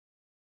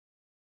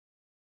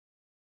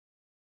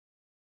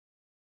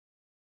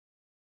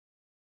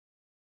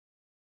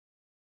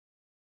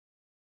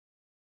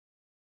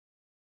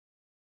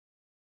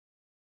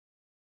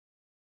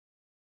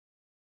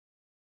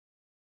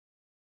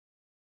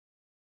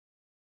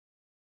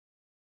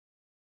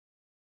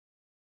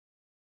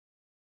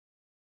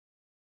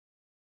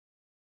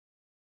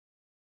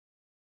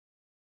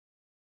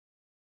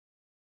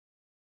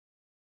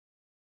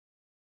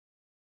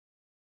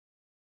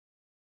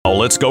Now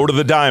let's go to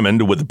the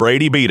Diamond with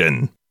Brady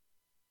Beaton.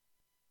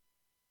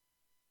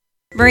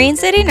 Marine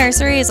City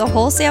Nursery is a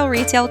wholesale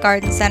retail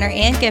garden center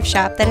and gift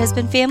shop that has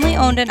been family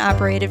owned and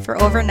operated for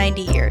over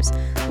 90 years.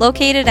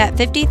 Located at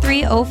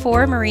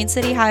 5304 Marine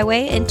City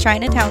Highway in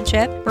China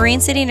Township, Marine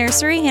City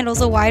Nursery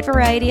handles a wide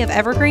variety of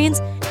evergreens,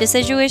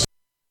 deciduous.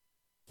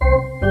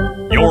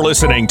 You're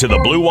listening to the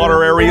Blue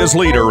Water Area's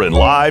leader in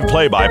live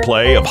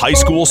play-by-play of high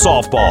school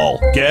softball.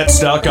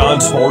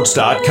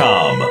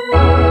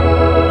 GetStuckOnSports.com.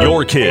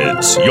 Your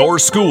kids, your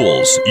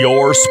schools,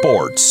 your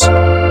sports.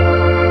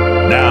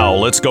 Now,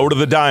 let's go to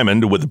the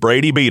Diamond with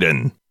Brady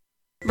Beaton.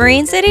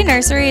 Marine City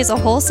Nursery is a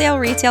wholesale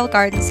retail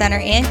garden center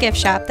and gift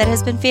shop that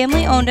has been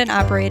family owned and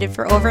operated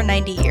for over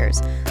 90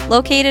 years.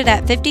 Located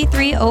at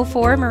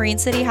 5304 Marine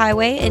City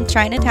Highway in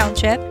China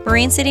Township,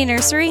 Marine City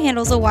Nursery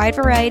handles a wide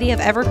variety of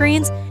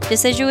evergreens,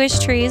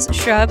 deciduous trees,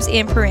 shrubs,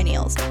 and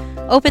perennials.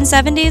 Open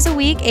 7 days a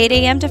week, 8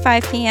 a.m. to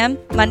 5 p.m.,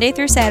 Monday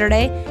through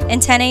Saturday,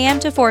 and 10 a.m.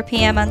 to 4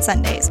 p.m. on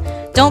Sundays.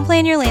 Don't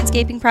plan your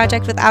landscaping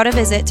project without a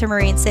visit to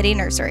Marine City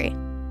Nursery.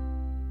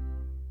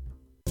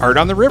 Art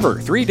on the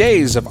River, 3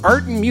 days of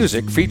art and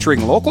music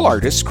featuring local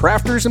artists,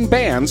 crafters, and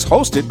bands,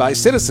 hosted by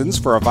citizens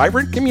for a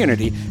vibrant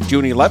community,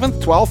 June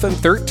 11th, 12th, and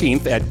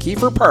 13th at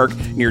Kiefer Park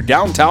near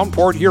downtown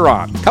Port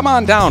Huron. Come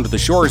on down to the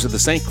shores of the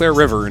St. Clair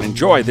River and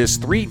enjoy this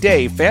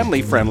 3-day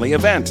family-friendly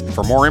event.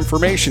 For more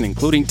information,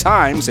 including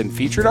times and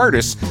featured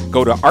artists,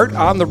 go to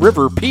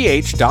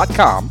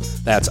artontheriverph.com.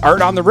 That's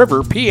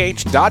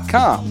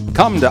artontheriverph.com.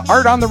 Come to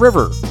Art on the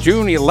River,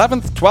 June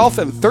 11th, 12th,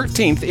 and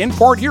 13th in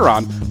Port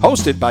Huron,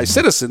 hosted by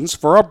citizens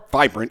for a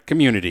vibrant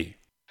community.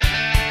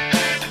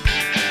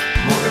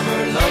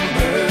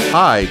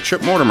 Hi,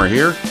 Chip Mortimer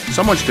here.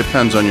 So much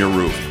depends on your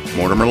roof.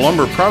 Mortimer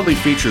Lumber proudly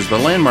features the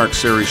Landmark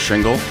Series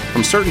shingle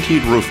from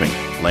Certainteed Roofing.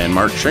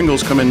 Landmark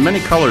shingles come in many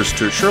colors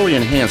to surely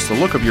enhance the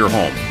look of your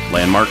home.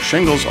 Landmark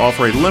shingles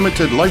offer a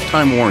limited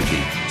lifetime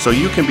warranty, so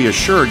you can be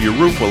assured your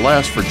roof will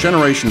last for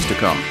generations to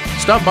come.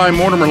 Stop by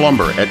Mortimer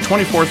Lumber at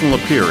 24th and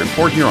Lapeer in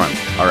Port Huron.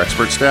 Our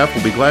expert staff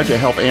will be glad to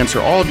help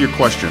answer all of your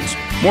questions.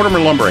 Mortimer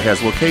Lumber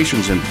has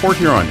locations in Port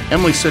Huron,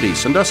 Emily City,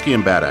 Sandusky,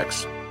 and Bad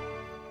Axe.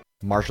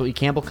 Marshall E.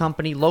 Campbell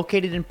Company,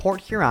 located in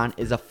Port Huron,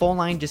 is a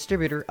full-line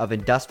distributor of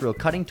industrial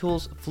cutting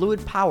tools,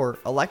 fluid power,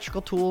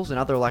 electrical tools, and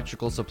other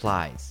electrical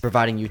supplies,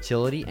 providing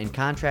utility and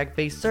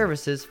contract-based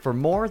services for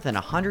more than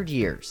 100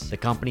 years. The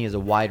company has a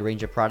wide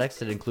range of products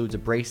that includes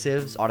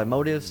abrasives,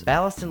 automotives,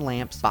 ballast and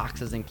lamps,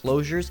 boxes and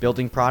closures,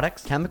 building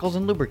products, chemicals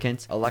and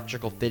lubricants,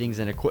 electrical fittings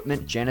and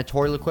equipment,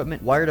 janitorial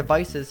equipment, wire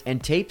devices,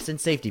 and tapes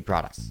and safety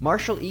products.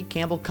 Marshall E.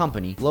 Campbell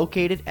Company,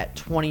 located at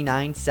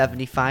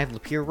 2975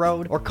 Lapeer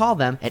Road, or call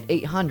them at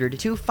 800-250-7520.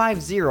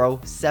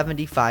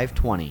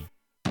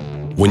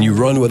 When you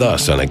run with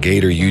us on a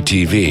Gator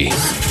UTV,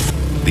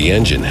 the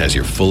engine has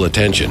your full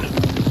attention.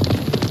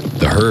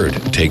 The herd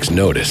takes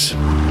notice.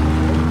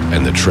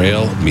 And the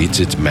trail meets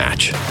its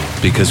match.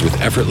 Because with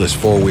effortless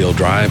four-wheel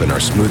drive and our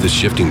smoothest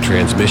shifting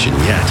transmission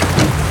yet,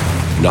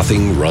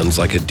 nothing runs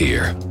like a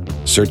deer.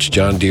 Search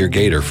John Deere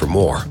Gator for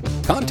more.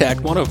 Contact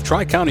one of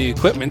Tri-County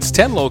Equipment's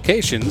 10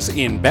 locations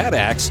in Bad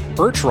Axe,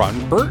 Birch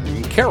Run,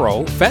 Burton,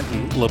 Caro,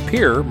 Fenton,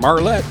 Lapeer,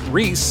 Marlette,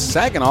 Reese,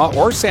 Saginaw,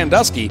 or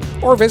Sandusky,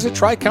 or visit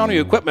Tri-County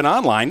Equipment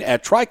online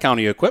at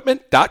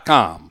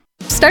tricountyequipment.com.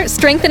 Start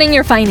strengthening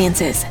your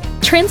finances.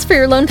 Transfer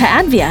your loan to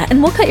Advia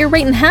and we'll cut your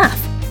rate in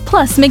half.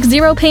 Plus, make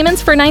 0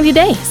 payments for 90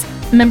 days.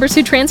 Members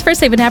who transfer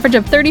save an average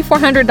of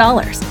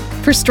 $3,400.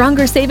 For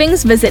stronger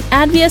savings, visit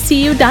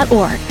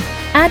adviacu.org.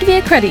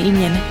 Advia Credit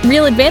Union.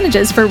 Real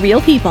advantages for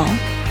real people.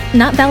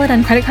 Not valid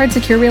on credit card,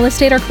 secure real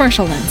estate, or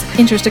commercial loans.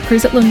 Interest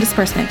accrues at loan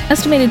disbursement.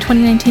 Estimated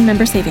 2019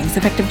 member savings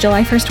effective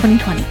July 1st,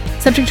 2020.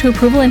 Subject to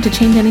approval and to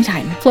change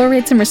anytime. Floor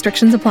rates and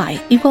restrictions apply.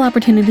 Equal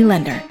opportunity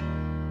lender.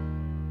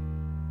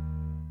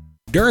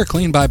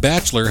 DuraClean by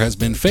Bachelor has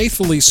been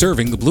faithfully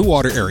serving the Blue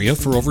Water area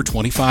for over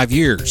 25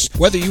 years.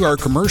 Whether you are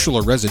commercial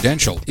or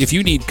residential, if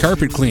you need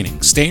carpet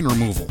cleaning, stain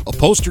removal,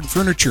 upholstered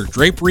furniture,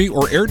 drapery,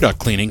 or air duct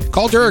cleaning,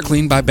 call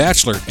DuraClean by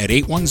Bachelor at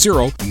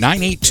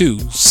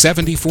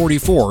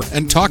 810-982-7044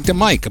 and talk to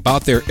Mike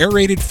about their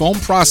aerated foam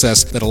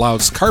process that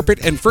allows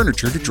carpet and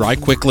furniture to dry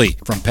quickly.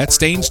 From pet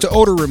stains to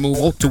odor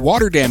removal to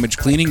water damage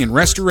cleaning and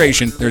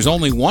restoration, there's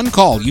only one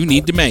call you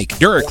need to make.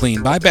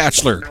 DuraClean by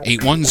Bachelor,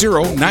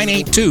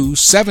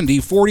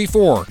 810-982-7044.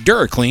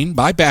 DuraClean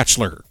by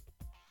Bachelor.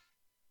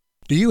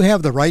 Do you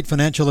have the right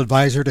financial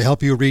advisor to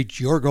help you reach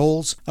your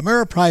goals?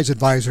 Ameriprise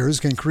Advisors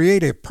can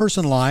create a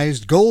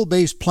personalized,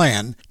 goal-based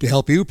plan to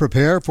help you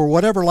prepare for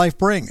whatever life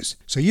brings,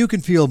 so you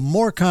can feel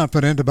more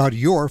confident about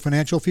your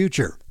financial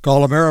future.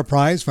 Call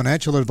Ameriprise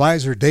Financial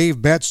Advisor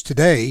Dave Betts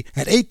today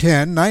at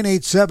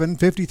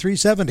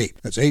 810-987-5370.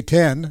 That's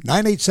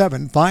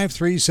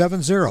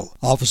 810-987-5370.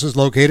 Office is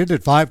located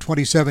at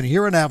 527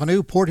 Huron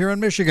Avenue, Port Huron,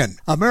 Michigan.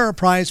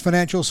 Ameriprise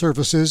Financial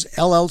Services,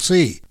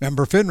 LLC.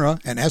 Member FINRA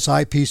and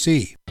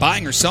SIPC.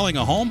 Buying or selling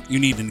a home? You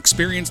need an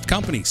experienced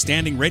company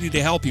standing ready to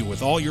help you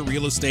with all your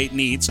real estate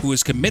needs, who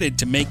is committed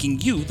to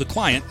making you the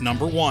client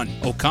number one.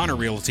 O'Connor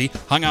Realty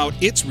hung out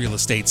its real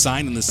estate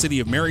sign in the city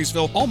of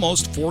Marysville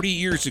almost 40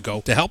 years ago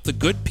to help help the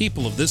good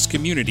people of this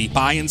community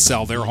buy and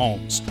sell their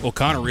homes.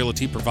 O'Connor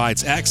Realty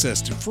provides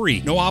access to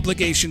free,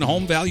 no-obligation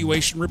home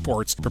valuation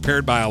reports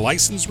prepared by a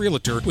licensed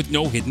realtor with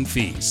no hidden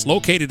fees.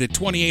 Located at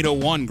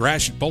 2801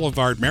 Gratiot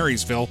Boulevard,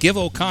 Marysville, give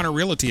O'Connor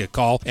Realty a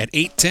call at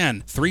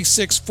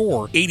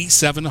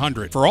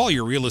 810-364-8700 for all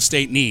your real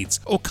estate needs.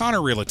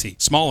 O'Connor Realty,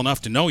 small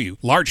enough to know you,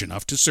 large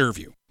enough to serve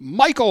you.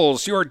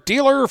 Michael's, your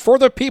dealer for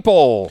the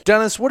people.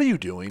 Dennis, what are you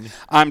doing?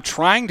 I'm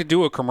trying to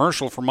do a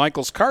commercial for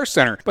Michael's Car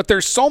Center, but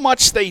there's so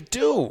much they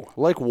do.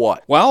 Like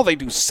what? Well, they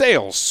do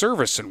sales,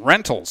 service, and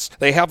rentals.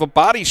 They have a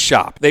body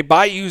shop. They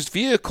buy used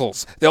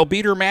vehicles. They'll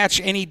beat or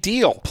match any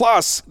deal.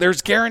 Plus,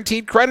 there's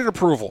guaranteed credit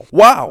approval.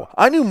 Wow,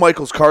 I knew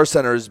Michael's Car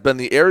Center has been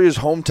the area's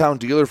hometown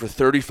dealer for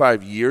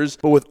 35 years,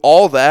 but with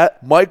all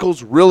that,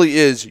 Michael's really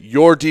is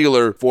your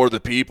dealer for the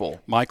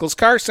people. Michael's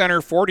Car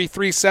Center,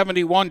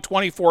 4371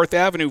 24th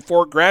Avenue,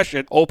 Fort Gratiot,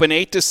 open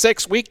 8 to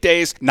 6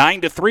 weekdays,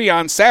 9 to 3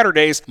 on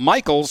Saturdays.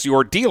 Michael's,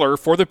 your dealer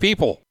for the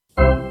people.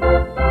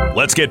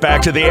 Let's get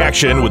back to the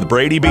action with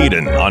Brady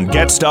Beaton on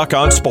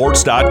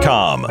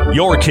GetStuckOnSports.com.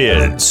 Your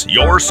kids,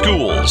 your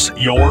schools,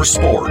 your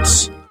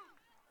sports.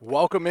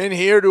 Welcome in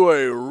here to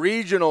a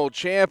regional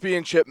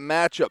championship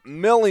matchup.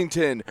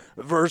 Millington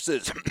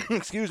versus,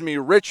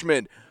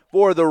 Richmond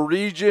for the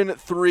Region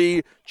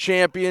 3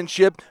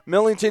 championship.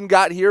 Millington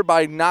got here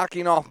by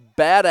knocking off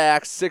Bad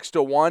Axe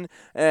 6-1,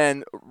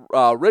 and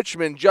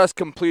Richmond just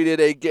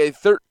completed a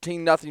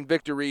 13-0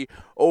 victory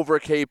over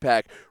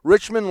K-Pac.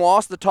 Richmond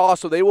lost the toss,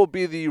 so they will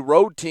be the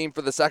road team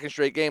for the second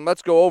straight game.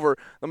 Let's go over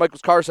the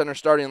Michael's Car Center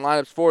starting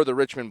lineups for the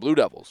Richmond Blue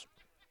Devils.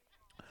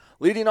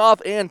 Leading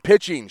off and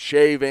pitching,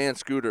 Shea Van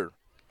Scooter.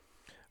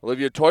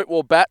 Olivia Toit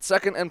will bat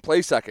second and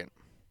play second.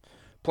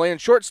 Playing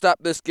shortstop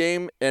this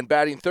game and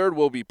batting third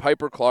will be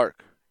Piper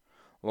Clark.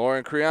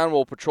 Lauren Creon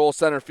will patrol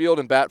center field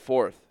and bat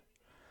fourth.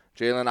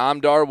 Jalen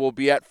Amdar will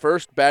be at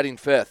first, batting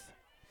fifth.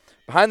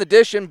 Behind the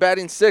dish and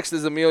batting sixth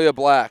is Amelia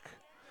Black.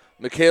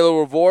 Michaela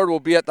Revord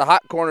will be at the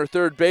hot corner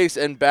third base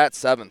and bat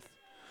seventh.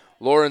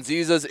 Lauren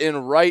Zizas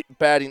in right,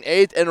 batting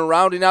eighth, and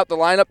rounding out the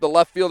lineup, the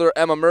left fielder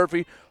Emma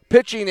Murphy.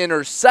 Pitching in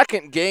her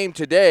second game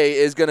today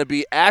is going to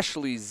be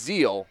Ashley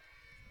Zeal.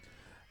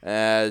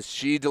 As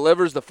she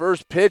delivers the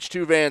first pitch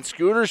to Van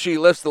Scooter, she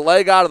lifts the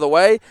leg out of the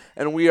way,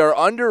 and we are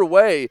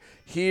underway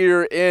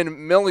here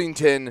in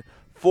Millington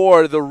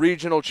for the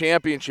regional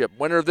championship.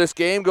 Winner of this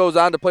game goes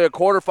on to play a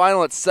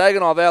quarterfinal at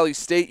Saginaw Valley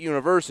State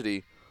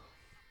University.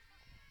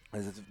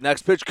 As the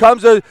next pitch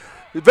comes to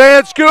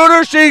Van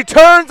Scooter, she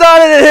turns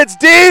on it and hits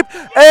deep,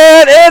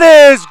 and it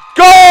is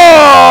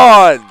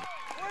gone!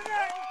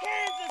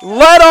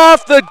 Led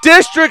off the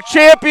district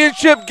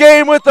championship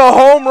game with a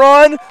home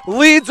run,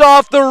 leads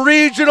off the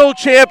regional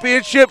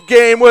championship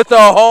game with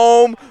a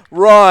home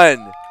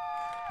run.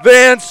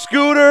 Van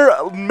Scooter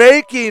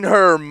making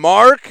her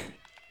mark.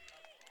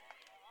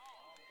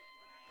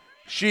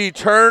 She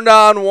turned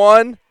on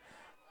one,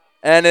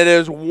 and it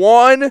is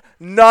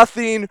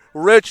 1-0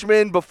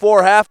 Richmond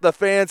before half the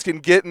fans can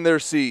get in their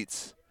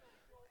seats.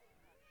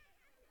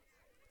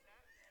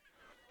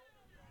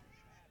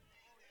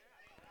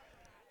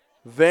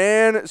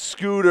 Van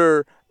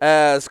Scooter,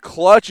 as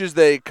clutch as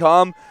they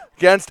come.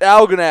 Against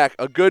Algonac,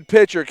 a good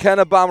pitcher,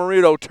 Kenna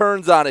Bomarito,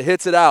 turns on it,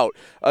 hits it out.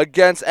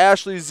 Against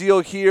Ashley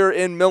Zeal here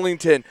in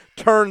Millington,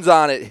 turns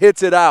on it,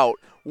 hits it out.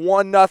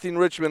 1-0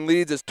 Richmond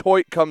leads as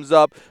Toit comes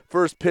up.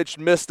 First pitch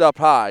missed up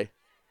high.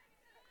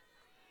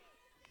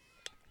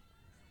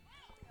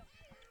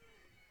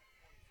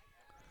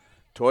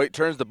 Toit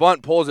turns the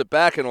bunt, pulls it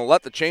back, and will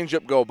let the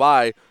changeup go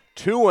by.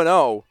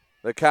 2-0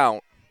 the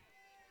count.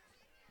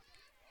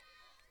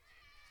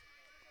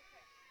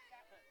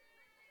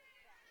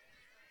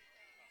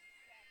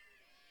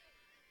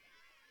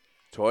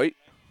 Toit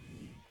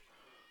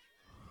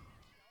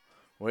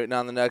waiting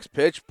on the next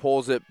pitch,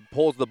 pulls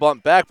the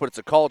bunt back, but it's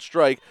a called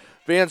strike.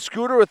 Van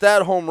Scooter with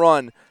that home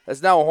run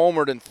has now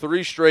homered in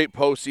 3 straight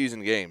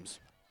postseason games.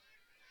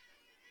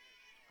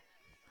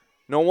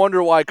 No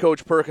wonder why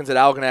Coach Perkins at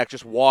Algonac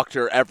just walked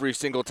her every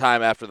single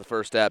time after the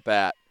first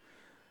at-bat.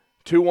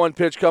 2-1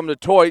 pitch come to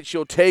Toit.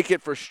 She'll take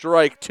it for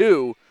strike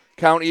 2.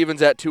 Count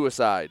evens at 2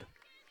 aside.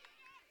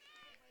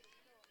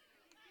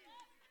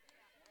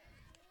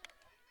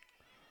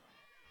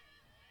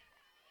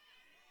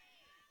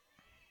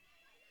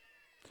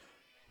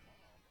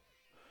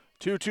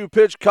 Two-two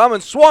pitch coming,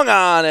 swung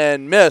on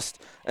and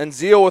missed. And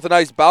Zeal with a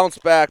nice bounce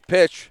back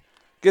pitch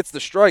gets the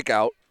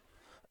strikeout.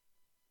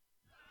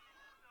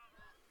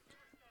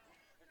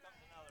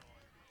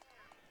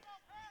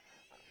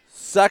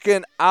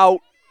 Second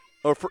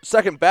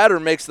batter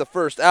makes the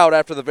first out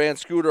after the Van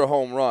Scooter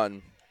home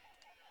run.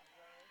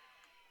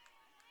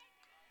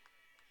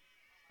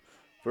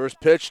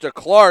 First pitch to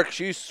Clark.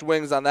 She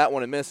swings on that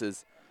one and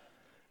misses.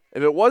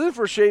 If it wasn't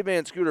for Shea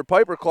Van Scooter,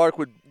 Piper Clark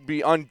would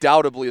be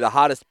undoubtedly the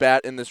hottest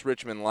bat in this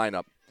Richmond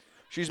lineup.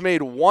 She's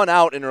made 1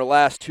 out in her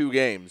last 2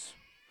 games.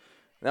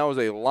 And that was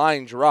a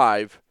line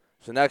drive.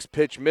 So the next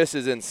pitch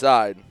misses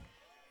inside.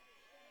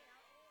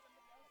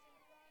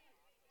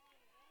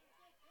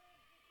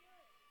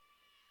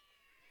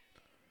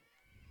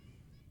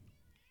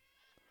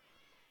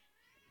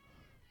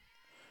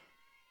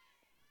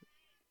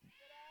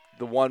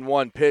 The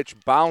 1-1 pitch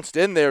bounced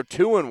in there,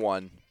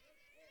 2-1.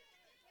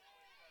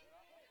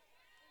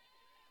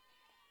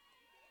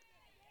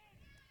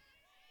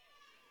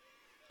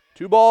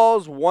 2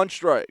 balls, 1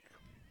 strike.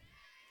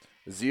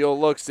 Zeal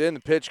looks in, the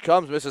pitch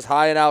comes, misses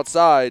high and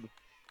outside.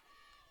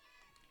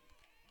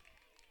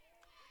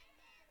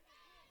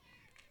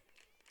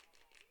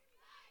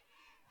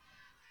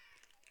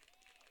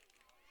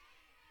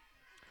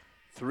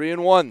 Three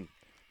and 1.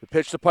 The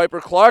pitch to Piper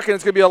Clark, and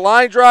it's going to be a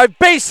line drive,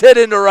 base hit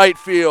into right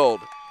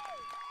field.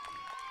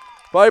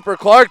 Piper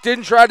Clark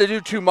didn't try to do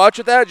too much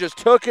with that, just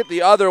took it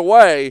the other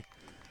way.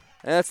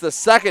 And that's the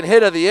second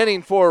hit of the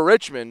inning for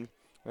Richmond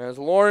as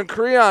Lauren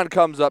Creon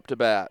comes up to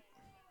bat.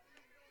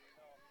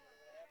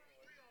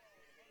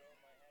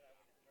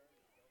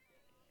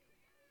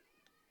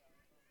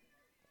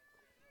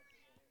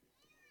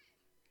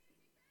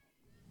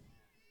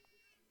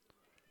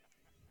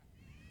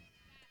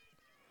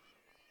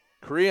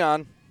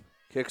 Creon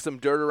kicks some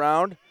dirt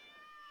around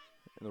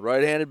in the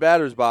right-handed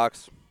batter's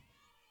box.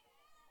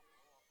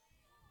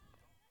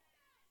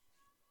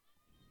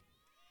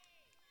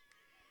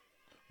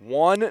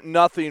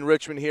 Nothing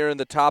Richmond here in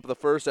the top of the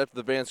first after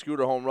the Van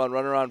Scooter home run.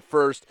 Runner on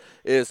first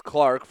is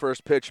Clark.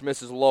 First pitch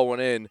misses low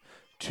and in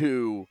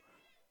to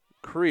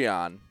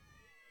Creon.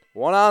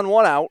 1 on,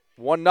 1 out,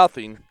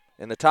 1-0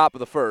 in the top of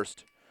the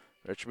first.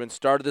 Richmond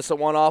started this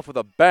one off with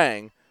a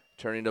bang.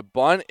 Turning to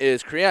bunt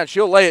is Creon.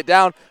 She'll lay it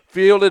down,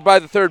 fielded by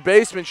the third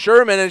baseman,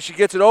 Sherman, and she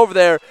gets it over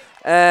there.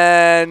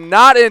 And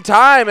not in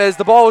time as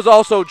the ball was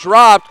also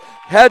dropped.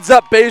 Heads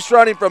up base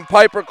running from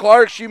Piper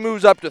Clark. She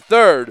moves up to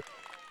third.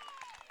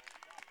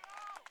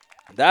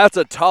 That's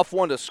a tough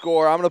one to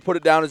score. I'm going to put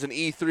it down as an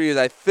E3 as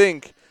I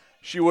think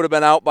she would have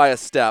been out by a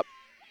step.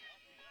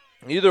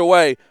 Either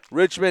way,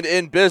 Richmond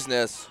in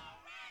business.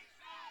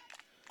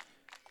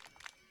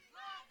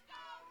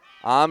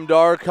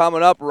 Amdar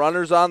coming up,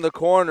 runners on the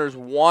corners,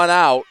 1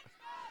 out.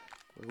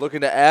 Looking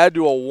to add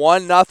to a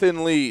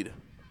 1-0 lead.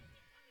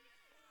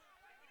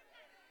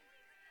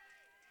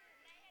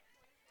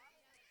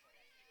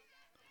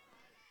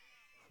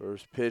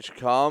 First pitch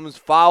comes,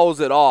 fouls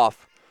it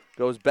off,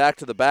 goes back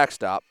to the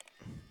backstop.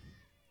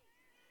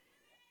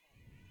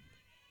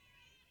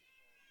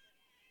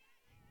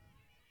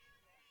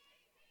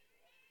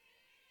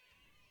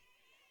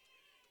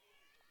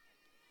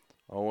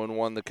 Owen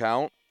won the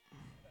count.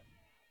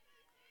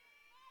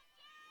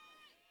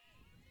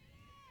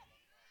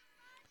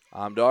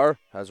 Amdar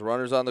has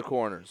runners on the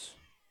corners.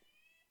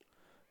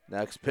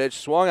 Next pitch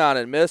swung on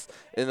and missed.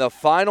 In the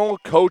final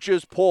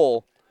coach's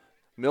poll,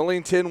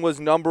 Millington was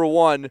number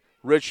 1,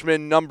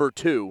 Richmond number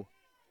 2.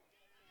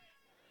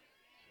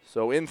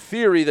 So in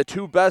theory, the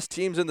 2 best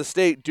teams in the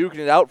state duking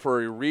it out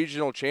for a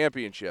regional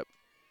championship.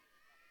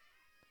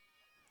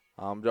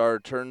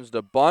 Amdar turns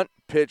to bunt.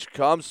 Pitch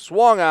comes,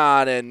 swung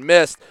on and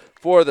missed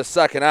for the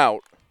second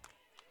out.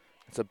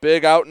 It's a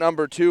big out,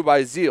 number 2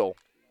 by Zeal.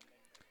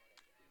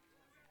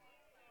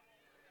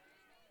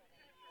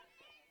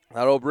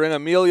 That'll bring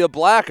Amelia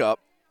Black up.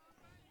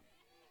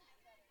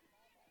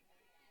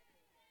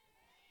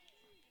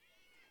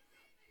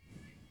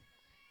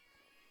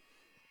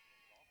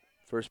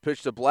 First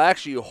pitch to Black.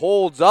 She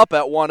holds up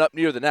at 1 up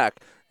near the neck.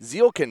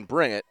 Zeal can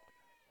bring it.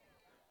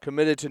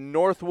 Committed to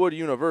Northwood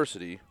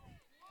University.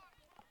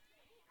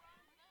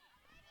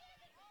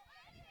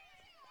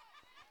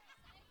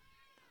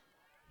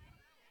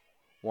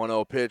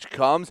 1-0 pitch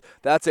comes.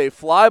 That's a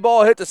fly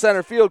ball hit to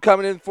center field.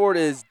 Coming in for it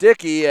is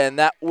Dickey, and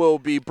that will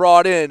be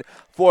brought in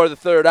for the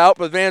third out.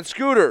 But Van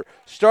Scooter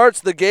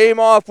starts the game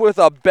off with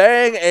a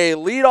bang, a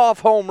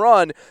leadoff home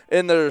run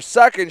in their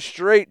second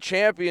straight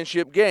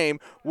championship game.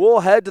 We'll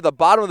head to the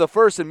bottom of the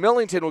first, and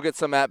Millington will get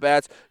some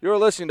at-bats. You're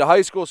listening to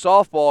high school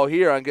softball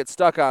here on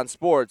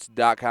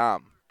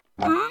GetStuckOnSports.com.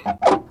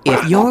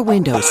 If your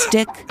windows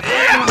stick,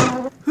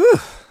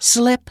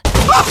 slip,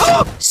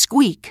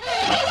 squeak,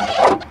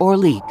 or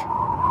leak,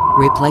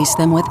 replace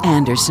them with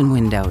Anderson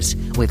windows.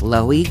 With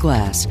low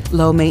E-glass,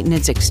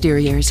 low-maintenance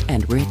exteriors,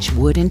 and rich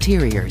wood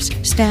interiors,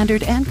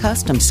 standard and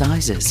custom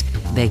sizes,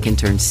 they can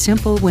turn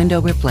simple window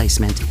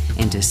replacement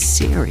into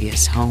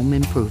serious home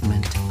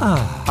improvement.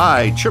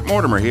 Hi, Chip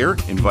Mortimer here,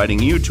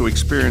 inviting you to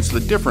experience the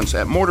difference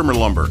at Mortimer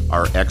Lumber.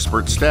 Our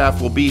expert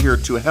staff will be here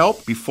to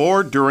help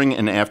before, during,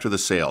 and after the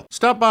sale.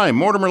 Stop by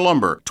Mortimer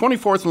Lumber,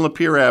 24th and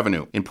Lapeer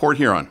Avenue in Port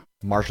Huron.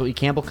 Marshall E.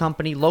 Campbell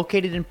Company,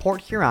 located in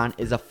Port Huron,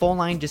 is a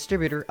full-line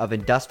distributor of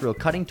industrial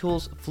cutting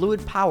tools,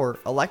 fluid power,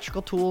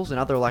 electrical tools, and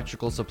other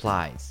electrical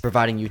supplies,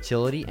 providing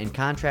utility and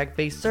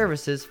contract-based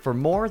services for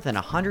more than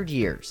 100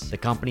 years. The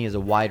company has a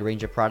wide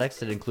range of products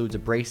that includes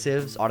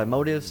abrasives,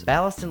 automotives,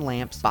 ballast and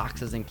lamps,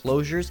 boxes and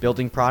closures,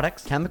 building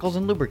products, chemicals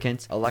and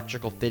lubricants,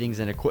 electrical fittings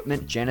and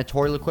equipment,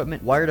 janitorial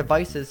equipment, wire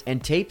devices,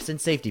 and tapes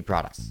and safety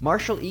products.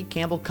 Marshall E.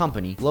 Campbell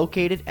Company,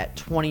 located at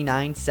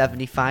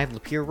 2975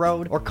 Lapeer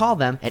Road, or call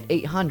them at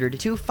 800-250-7520.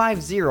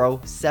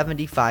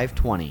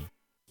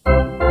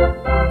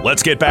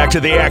 Let's get back to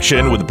the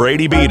action with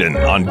Brady Beaton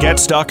on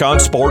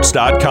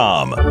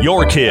GetStuckOnSports.com.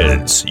 Your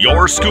kids,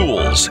 your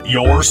schools,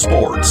 your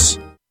sports.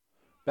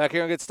 Back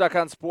here on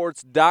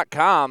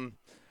GetStuckOnSports.com.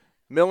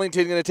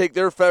 Millington going to take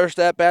their first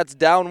at-bats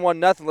down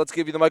 1-0. Let's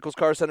give you the Michaels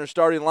Car Center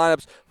starting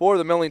lineups for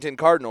the Millington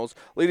Cardinals.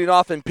 Leading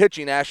off and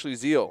pitching, Ashley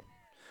Zeal.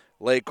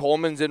 Leigh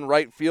Coleman's in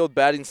right field,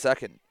 batting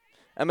second.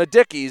 Emma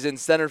Dickey's in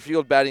center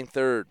field, batting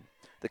third.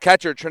 The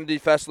catcher, Trinity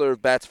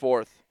Fessler, bats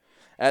fourth.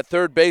 At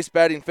third base,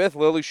 batting fifth,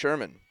 Lily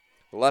Sherman.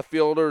 The left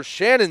fielder,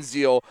 Shannon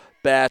Zeal,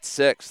 bats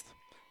sixth.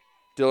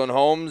 Dylan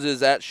Holmes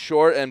is at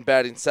short and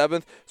batting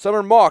seventh.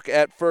 Summer Mock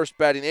at first,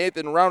 batting eighth.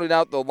 And rounding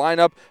out the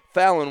lineup,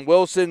 Fallon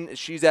Wilson.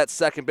 She's at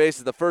second base.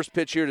 The first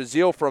pitch here to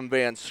Zeal from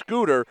Van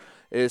Scooter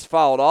is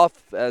fouled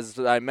off. As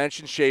I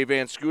mentioned, Shea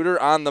Van Scooter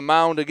on the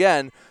mound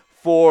again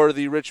for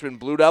the Richmond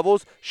Blue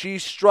Devils. She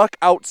struck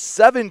out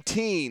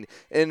 17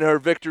 in her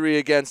victory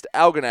against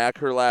Algonac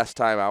her last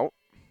time out.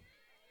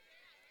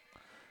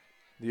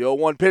 The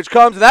 0-1 pitch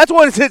comes, and that's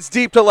one that hits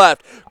deep to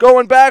left.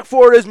 Going back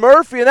for it is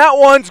Murphy, and that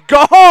one's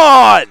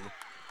gone!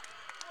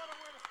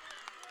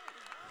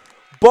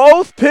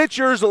 Both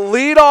pitchers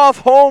lead off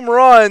home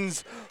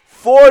runs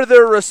for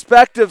their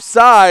respective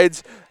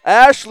sides.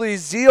 Ashley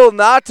Zeal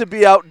not to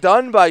be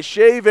outdone by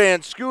Shea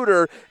Van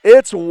Scooter.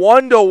 It's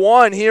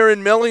 1-1 here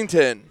in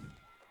Millington.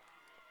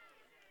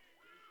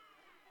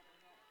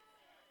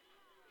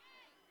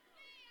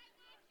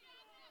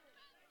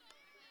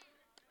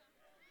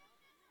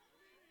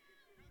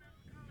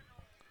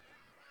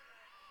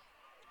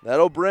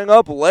 That'll bring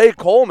up Leigh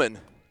Coleman.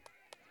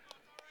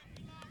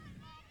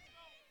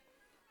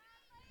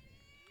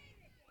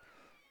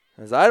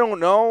 As I don't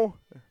know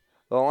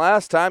the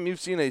last time you've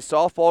seen a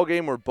softball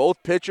game where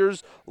both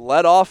pitchers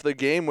led off the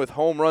game with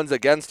home runs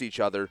against each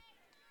other.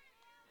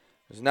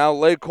 There's now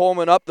Leigh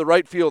Coleman up, the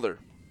right fielder.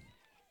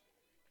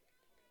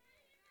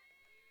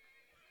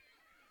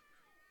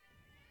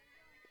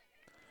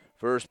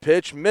 First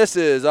pitch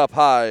misses up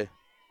high.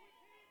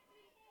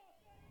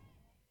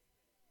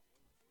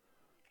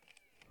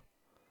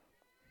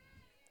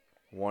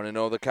 One and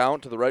 0 the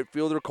count to the right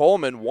fielder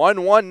Coleman.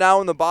 1-1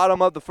 now in the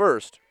bottom of the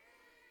first.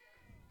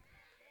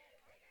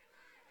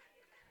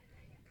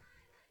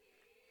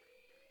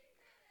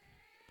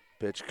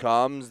 Pitch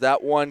comes.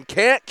 That one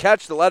can't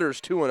catch the letters.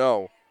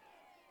 2-0.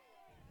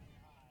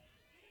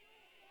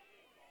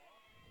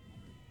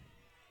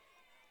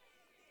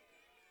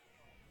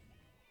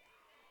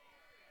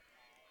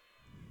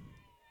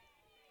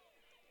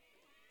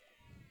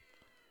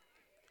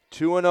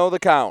 The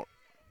count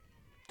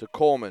to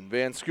Coleman.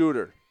 Van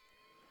Scooter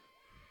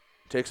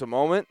takes a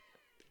moment.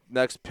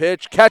 Next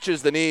pitch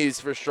catches the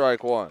knees for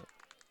strike one.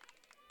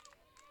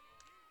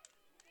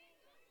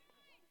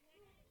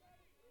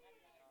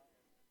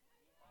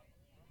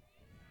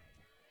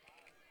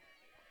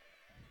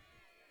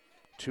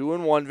 Two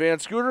and one. Van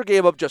Scooter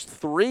gave up just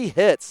 3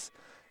 hits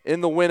in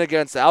the win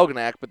against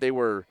Algonac, but they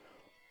were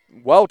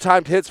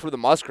well-timed hits for the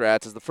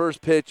Muskrats as the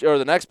first pitch or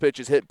the next pitch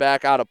is hit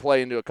back out of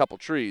play into a couple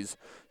trees.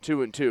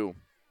 2-2.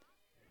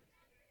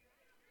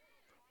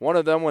 One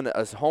of them went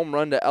a home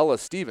run to Ella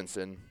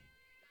Stevenson.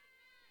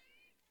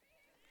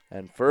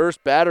 And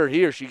first batter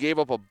here, she gave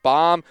up a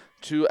bomb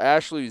to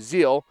Ashley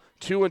Zeal.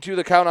 2-2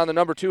 the count on the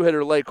number 2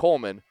 hitter, Leigh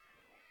Coleman.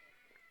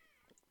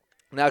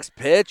 Next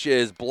pitch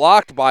is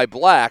blocked by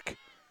Black.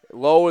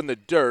 Low in the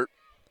dirt.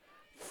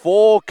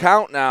 Full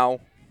count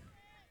now.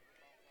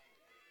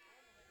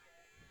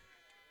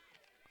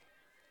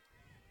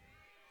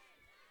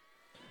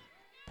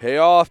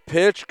 Payoff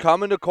pitch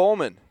coming to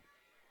Coleman.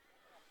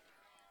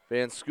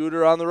 Van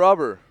Scooter on the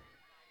rubber.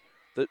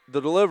 The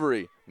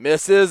delivery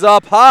misses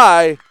up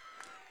high,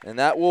 and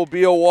that will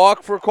be a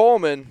walk for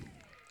Coleman.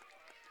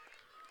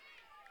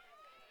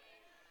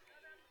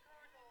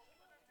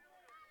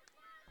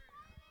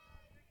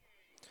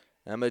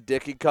 Emma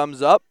Dickey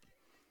comes up.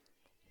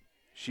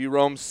 She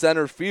roams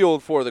center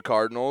field for the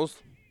Cardinals.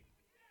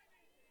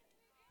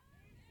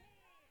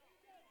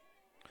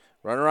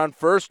 Runner on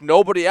first,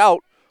 nobody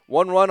out.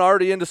 1 run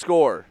already in to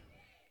score.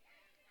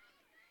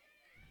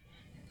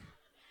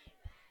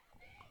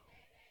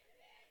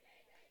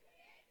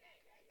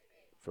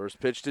 First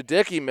pitch to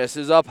Dickey,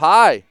 misses up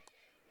high.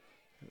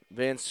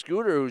 Van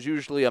Scooter, who's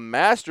usually a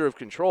master of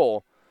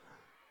control,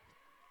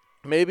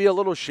 maybe a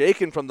little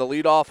shaken from the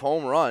leadoff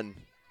home run.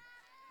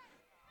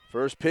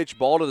 First pitch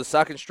ball to the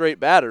second straight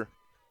batter.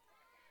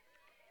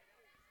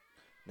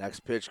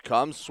 Next pitch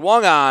comes,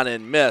 swung on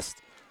and missed.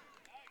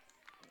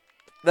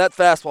 That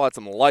fastball had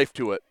some life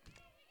to it.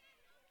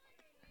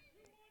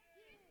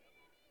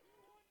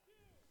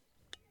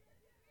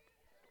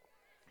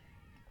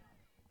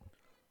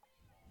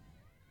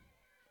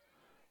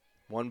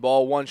 One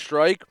ball, one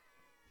strike.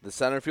 The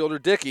center fielder,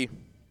 Dickey.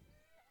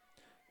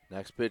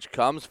 Next pitch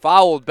comes,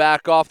 fouled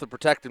back off the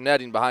protective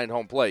netting behind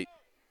home plate.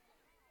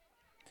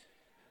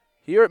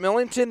 Here at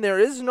Millington, there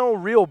is no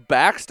real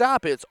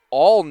backstop. It's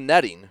all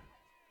netting.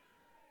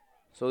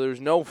 So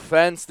there's no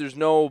fence, there's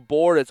no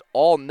board, it's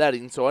all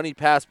netting. So any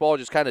pass ball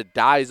just kind of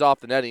dies off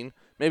the netting,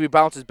 maybe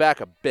bounces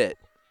back a bit.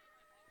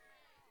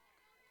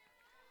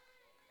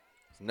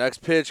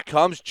 Next pitch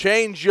comes,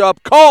 change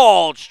up,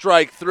 called,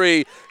 strike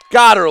 3.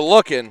 Got her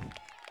looking.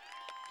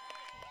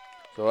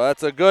 So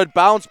that's a good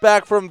bounce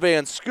back from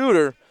Van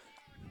Scooter.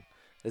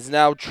 As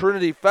now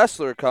Trinity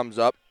Fessler comes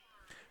up.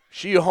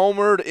 She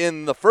homered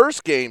in the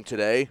first game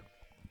today,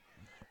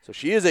 so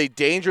she is a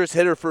dangerous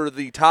hitter for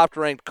the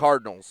top-ranked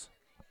Cardinals.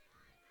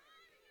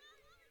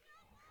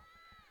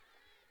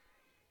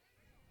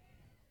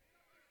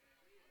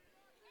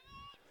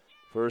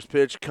 First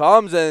pitch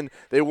comes, and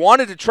they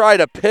wanted to try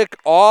to pick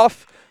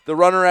off the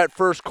runner at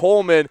first,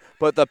 Coleman,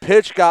 but the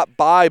pitch got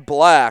by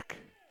Black,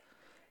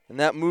 and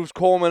that moves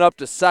Coleman up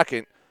to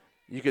second.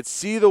 You could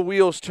see the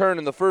wheels turn,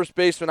 and the first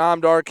baseman,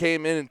 Amdar,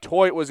 came in, and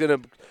Toit was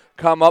going to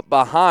come up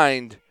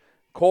behind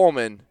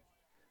Coleman.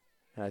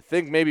 And I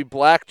think maybe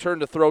Black turned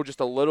to throw just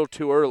a little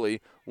too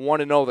early.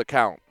 1-0 the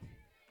count.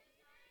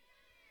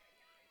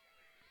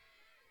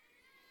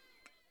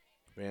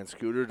 Van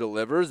Scooter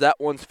delivers. That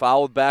one's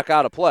fouled back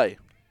out of play.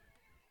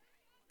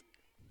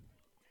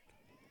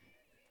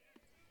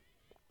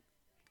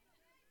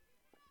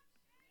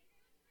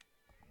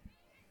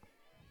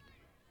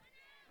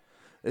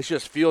 This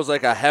just feels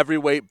like a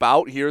heavyweight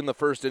bout here in the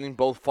first inning.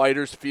 Both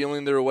fighters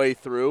feeling their way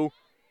through.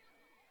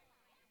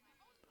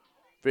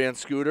 Van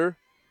Scooter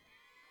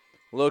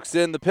looks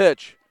in the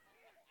pitch.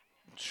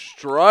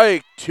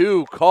 Strike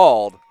 2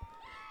 called,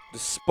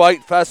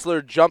 despite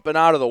Fessler jumping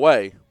out of the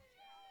way.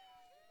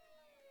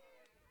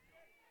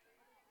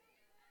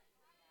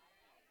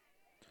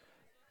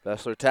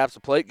 Fessler taps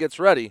the plate, gets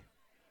ready.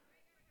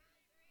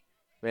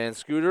 Van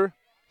Scooter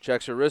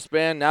checks her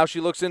wristband. Now she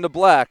looks into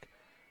Black.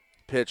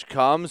 Pitch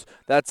comes.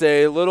 That's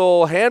a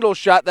little handle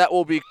shot that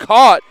will be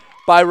caught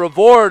by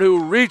Revord,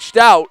 who reached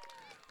out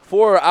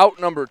for out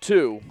number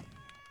 2.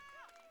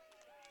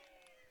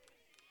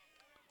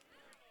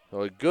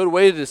 So a good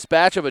way to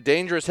dispatch of a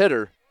dangerous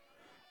hitter.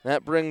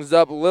 That brings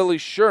up Lily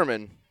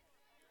Sherman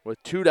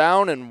with 2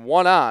 down and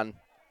 1 on.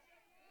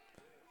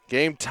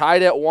 Game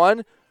tied at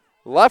 1.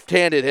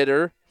 Left-handed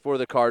hitter for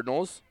the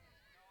Cardinals.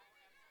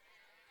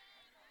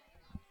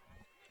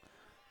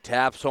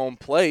 Taps home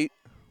plate.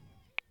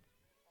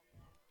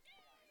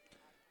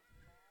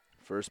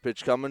 First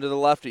pitch coming to the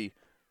lefty.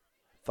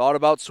 Thought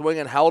about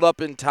swinging, held up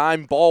in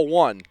time, ball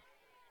 1.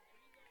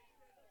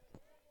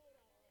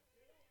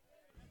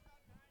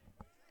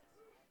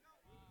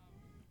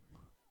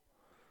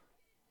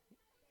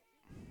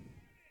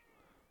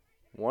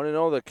 Want to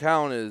know the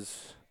count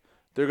is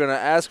they're going to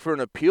ask for an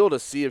appeal to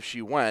see if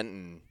she went,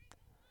 and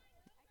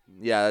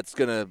yeah, it's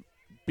going to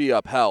be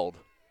upheld.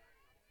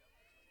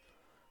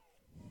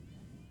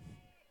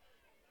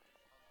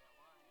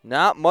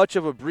 Not much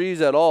of a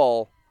breeze at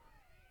all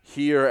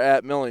here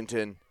at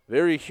Millington.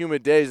 Very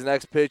humid days. The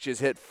next pitch is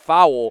hit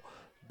foul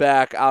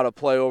back out of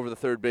play over the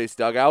third base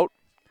dugout.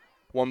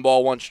 1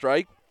 ball, 1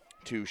 strike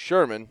to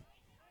Sherman.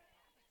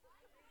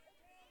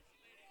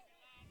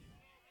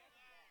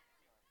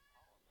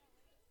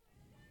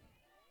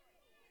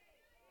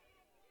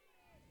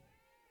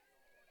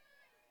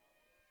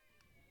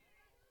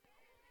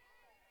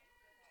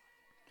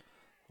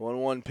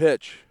 One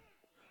pitch.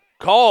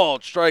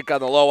 Called strike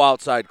on the low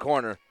outside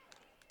corner.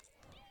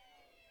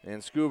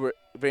 And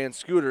Van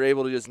Scooter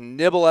able to just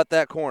nibble at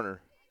that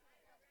corner.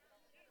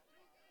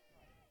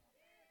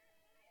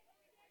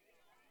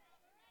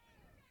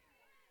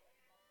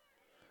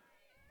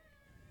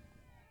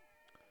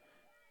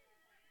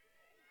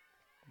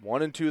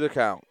 One and 2 the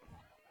count.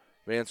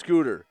 Van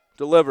Scooter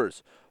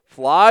delivers.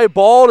 Fly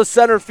ball to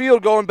center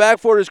field. Going back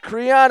for it is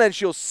Creon, and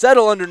she'll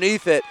settle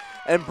underneath it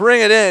and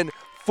bring it in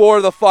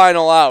for the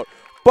final out.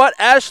 But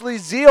Ashley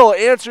Zeal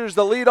answers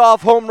the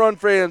leadoff home run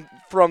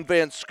from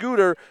Van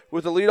Scooter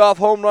with a leadoff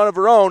home run of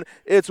her own.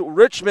 It's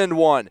Richmond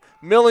 1,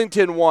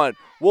 Millington 1.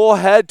 We'll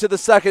head to the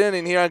second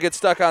inning here on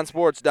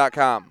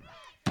GetStuckOnSports.com.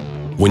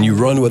 When you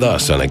run with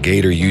us on a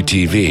Gator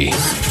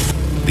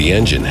UTV, the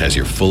engine has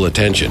your full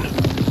attention.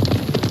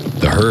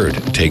 The herd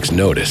takes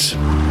notice.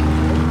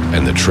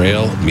 And the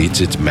trail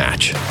meets its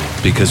match.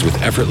 Because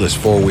with effortless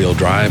four-wheel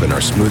drive and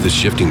our smoothest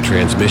shifting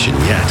transmission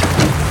yet,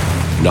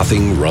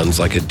 nothing runs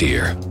like a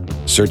deer.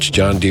 Search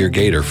John Deere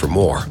Gator for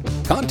more.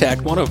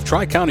 Contact one of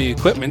Tri-County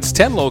Equipment's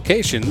 10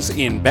 locations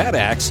in Bad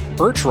Axe,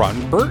 Birch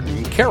Run,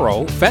 Burton,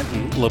 Caro,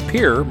 Fenton,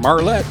 Lapeer,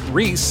 Marlette,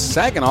 Reese,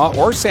 Saginaw,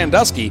 or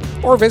Sandusky,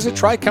 or visit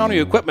Tri-County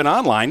Equipment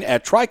online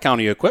at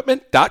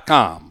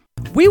tricountyequipment.com.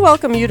 We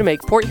welcome you to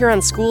make Port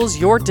Huron Schools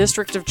your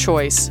district of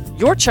choice.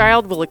 Your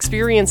child will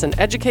experience an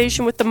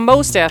education with the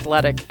most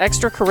athletic,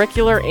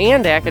 extracurricular,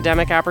 and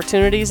academic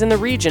opportunities in the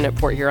region at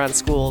Port Huron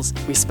Schools.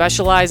 We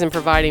specialize in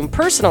providing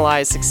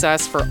personalized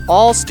success for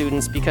all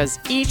students because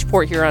each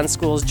Port Huron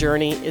Schools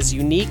journey is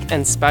unique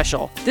and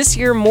special. This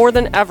year, more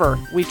than ever,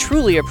 we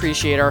truly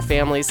appreciate our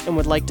families and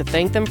would like to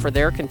thank them for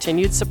their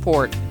continued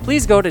support.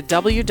 Please go to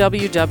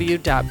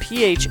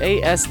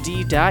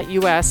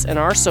www.phasd.us and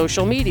our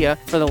social media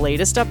for the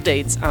latest updates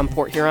on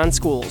Port Huron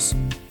Schools.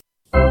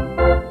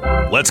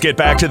 Let's get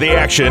back to the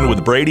action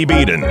with Brady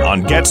Beaton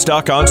on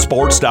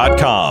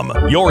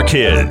GetStuckOnSports.com. Your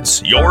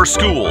kids, your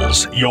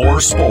schools, your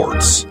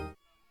sports.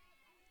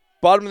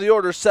 Bottom of the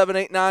order,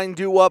 7-8-9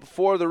 due up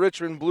for the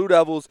Richmond Blue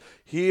Devils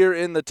here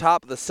in the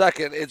top of the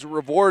second. It's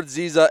Revord,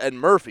 Ziza, and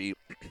Murphy.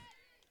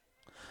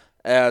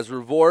 As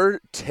Revord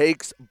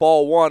takes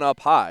ball 1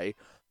 up high.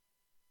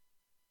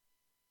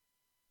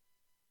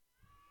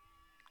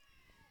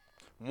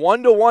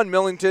 1-1,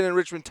 Millington and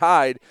Richmond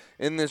tied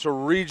in this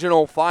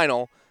regional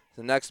final.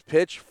 The next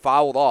pitch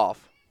fouled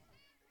off.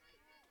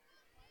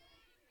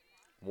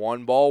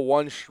 1 ball,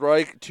 1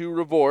 strike to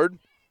Revord.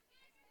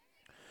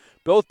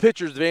 Both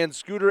pitchers, Van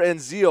Scooter and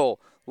Zeal,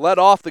 led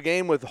off the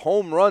game with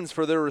home runs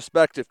for their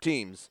respective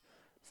teams.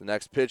 The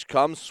next pitch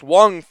comes,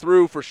 swung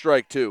through for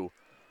strike 2.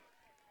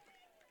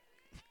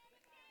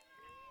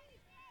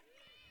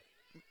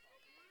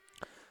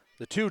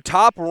 The two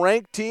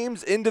top-ranked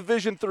teams in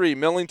Division III,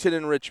 Millington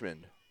and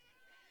Richmond.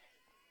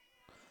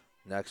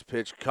 Next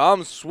pitch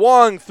comes,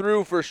 swung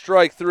through for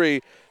strike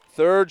 3.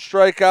 Third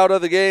strikeout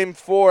of the game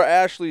for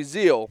Ashley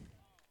Zeal.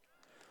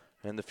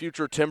 And the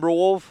future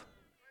Timberwolf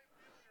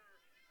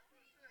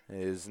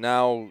is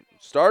now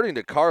starting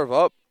to carve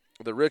up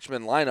the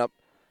Richmond lineup.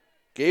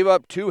 Gave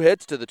up 2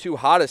 hits to the 2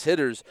 hottest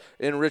hitters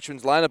in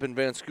Richmond's lineup in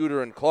Van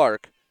Scooter and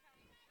Clark.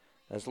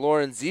 As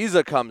Lauren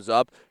Ziza comes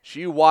up,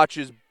 she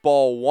watches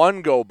ball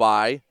 1 go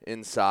by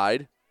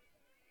inside.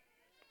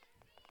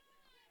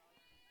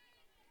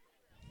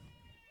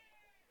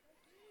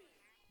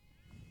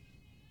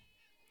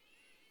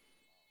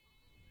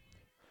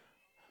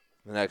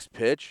 The next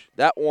pitch,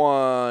 that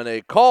one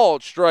a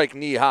called strike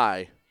knee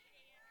high.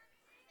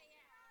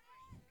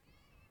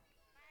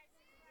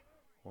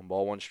 1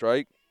 ball, 1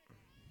 strike.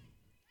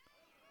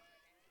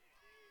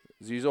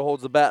 Ziza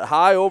holds the bat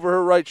high over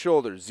her right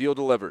shoulder. Zeal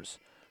delivers.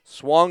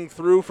 Swung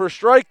through for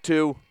strike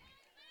 2.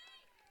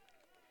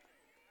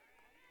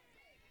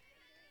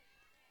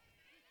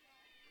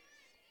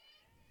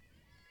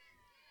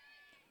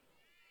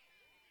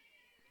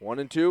 One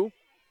and 2.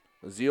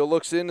 Zeal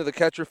looks into the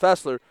catcher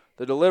Fessler.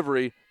 The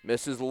delivery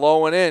misses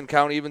low and in.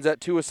 Count evens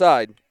at 2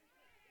 aside.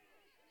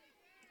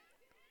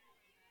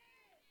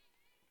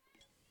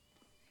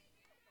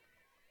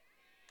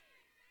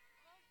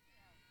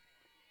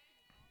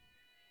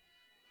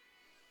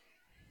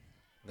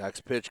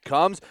 Next pitch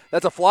comes.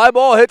 That's a fly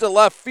ball hit to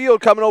left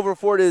field. Coming over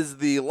for it is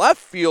the left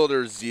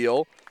fielder,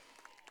 Zeal.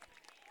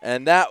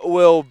 And that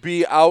will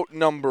be out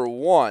number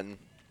 1.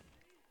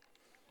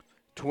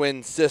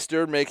 Twin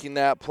sister making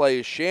that play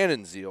is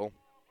Shannon Zeal.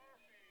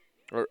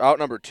 Or out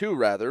number 2,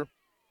 rather.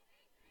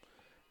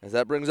 As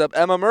that brings up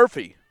Emma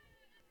Murphy.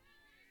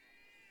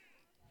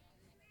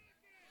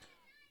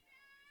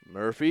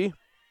 Murphy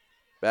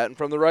batting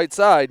from the right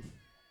side.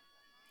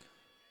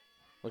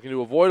 Looking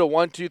to avoid a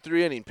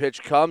 1-2-3 inning.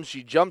 Pitch comes.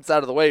 She jumps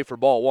out of the way for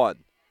ball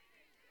 1.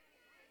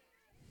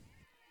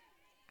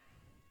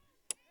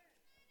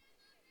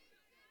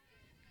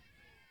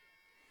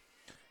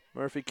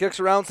 Murphy kicks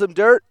around some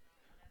dirt.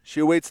 She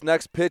awaits the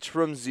next pitch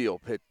from Zeal.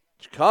 Pitch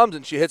comes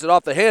and she hits it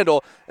off the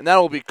handle, and that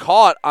will be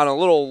caught on a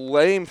little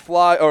lame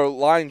fly or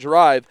line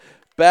drive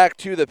back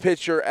to the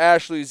pitcher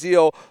Ashley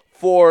Zeal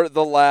for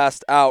the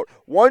last out.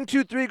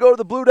 1-2-3 go to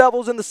the Blue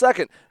Devils in the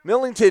second.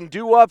 Millington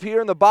due up here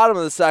in the bottom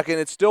of the second.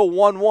 It's still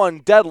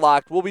 1-1,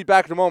 deadlocked. We'll be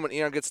back in a moment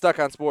here on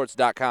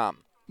GetStuckOnSports.com.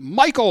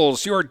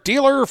 Michael's, your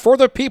dealer for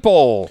the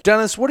people.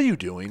 Dennis, what are you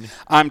doing?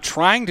 I'm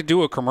trying to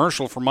do a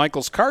commercial for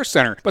Michael's Car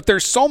Center, but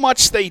there's so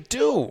much they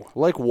do.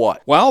 Like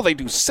what? Well, they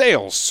do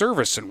sales,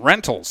 service, and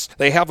rentals.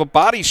 They have a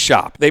body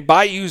shop. They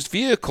buy used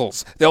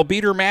vehicles. They'll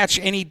beat or match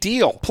any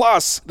deal.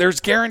 Plus, there's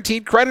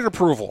guaranteed credit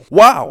approval.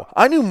 Wow,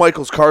 I knew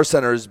Michael's Car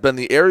Center has been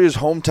the area's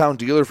hometown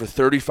dealer for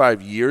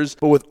 35 years,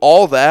 but with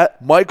all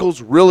that,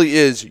 Michael's really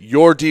is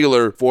your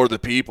dealer for the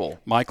people.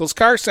 Michael's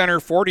Car Center,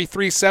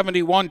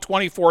 4371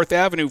 24th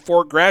Avenue,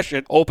 Fort Gratiot.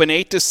 Open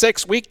 8 to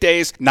 6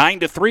 weekdays,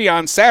 9 to 3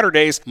 on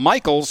Saturdays.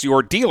 Michael's,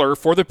 your dealer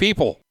for the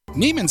people.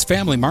 Neiman's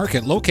Family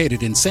Market,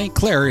 located in St.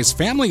 Clair, is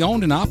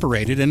family-owned and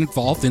operated and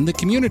involved in the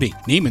community.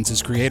 Neiman's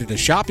has created a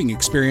shopping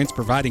experience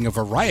providing a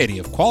variety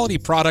of quality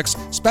products,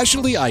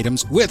 specialty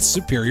items with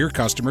superior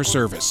customer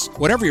service.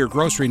 Whatever your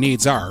grocery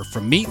needs are,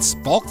 from meats,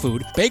 bulk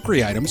food,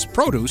 bakery items,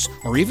 produce,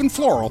 or even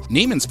floral,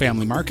 Neiman's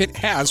Family Market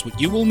has what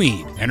you will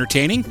need.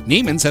 Entertaining?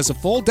 Neiman's has a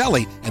full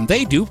deli, and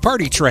they do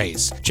party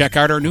trays. Check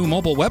out our new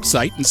mobile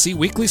website and see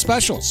weekly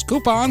specials,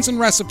 coupons, and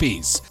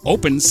recipes.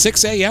 Open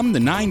 6 a.m. to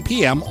 9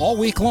 p.m. all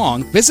week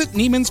long. Visit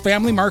Neiman's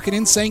Family Market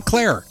in St.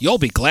 Clair. You'll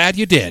be glad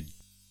you did.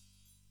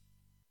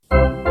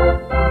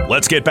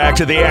 Let's get back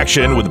to the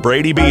action with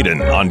Brady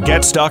Beaton on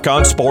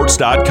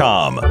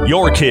GetStuckOnSports.com.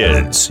 Your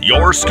kids,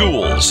 your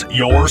schools,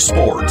 your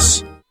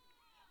sports.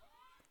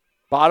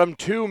 Bottom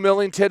 2,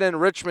 Millington and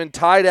Richmond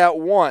tied at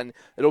 1.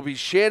 It'll be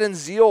Shannon,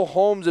 Zeal,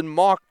 Holmes, and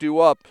Mock due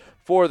up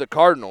for the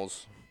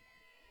Cardinals.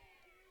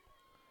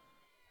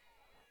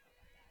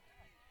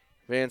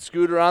 Van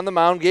Scooter on the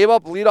mound, gave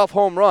up leadoff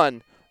home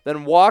run,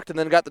 then walked, and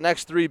then got the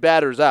next 3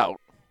 batters out.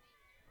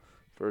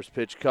 First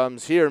pitch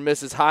comes here,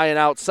 misses high and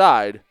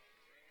outside.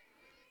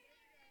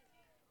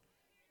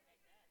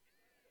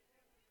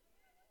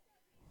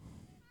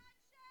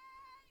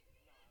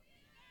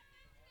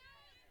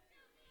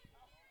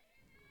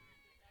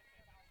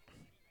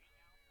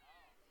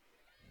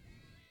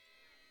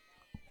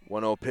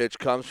 One 1-0 pitch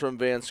comes from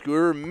Van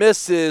Scooter,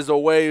 misses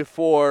away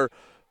for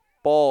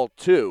ball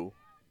 2.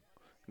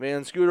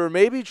 Van Scooter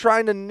maybe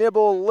trying to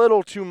nibble a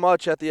little too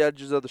much at the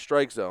edges of the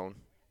strike zone.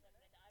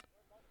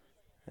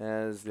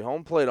 as the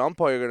home plate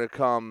umpire going to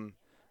come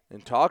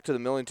and talk to the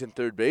Millington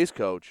third base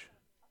coach.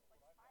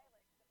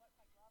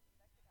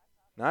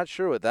 Not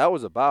sure what that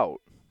was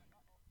about.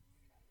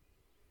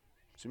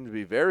 Seemed to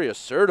be very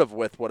assertive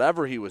with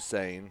whatever he was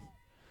saying.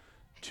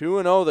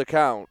 2-0 the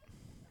count.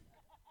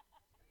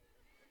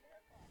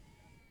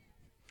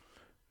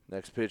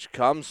 Next pitch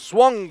comes,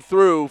 swung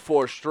through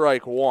for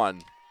strike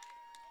one.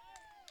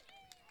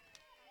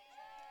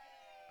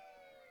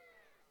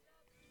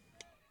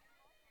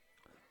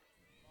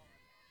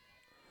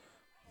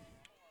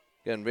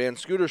 Again, Van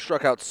Scooter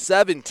struck out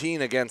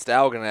 17 against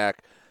Algonac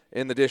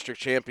in the district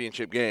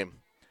championship game.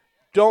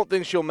 Don't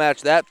think she'll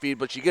match that feat,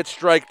 but she gets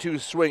strike two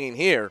swinging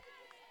here.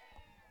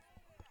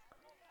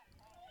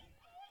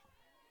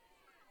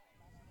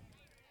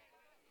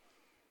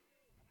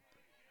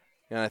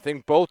 And I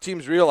think both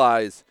teams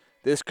realize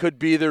this could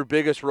be their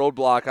biggest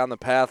roadblock on the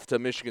path to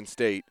Michigan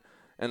State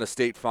and the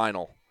state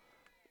final.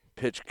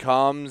 Pitch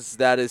comes,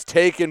 that is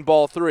taken,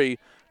 ball three.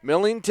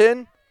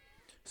 Millington,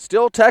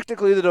 still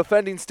technically the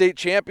defending state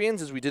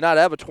champions, as we did not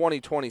have a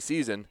 2020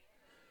 season.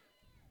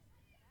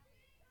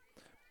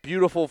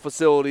 Beautiful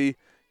facility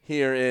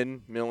here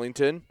in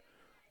Millington.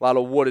 A lot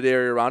of wooded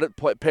area around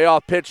it.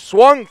 Payoff pitch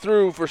swung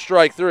through for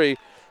strike three.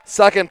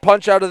 Second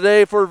punch out of the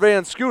day for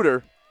Van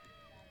Scooter.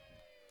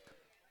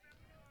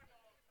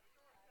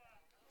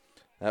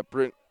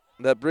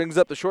 That brings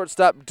up the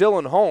shortstop,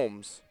 Dylan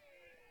Holmes.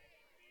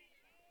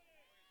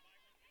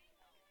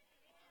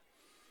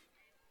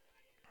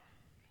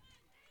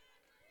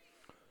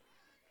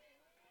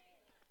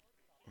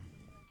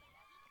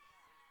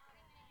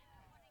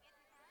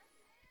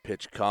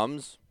 Pitch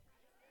comes.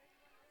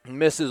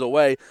 Misses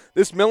away.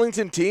 This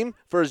Millington team,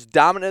 for as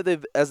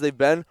dominant as they've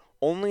been,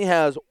 only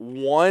has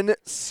one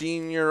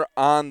senior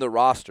on the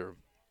roster.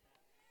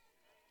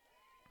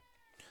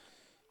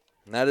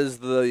 And that is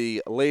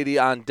the lady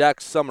on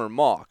deck, Summer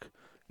Mock.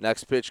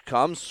 Next pitch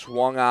comes,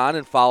 swung on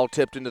and foul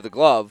tipped into the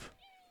glove.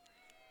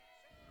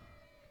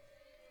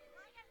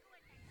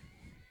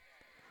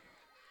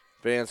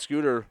 Van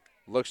Scooter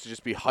looks to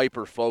just be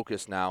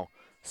hyper-focused now.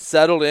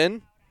 Settled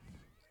in.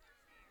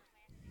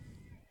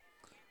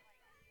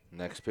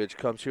 Next pitch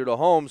comes here to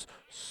Holmes.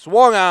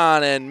 Swung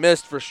on and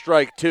missed for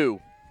strike two.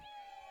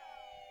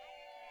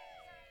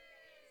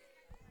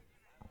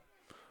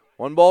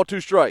 1 ball,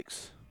 2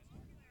 strikes.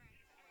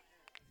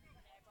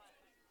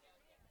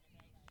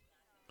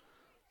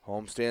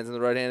 Holmes stands in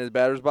the right-handed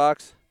batter's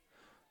box.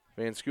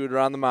 Van Scooter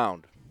on the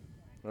mound.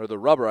 Or the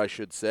rubber, I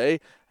should say,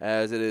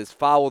 as it is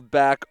fouled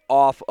back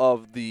off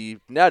of the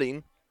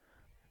netting.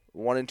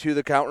 1-2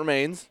 the count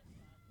remains.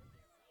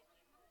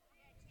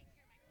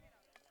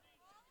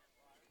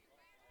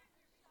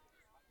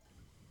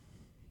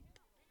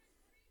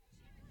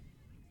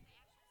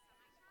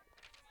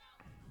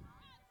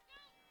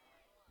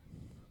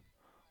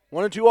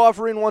 One and two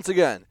offering once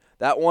again.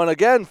 That one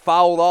again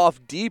fouled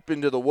off deep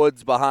into the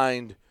woods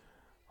behind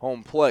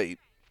home plate.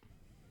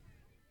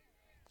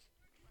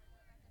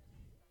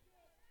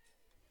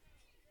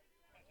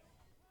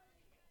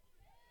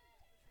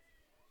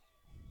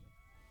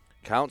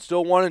 Count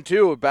still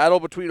 1-2. A battle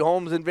between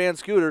Holmes and Van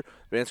Scooter.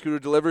 Van Scooter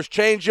delivers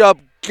changeup.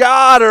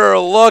 Got her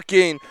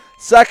looking.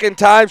 Second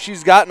time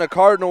she's gotten a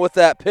Cardinal with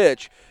that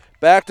pitch.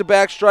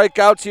 Back-to-back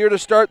strikeouts here to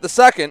start the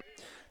second,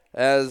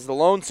 as the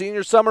lone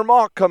senior Summer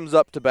Mock comes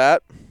up to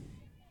bat.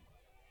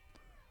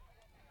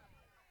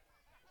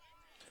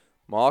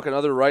 Mock,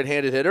 another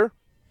right-handed hitter.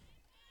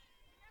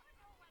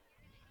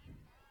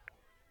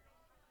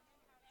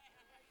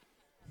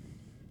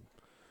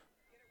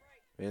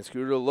 Van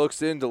Scooter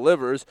looks in,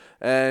 delivers,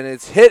 and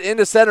it's hit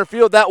into center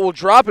field. That will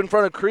drop in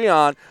front of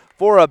Creon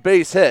for a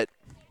base hit.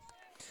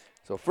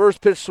 So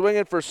first pitch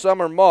swinging for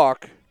Summer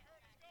Mock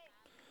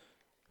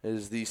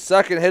is the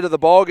second hit of the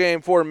ball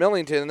game for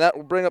Millington, and that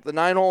will bring up the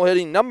 9-hole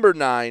hitting number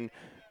 9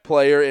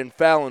 player in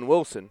Fallon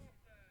Wilson.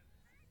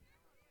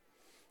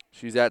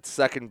 She's at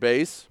second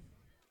base.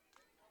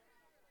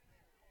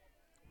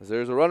 As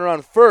there's a runner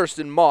on first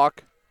in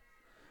Mock.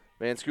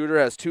 Van Scooter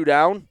has 2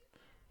 down.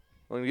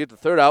 We're going to get the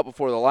third out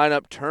before the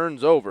lineup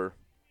turns over.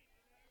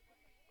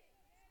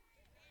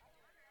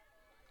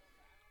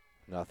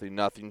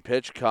 0-0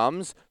 pitch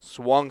comes.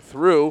 Swung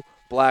through.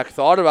 Black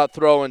thought about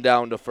throwing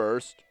down to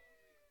first.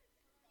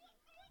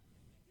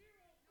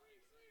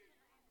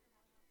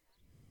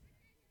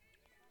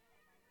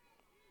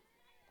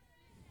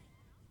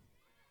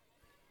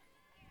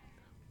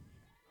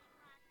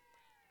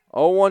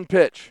 Oh, 1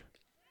 pitch.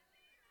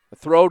 A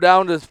throw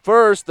down to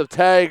first. The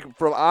tag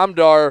from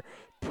Amdar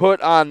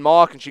put on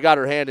Mock, and she got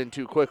her hand in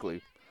too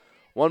quickly.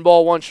 1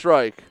 ball, 1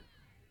 strike.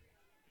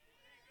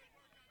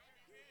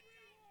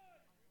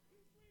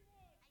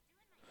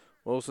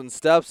 Wilson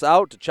steps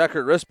out to check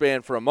her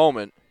wristband for a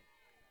moment.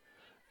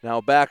 Now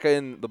back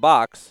in the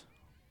box.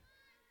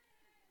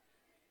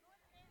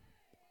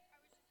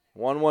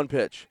 1-1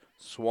 pitch.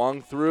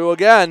 Swung through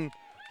again.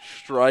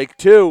 Strike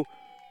 2.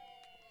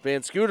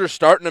 Van Scooter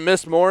starting to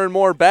miss more and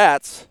more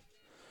bats.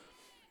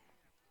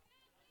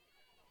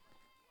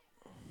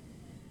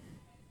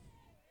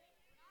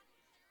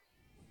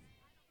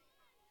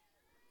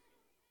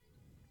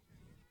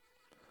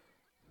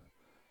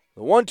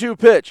 The 1-2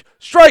 pitch.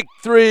 Strike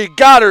three.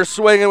 Got her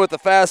swinging with the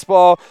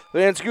fastball.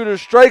 Van Scooter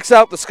strikes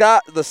out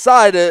the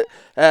side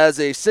as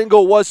a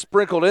single was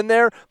sprinkled in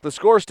there. The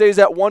score stays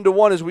at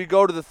 1-1 as we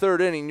go to the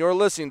third inning. You're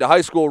listening to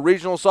high school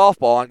regional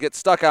softball on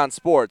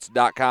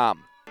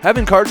GetStuckOnSports.com.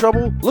 Having car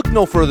trouble? Look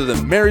no further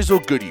than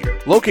Marysville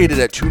Goodyear. Located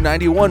at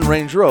 291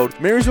 Range Road,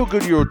 Marysville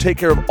Goodyear will take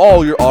care of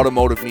all your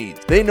automotive needs.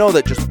 They know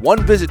that just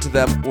one visit to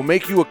them will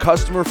make you a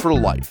customer for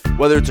life.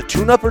 Whether it's a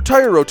tune-up or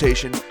tire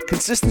rotation,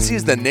 consistency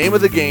is the name of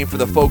the game for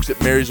the folks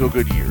at Marysville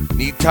Goodyear.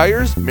 Need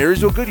tires?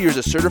 Marysville Goodyear is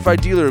a certified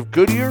dealer of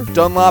Goodyear,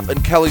 Dunlop,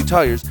 and Kelly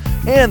tires,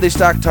 and they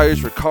stock tires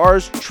for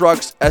cars,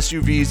 trucks,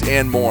 SUVs,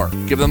 and more.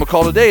 Give them a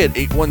call today at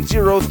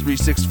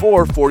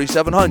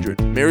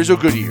 810-364-4700. Marysville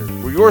Goodyear,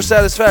 where your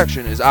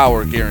satisfaction is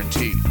our guarantee.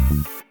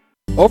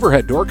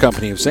 Overhead Door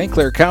Company of St.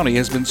 Clair County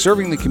has been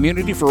serving the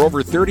community for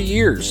over 30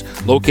 years.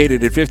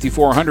 Located at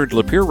 5400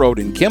 Lapeer Road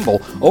in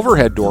Kimball,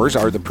 Overhead Doors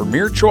are the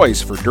premier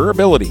choice for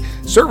durability,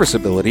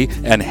 serviceability,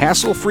 and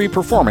hassle-free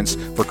performance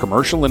for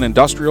commercial and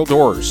industrial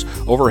doors.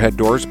 Overhead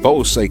Doors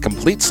boasts a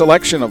complete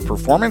selection of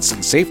performance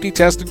and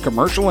safety-tested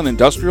commercial and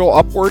industrial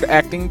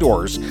upward-acting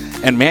doors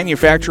and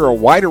manufacture a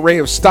wide array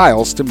of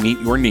styles to meet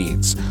your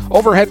needs.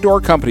 Overhead Door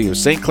Company of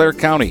St. Clair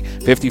County,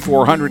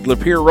 5400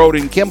 Lapeer Road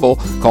in Kimball.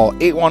 Call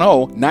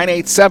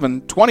 810-987-2185.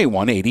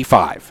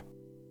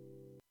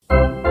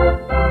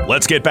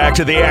 Let's get back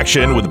to the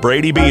action with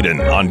Brady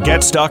Beaton on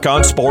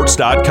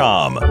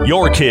GetStuckOnSports.com.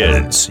 Your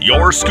kids,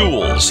 your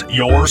schools,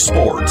 your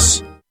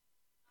sports.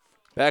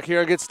 Back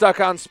here at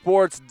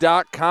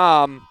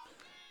GetStuckOnSports.com.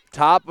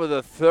 Top of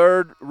the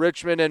third,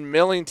 Richmond and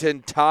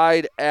Millington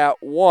tied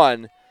at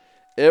 1.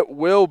 It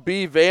will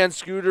be Van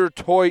Scooter,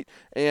 Toit,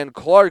 and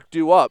Clark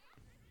due up.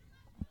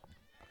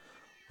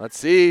 Let's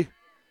see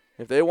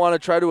if they want to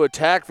try to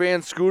attack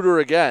Van Scooter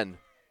again.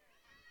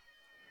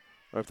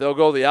 Or if they'll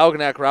go the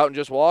Algonac route and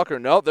just walk her.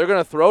 Nope, they're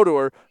going to throw to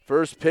her.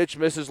 First pitch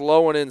misses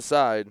low and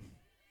inside.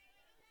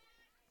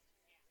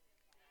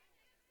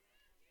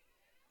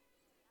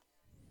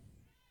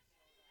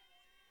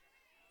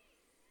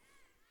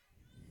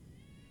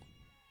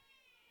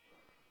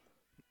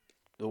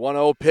 The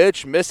 1-0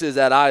 pitch misses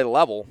at eye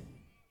level.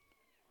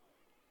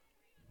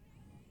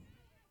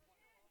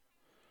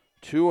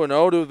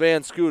 2-0 to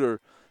Van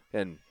Scooter.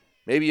 And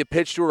maybe a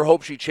pitch to her,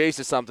 hope she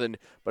chases something.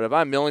 But if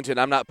I'm Millington,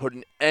 I'm not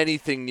putting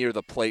anything near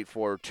the plate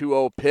for her.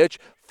 2-0 pitch,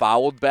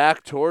 fouled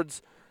back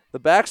towards the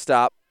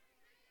backstop.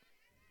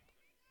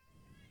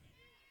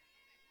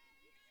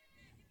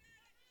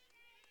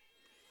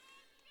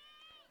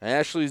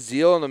 Ashley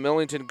Zeal and the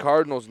Millington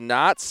Cardinals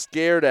not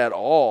scared at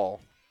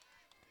all.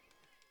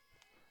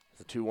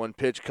 The 2-1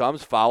 pitch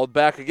comes, fouled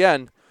back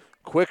again.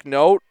 Quick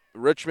note,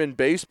 Richmond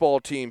baseball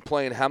team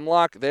playing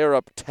Hemlock. They're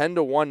up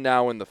 10-1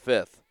 now in the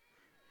fifth.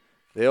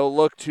 They'll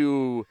look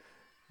to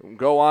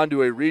go on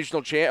to a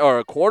regional or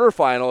a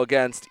quarterfinal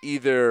against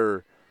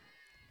either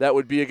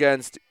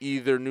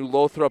New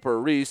Lothrop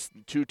or Reese.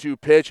 2-2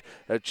 pitch,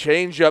 a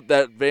changeup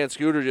that Van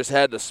Scooter just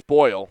had to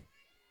spoil.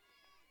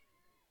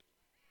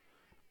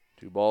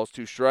 2 balls,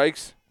 2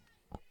 strikes.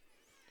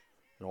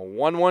 A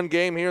 1-1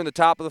 game here in the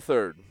top of the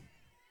third.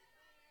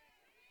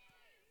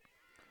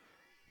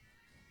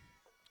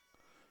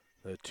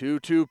 The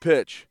 2-2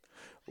 pitch.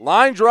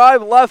 Line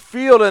drive left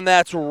field, and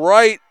that's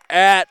right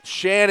at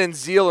Shannon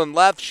Zeal and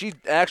left. She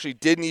actually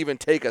didn't even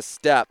take a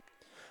step.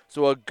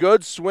 So a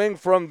good swing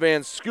from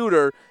Van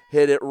Scooter.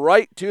 Hit it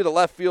right to the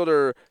left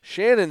fielder,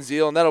 Shannon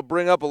Zeal, and that'll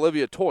bring up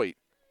Olivia Toit.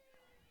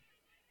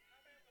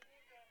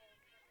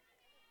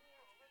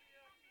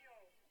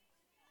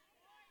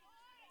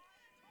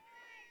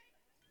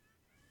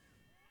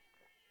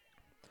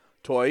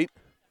 Toit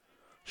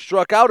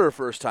struck out her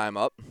first time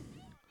up.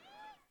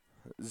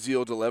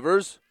 Zeal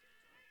delivers.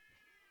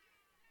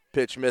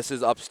 Pitch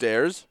misses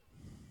upstairs.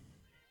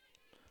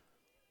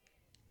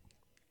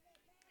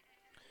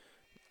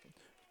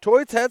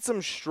 Toit's had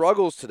some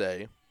struggles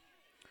today.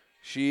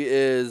 She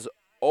is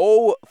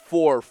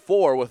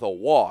 0-for-4 with a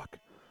walk.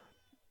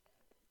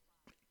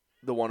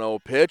 The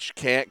 1-0 pitch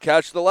can't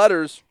catch the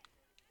letters.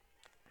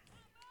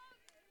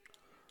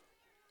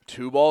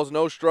 2 balls,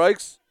 no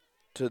strikes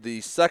to the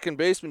second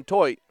baseman,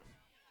 Toit.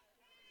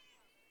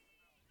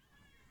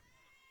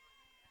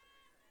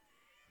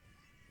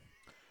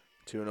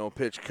 The 2-0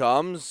 pitch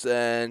comes,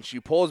 and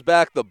she pulls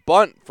back the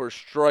bunt for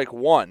strike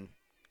 1.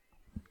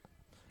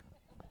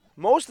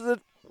 Most of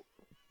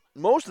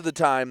the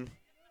time,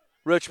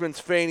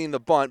 Richmond's feigning the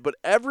bunt, but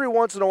every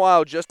once in a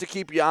while, just to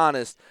keep you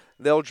honest,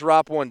 they'll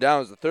drop one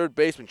down. As the third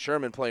baseman,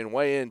 Sherman, playing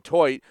way in.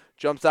 Toit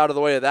jumps out of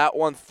the way of that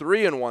one.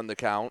 3-1 the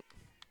count.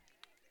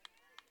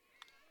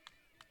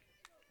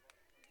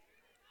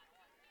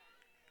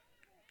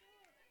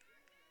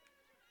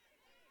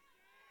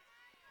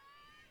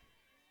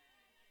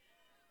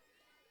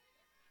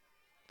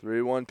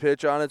 Three-one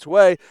pitch on its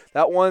way.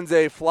 That one's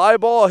a fly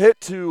ball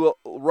hit to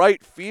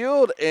right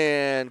field,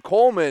 and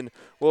Coleman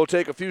will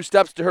take a few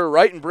steps to her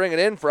right and bring it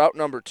in for out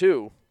number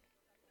 2.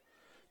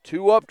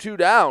 2 up, 2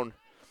 down.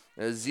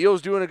 As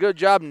Zeal's doing a good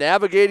job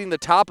navigating the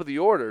top of the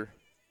order.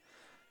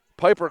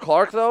 Piper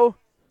Clark, though,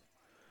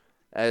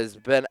 has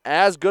been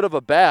as good of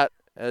a bat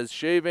as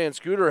Shea Van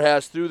Scooter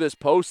has through this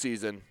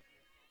postseason.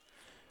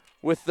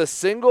 With the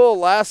single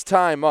last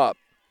time up,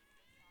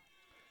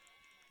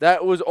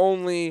 that was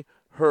only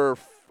her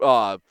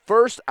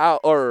first out,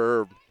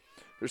 or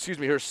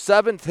her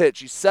seventh hit.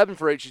 She's 7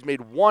 for 8. She's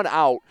made 1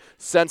 out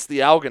since the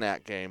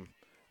Algonac game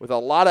with a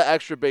lot of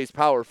extra base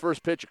power.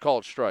 First pitch, a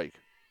called strike.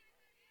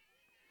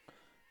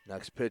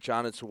 Next pitch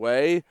on its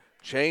way.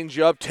 Change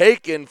up,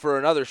 taken for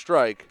another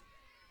strike.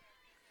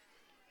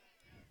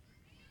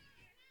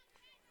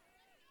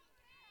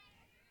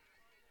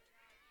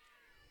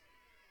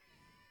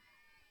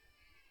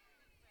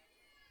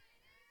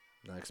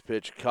 Next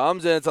pitch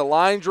comes, and it's a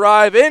line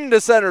drive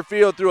into center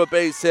field through a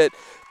base hit.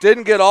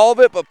 Didn't get all of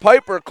it, but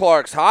Piper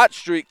Clark's hot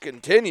streak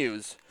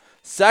continues.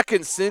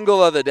 Second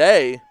single of the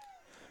day.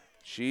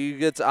 She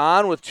gets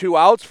on with 2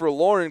 outs for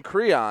Lauren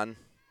Creon.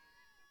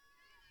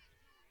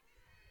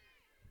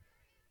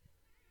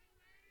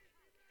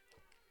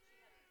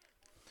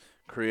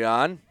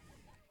 Creon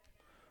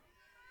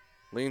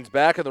leans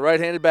back in the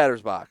right-handed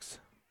batter's box.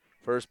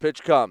 First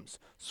pitch comes.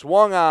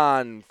 Swung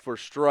on for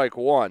strike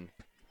 1.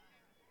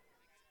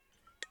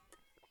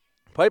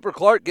 Piper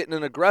Clark getting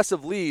an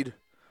aggressive lead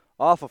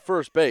off of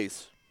first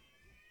base.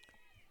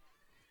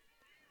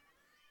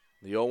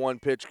 The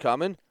 0-1 pitch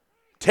coming.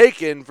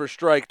 Taken for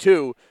strike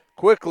 2.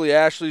 Quickly,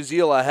 Ashley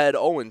Zeal ahead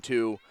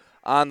 0-2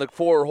 on the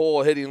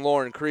 4-hole hitting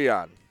Lauren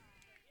Creon.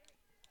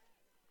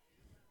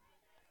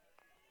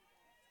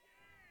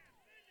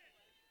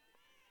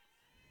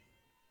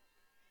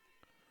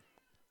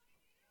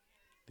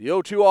 The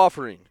 0-2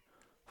 offering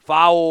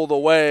fouled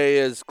away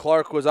as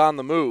Clark was on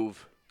the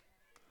move.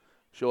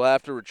 She'll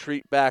have to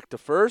retreat back to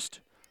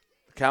first.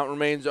 The count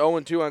remains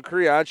 0-2 on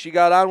Creon. She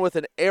got on with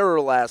an error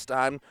last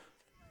time.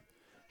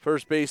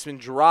 First baseman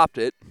dropped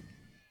it.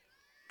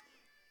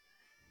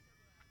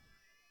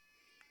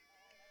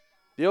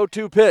 The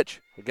 0-2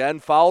 pitch, again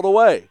fouled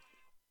away.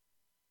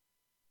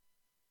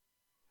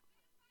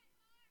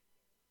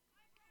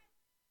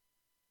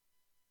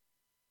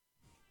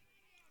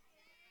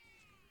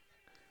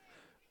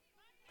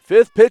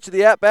 Fifth pitch of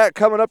the at-bat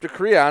coming up to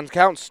Creon.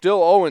 Count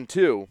still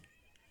 0-2.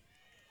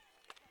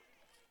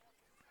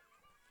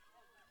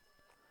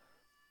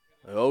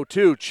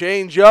 0-2,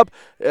 change up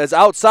as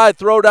outside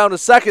throw down to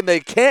second. They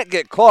can't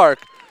get Clark,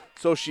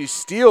 so she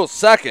steals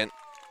second.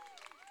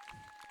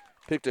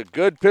 Picked a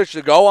good pitch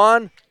to go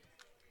on.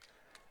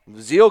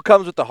 Zeal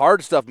comes with the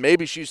hard stuff.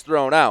 Maybe she's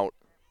thrown out.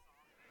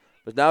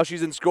 But now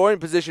she's in scoring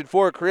position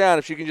for Creon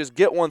if she can just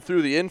get one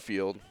through the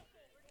infield.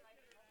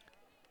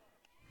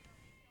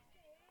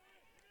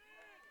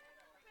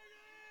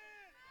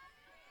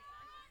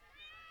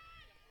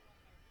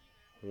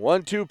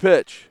 One-two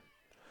pitch.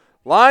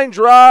 Line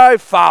drive,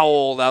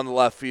 foul down the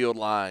left field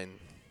line.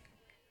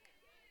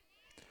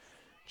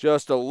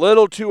 Just a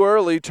little too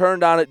early,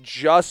 turned on it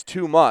just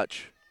too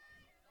much.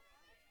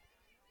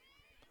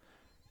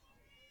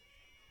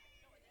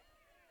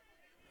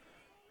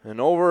 And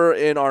over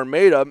in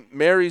Armada,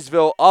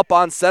 Marysville up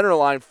on center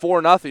line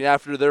 4-0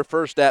 after their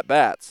first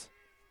at-bats.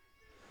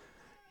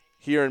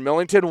 Here in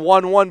Millington,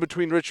 1-1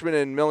 between Richmond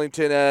and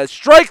Millington as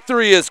strike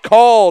 3 is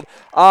called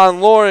on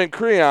Lauren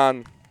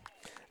Creon.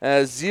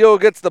 As Zeal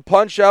gets the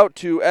punch out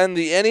to end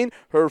the inning,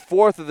 her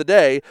 4th of the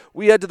day.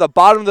 We head to the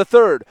bottom of the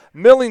 3rd.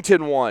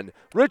 Millington 1,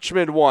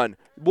 Richmond 1.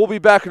 We'll be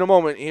back in a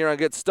moment here on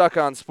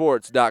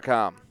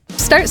GetStuckOnSports.com.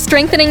 Start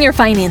strengthening your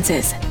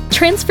finances.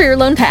 Transfer your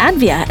loan to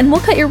Advia and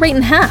we'll cut your rate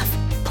in half.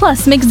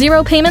 Plus, make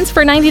 0 payments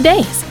for 90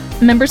 days.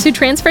 Members who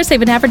transfer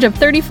save an average of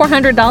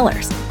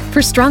 $3,400.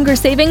 For stronger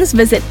savings,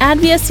 visit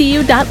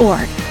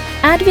adviacu.org.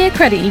 Advia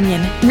Credit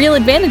Union. Real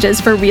advantages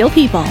for real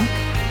people.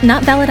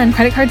 Not valid on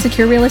credit card,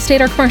 secure real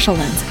estate, or commercial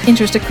loans.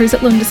 Interest accrues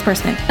at loan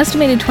disbursement.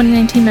 Estimated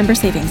 2019 member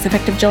savings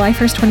effective July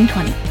 1st,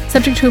 2020.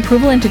 Subject to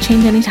approval and to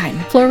change anytime.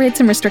 Floor rates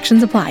and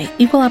restrictions apply.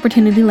 Equal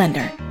opportunity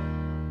lender.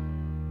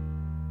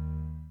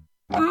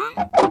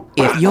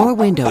 If your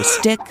windows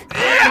stick,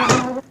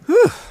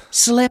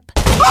 slip,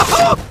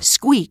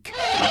 squeak,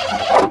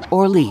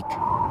 or leak,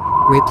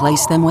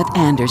 replace them with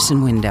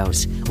Anderson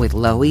Windows. With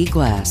low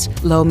E-glass,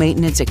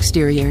 low-maintenance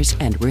exteriors,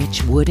 and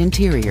rich wood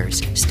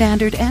interiors,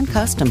 standard and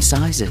custom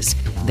sizes,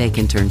 they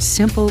can turn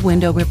simple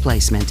window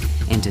replacement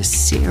into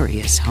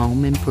serious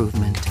home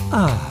improvement.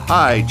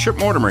 Hi, Chip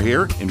Mortimer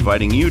here,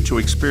 inviting you to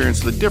experience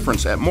the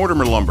difference at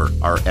Mortimer Lumber.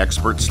 Our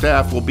expert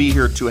staff will be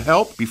here to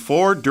help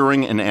before,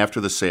 during, and after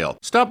the sale.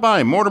 Stop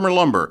by Mortimer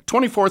Lumber,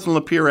 24th and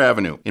Lapeer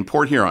Avenue in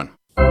Port Huron.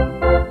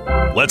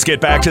 Let's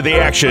get back to the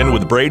action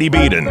with Brady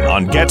Beaton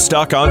on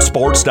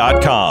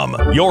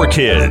GetStuckOnSports.com. Your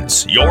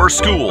kids, your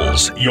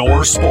schools,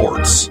 your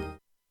sports.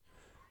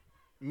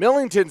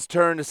 Millington's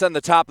turn to send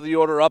the top of the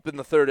order up in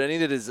the 3rd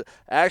inning. It is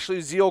Ashley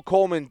Zeal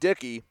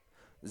Coleman-Dickey.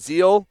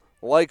 Zeal,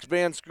 like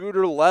Van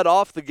Scooter, led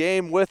off the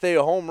game with a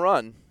home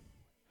run.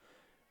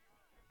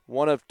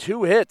 One of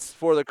 2 hits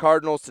for the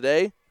Cardinals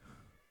today.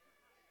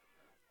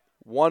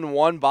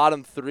 1-1,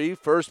 bottom 3.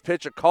 First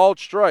pitch, a called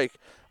strike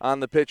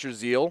on the pitcher,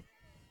 Zeal.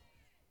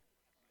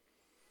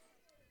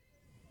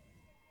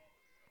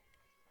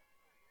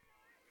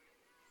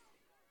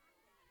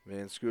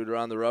 Van Scooter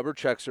on the rubber,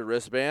 checks her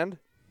wristband.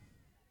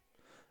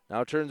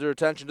 Now turns her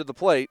attention to the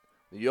plate.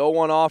 The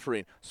 0-1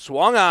 offering.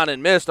 Swung on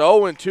and missed,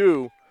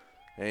 0-2.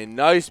 A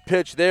nice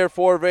pitch there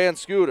for Van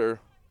Scooter.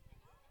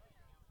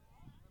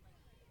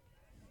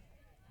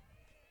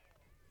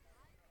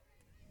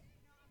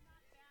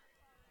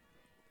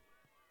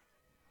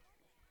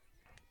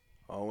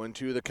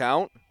 To the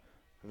count.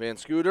 Van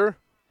Scooter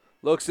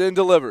looks in,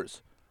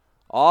 delivers.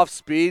 Off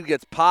speed,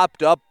 gets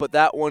popped up, but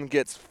that one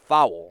gets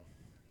foul.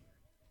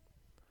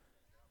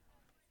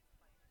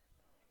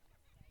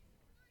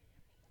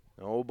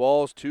 No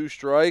balls, 2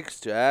 strikes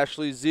to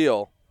Ashley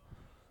Zeal.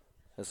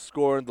 Has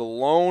scored the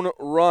lone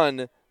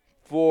run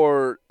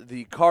for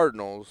the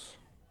Cardinals.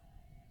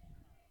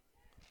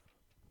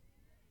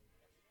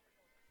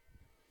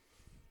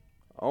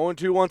 Oh,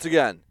 2 once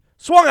again.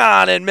 Swung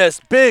on and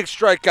missed. Big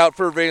strikeout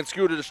for Van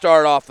Scooter to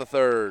start off the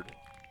third.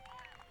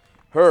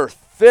 Her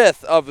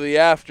 5th of the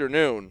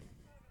afternoon.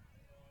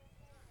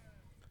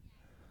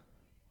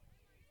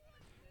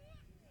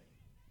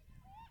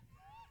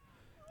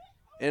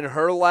 In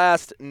her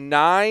last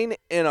 9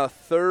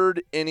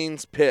 1/3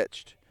 innings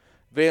pitched,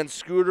 Van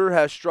Scooter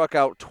has struck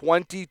out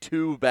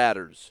 22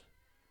 batters.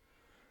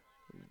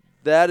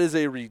 That is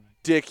a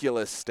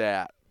ridiculous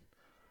stat.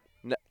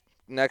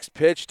 Next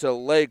pitch to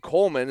Leigh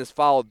Coleman is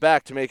fouled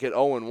back to make it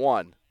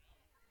 0-1.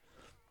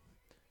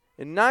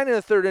 In 9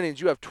 1/3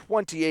 innings, you have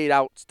 28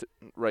 outs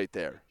right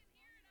there.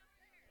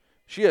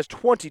 She has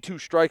 22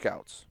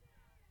 strikeouts.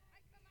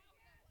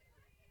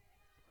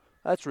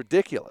 That's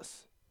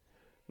ridiculous.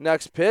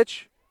 Next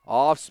pitch,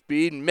 off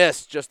speed,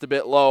 missed just a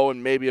bit low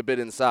and maybe a bit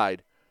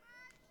inside.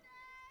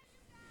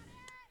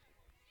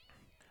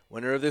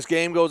 Winner of this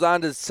game goes on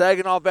to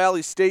Saginaw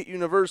Valley State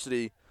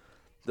University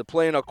to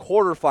play in a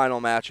quarterfinal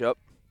matchup.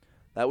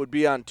 That would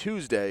be on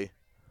Tuesday.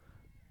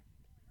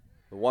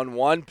 The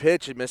 1-1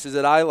 pitch, it misses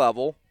at eye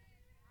level.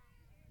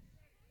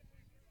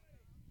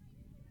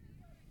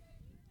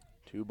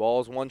 2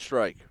 balls, 1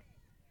 strike.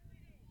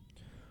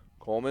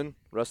 Coleman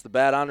rests the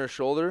bat on her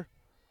shoulder.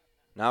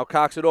 Now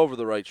cocks it over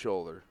the right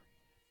shoulder.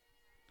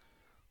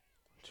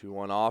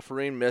 2-1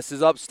 offering,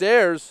 misses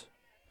upstairs.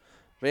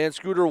 Van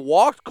Scooter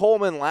walked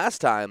Coleman last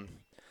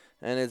time,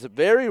 and it's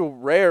very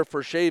rare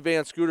for Shea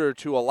Van Scooter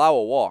to allow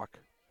a walk.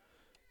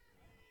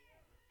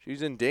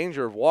 She's in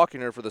danger of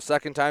walking her for the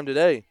second time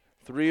today.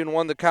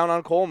 3-1 the count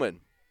on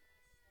Coleman.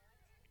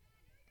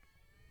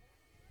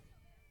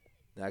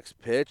 Next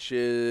pitch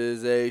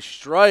is a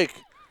strike.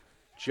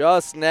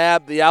 Just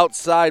nabbed the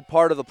outside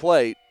part of the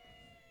plate.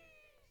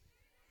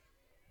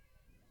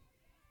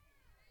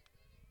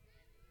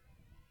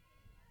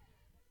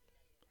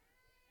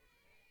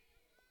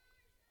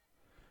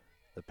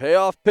 The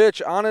payoff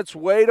pitch on its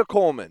way to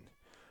Coleman.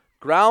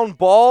 Ground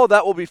ball,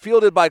 that will be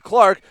fielded by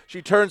Clark.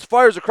 She turns,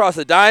 fires across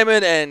the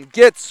diamond, and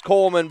gets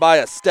Coleman by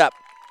a step.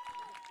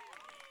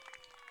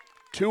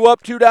 2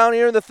 up, 2 down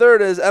here in the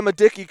third as Emma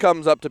Dickey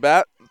comes up to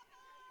bat.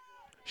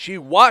 She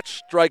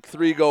watched strike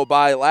 3 go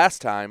by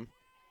last time.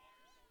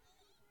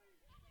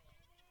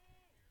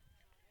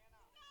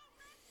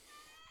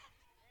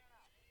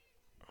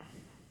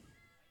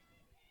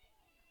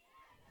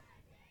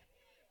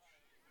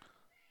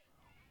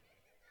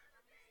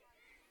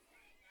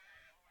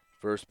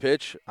 First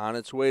pitch on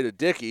its way to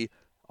Dickey.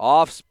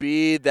 Off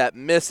speed, that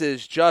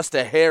misses just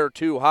a hair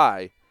too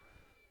high.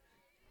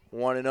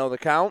 Want to know the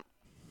count?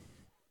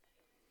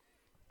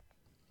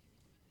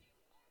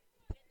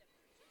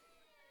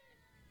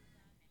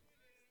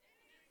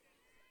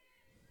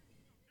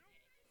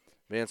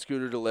 Van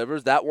Scooter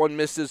delivers. That one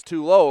misses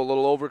too low. A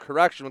little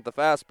overcorrection with the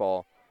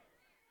fastball.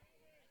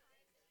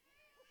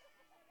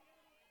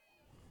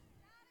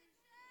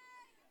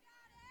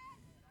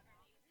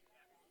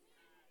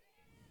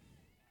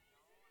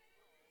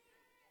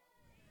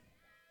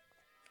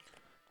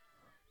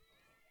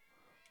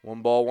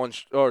 One ball,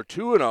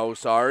 2-0,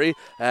 sorry.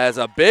 As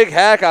a big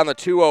hack on the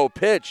 2-0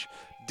 pitch.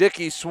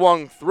 Dickey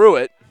swung through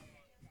it.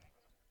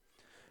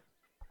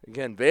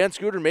 Again, Van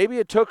Scooter, maybe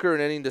it took her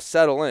an inning to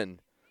settle in.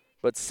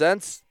 But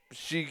since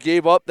she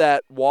gave up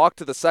that walk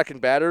to the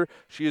second batter,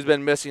 she has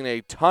been missing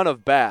a ton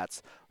of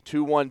bats.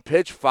 2-1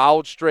 pitch,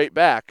 fouled straight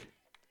back.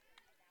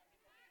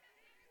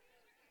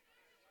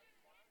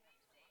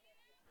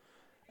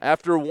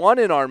 After 1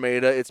 in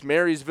Armada, it's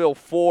Marysville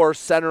 4,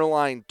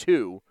 Centerline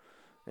 2.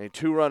 A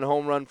 2-run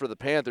home run for the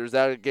Panthers.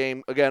 That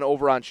game, again,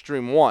 over on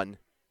Stream 1.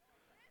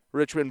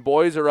 Richmond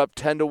boys are up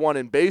 10-1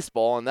 in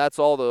baseball, and that's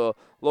all the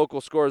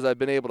local scores I've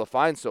been able to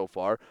find so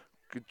far.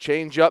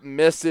 Change up,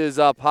 misses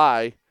up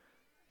high.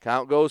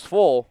 Count goes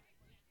full.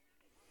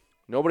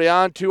 Nobody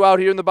on, 2 out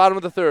here in the bottom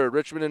of the third.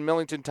 Richmond and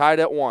Millington tied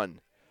at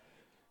 1.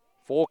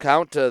 Full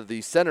count to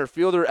the center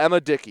fielder, Emma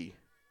Dickey.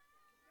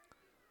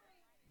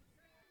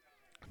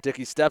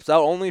 Dickey steps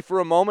out only for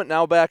a moment,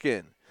 now back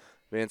in.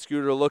 Van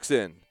Scooter looks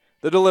in.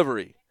 The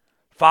delivery.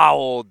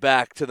 Fouled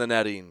back to the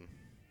netting.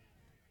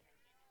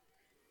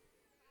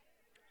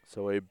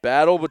 So a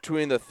battle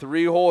between the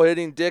 3-hole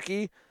hitting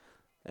Dickey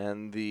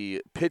and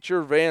the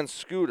pitcher Van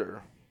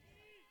Scooter.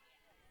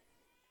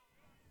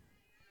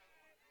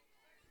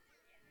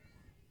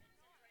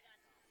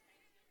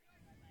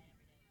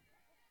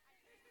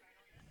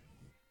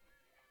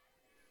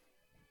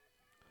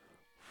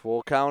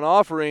 Full count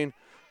offering.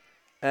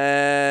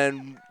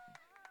 And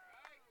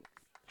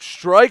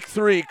strike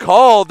three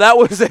called. That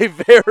was a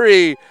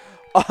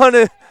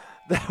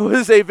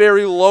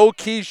very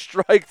low-key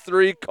strike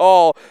three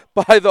call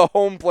by the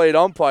home plate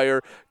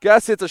umpire.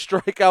 Guess it's a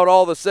strikeout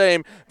all the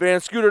same. Van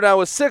Scooter now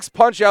with 6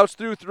 punch-outs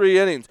through 3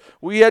 innings.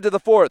 We head to the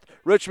 4th.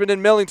 Richmond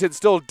and Millington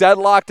still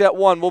deadlocked at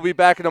 1. We'll be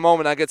back in a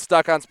moment on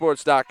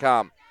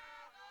GetStuckOnSports.com.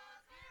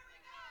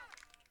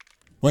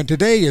 When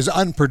today is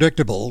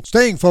unpredictable,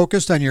 staying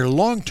focused on your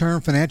long-term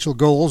financial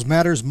goals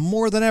matters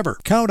more than ever.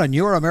 Count on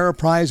your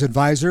Ameriprise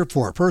advisor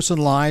for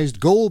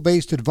personalized,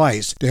 goal-based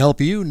advice to help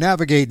you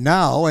navigate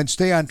now and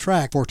stay on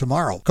track for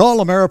tomorrow. Call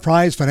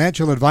Ameriprise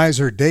financial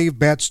advisor Dave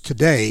Betts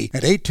today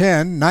at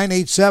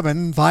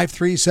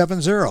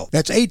 810-987-5370.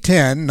 That's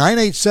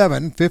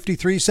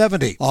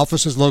 810-987-5370.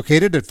 Office is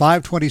located at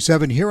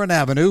 527 Huron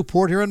Avenue,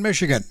 Port Huron,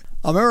 Michigan.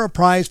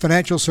 Ameriprise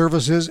Financial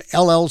Services,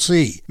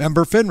 LLC.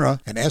 Member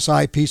FINRA and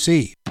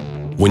SIPC.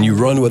 When you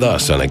run with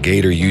us on a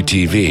Gator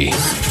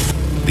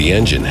UTV, the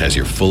engine has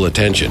your full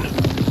attention.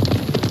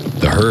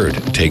 The herd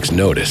takes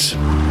notice.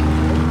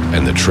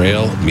 And the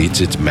trail meets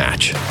its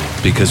match.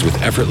 Because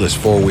with effortless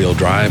four-wheel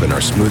drive and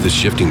our smoothest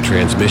shifting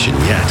transmission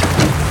yet,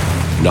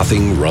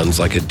 nothing runs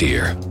like a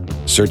deer.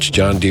 Search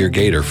John Deere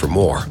Gator for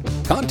more.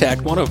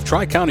 Contact one of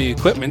Tri-County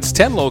Equipment's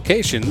 10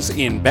 locations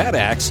in Bad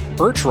Axe,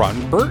 Birch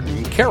Run,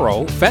 Burton,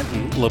 Caro,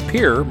 Fenton,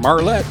 Lapeer,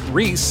 Marlette,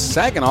 Reese,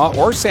 Saginaw,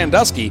 or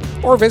Sandusky,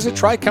 or visit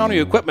Tri-County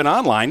Equipment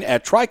online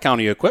at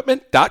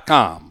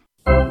tricountyequipment.com.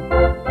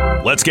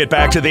 Let's get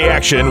back to the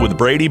action with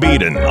Brady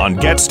Beaton on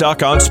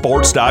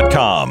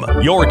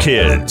GetStuckOnSports.com. Your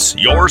kids,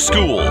 your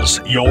schools,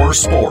 your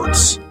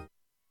sports.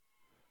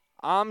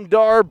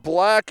 Amdar,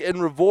 Black, and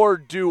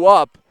Revord due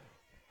up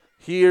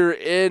here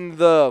in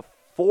the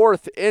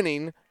 4th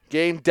inning.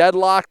 Game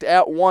deadlocked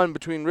at 1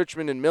 between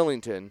Richmond and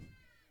Millington.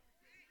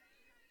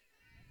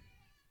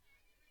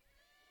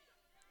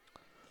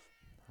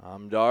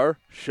 Amdar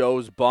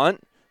shows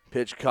bunt.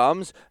 Pitch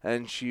comes,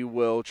 and she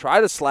will try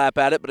to slap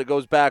at it, but it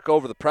goes back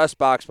over the press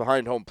box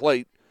behind home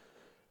plate.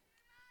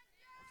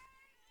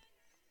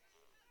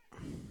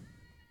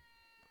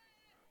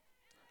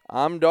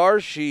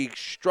 Amdar, she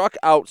struck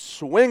out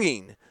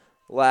swinging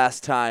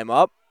last time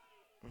up.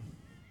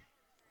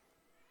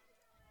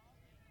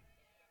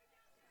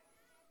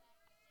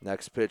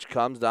 Next pitch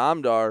comes to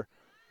Amdar.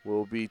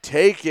 Will be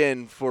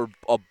taken for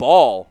a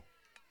ball.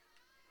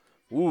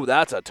 Ooh,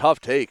 that's a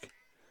tough take.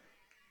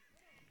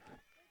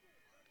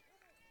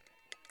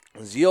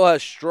 Zeal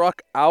has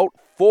struck out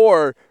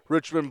 4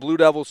 Richmond Blue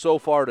Devils so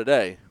far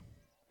today.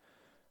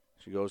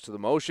 She goes to the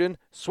motion.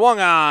 Swung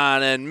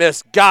on and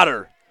missed. Got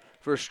her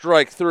for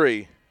strike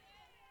 3.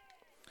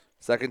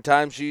 Second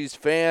time she's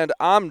fanned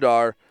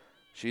Amdar.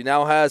 She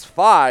now has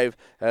 5.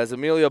 As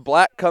Amelia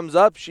Black comes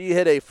up, she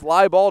hit a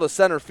fly ball to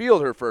center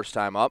field her first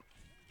time up.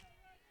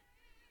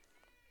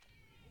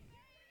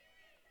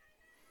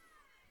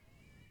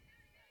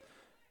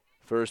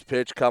 First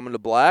pitch coming to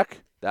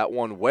Black. That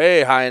one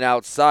way high and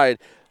outside.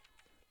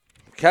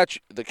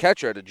 The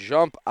catcher had to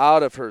jump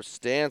out of her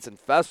stance, and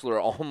Fessler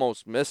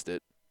almost missed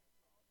it.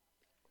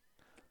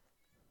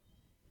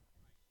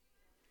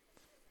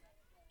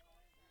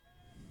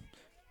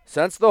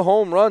 Since the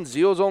home run,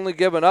 Zeal's only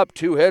given up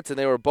 2 hits, and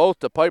they were both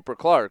to Piper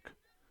Clark.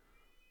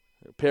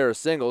 A pair of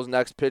singles.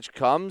 Next pitch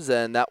comes,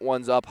 and that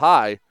one's up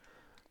high.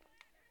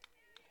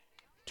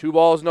 2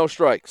 balls, no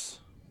strikes.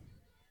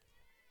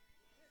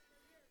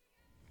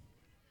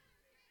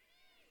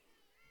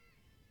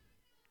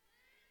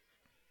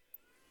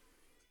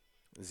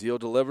 Zeal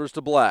delivers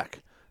to Black.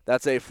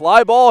 That's a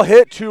fly ball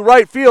hit to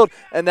right field,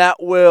 and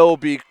that will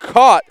be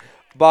caught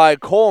by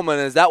Coleman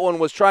as that one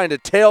was trying to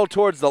tail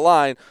towards the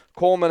line.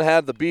 Coleman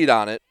had the beat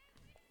on it.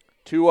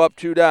 2 up,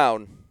 2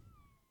 down.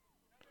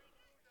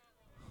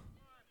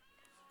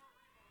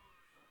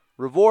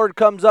 Revord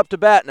comes up to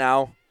bat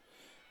now.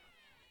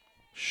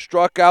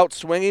 Struck out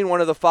swinging, one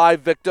of the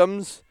 5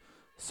 victims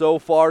so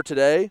far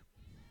today.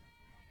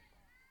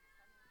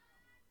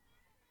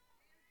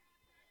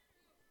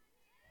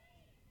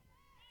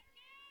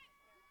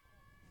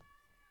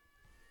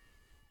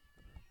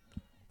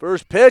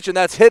 First pitch, and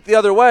that's hit the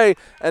other way,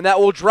 and that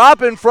will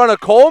drop in front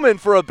of Coleman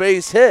for a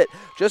base hit.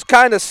 Just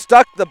kind of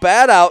stuck the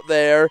bat out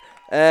there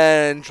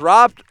and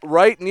dropped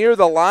right near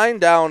the line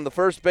down the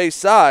first base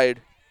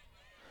side.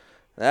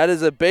 That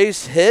is a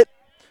base hit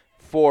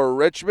for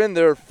Richmond,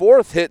 their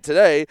 4th hit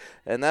today,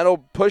 and that'll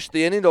push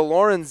the inning to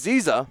Lauren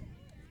Ziza.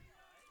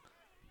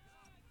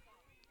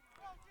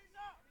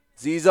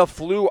 Ziza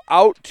flew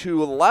out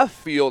to left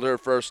field her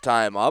first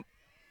time up.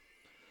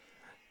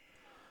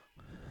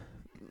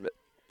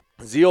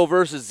 Zeal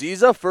versus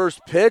Ziza.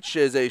 First pitch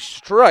is a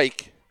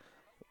strike.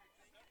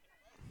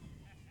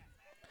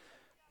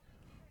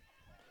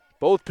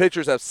 Both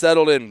pitchers have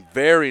settled in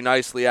very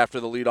nicely after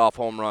the leadoff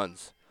home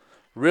runs.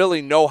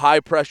 Really no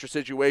high-pressure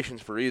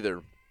situations for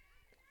either.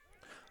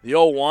 The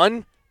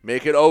 0-1,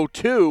 make it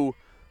 0-2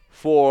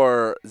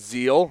 for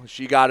Zeal.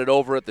 She got it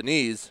over at the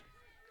knees.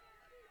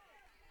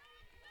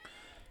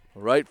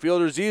 Right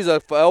fielder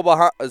Ziza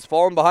has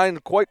fallen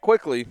behind quite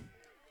quickly.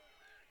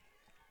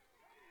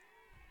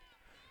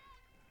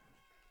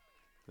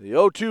 The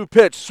 0-2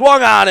 pitch,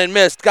 swung on and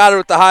missed. Got her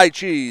with the high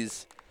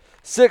cheese.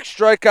 6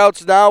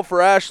 strikeouts now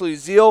for Ashley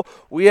Zeal.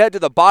 We head to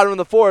the bottom of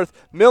the 4th.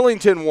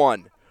 Millington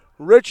 1,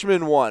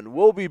 Richmond 1.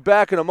 We'll be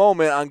back in a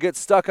moment on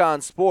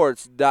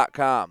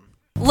GetStuckOnSports.com.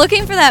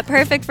 Looking for that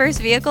perfect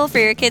first vehicle for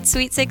your kid's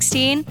Sweet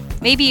 16?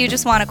 Maybe you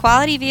just want a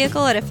quality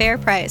vehicle at a fair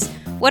price.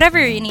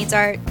 Whatever your needs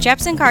are,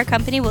 Jepson Car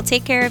Company will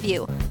take care of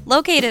you.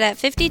 Located at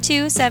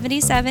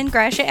 5277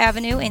 Gratiot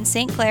Avenue in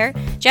St. Clair,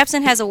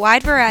 Jepson has a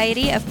wide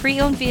variety of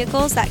pre-owned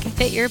vehicles that can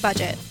fit your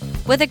budget.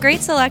 With a great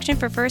selection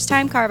for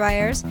first-time car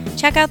buyers,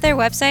 check out their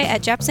website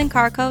at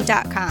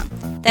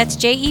jepsoncarco.com. That's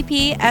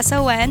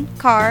JEPSON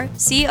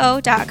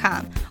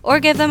car.co.com. Or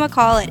give them a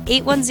call at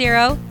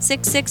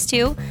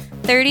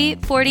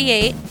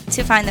 810-662-3048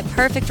 to find the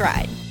perfect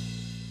ride.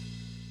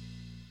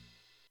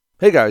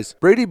 Hey guys,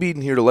 Brady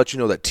Beaton here to let you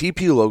know that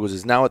TP Logos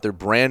is now at their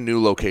brand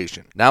new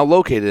location. Now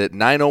located at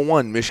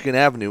 901 Michigan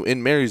Avenue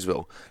in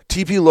Marysville,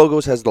 TP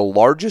Logos has the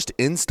largest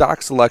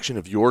in-stock selection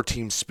of your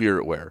team's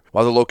spirit wear.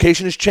 While the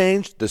location has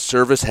changed, the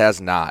service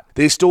has not.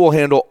 They still will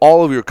handle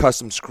all of your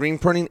custom screen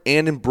printing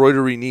and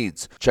embroidery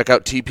needs. Check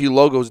out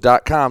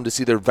tplogos.com to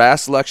see their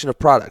vast selection of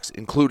products,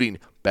 including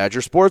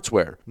Badger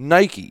Sportswear,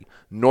 Nike,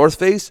 North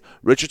Face,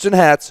 Richardson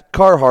hats,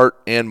 Carhartt,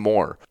 and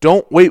more.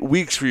 Don't wait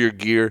weeks for your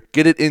gear.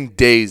 Get it in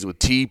days with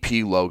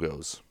TP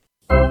Logos.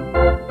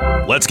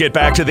 Let's get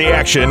back to the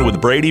action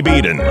with Brady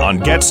Beaton on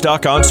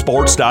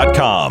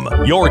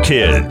GetStuckOnSports.com. Your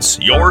kids,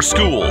 your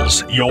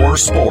schools, your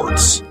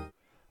sports.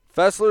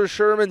 Fessler,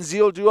 Sherman,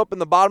 Zeal due up in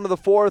the bottom of the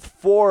 4th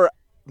for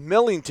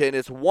Millington.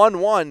 It's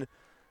 1-1.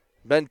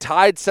 Been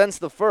tied since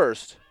the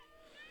first.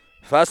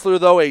 Fessler,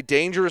 though, a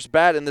dangerous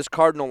bat in this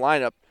Cardinal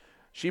lineup.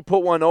 She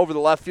put one over the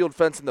left field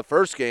fence in the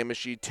first game as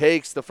she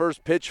takes the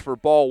first pitch for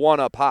ball 1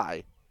 up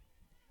high.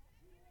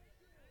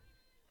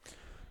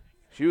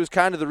 She was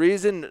kind of the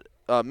reason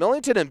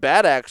Millington and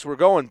Bad Axe were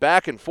going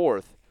back and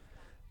forth.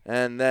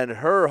 And then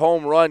her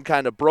home run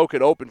kind of broke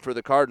it open for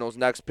the Cardinals.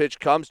 Next pitch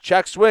comes,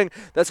 check swing.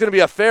 That's going to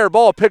be a fair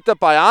ball picked up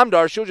by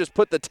Amdar. She'll just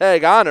put the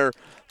tag on her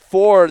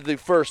for the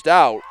first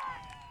out.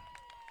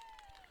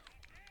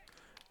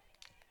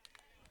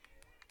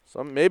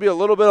 So maybe a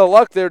little bit of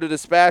luck there to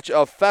dispatch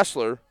of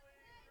Fessler.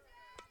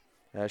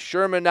 As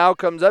Sherman now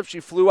comes up, she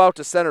flew out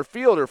to center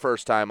field her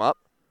first time up.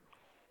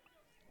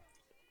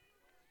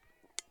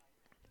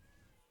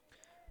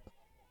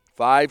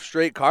 5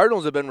 straight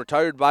Cardinals have been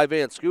retired by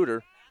Van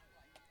Scooter.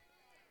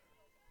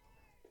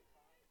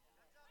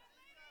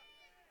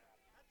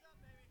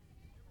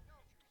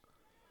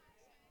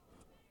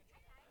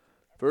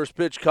 First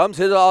pitch comes,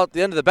 hit it out at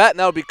the end of the bat, and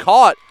that'll be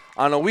caught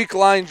on a weak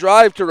line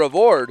drive to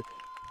Revord.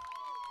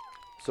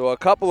 So a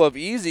couple of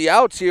easy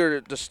outs here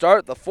to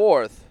start the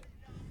 4th.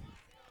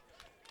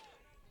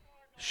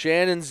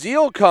 Shannon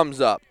Zeal comes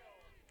up.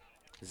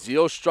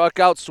 Zeal struck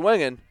out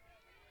swinging.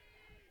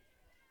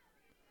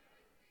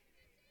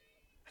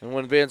 And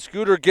when Van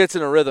Scooter gets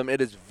in a rhythm, it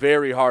is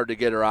very hard to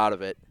get her out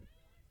of it.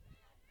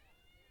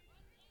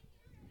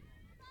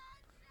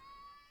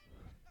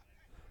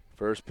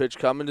 First pitch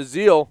coming to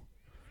Zeal.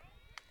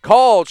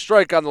 Called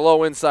strike on the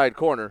low inside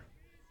corner.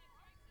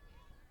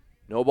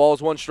 No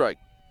balls, 1 strike.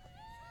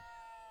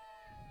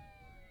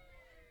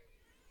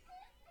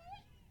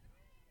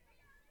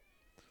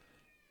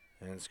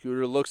 And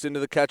Scooter looks into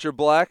the catcher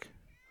Black.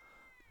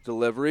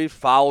 Delivery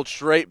fouled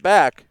straight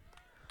back.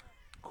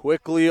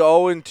 Quickly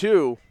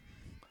 0-2.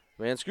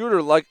 Van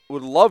Scooter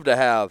would love to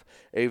have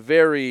a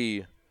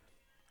very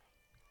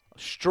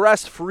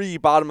stress-free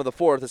bottom of the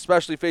 4th,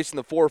 especially facing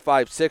the 4,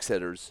 5, 6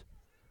 hitters.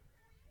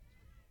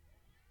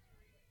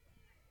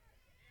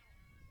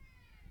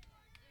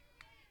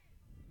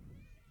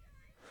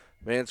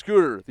 Van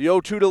Scooter, the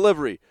 0-2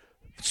 delivery.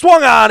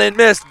 Swung on and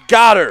missed.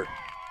 Got her.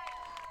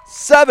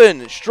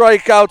 7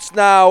 strikeouts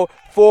now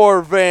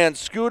for Van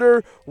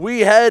Scooter. We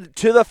head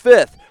to the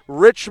 5th.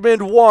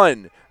 Richmond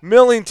 1,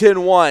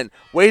 Millington 1.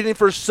 Waiting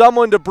for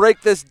someone to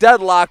break this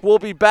deadlock. We'll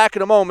be back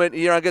in a moment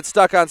here on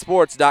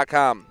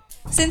GetStuckOnSports.com.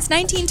 Since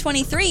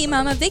 1923,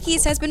 Mama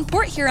Vicky's has been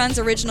Port Huron's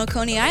original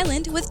Coney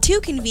Island with 2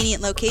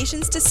 convenient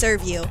locations to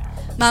serve you.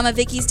 Mama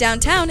Vicky's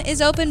downtown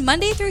is open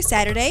Monday through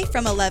Saturday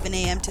from 11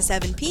 a.m. to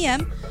 7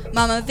 p.m.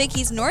 Mama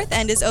Vicky's North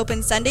End is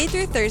open Sunday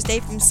through Thursday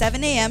from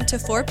 7 a.m. to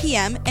 4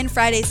 p.m. and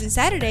Fridays and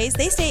Saturdays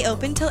they stay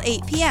open till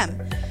 8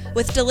 p.m.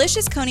 With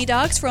delicious Coney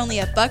dogs for only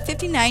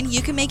 $1.59,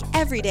 you can make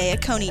every day a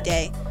Coney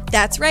day.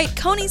 That's right,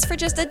 Coney's for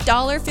just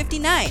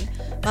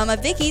 $1.59. Mama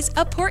Vicky's,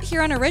 a Port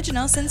Huron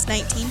original since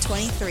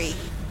 1923.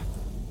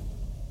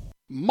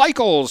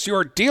 Michael's,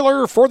 your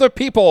dealer for the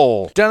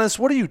people. Dennis,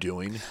 what are you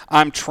doing?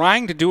 I'm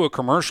trying to do a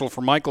commercial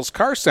for Michael's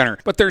Car Center,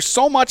 but there's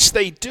so much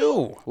they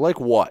do. Like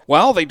what?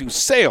 Well, they do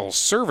sales,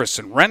 service,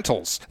 and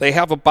rentals. They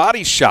have a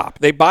body shop.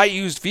 They buy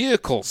used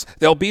vehicles.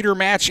 They'll beat or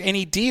match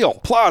any deal.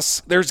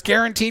 Plus, there's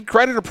guaranteed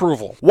credit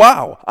approval.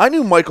 Wow, I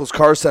knew Michael's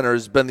Car Center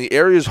has been the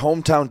area's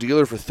hometown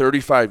dealer for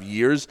 35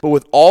 years, but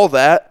with all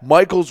that,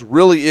 Michael's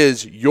really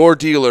is your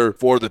dealer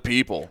for the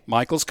people.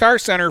 Michael's Car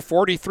Center,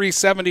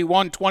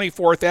 4371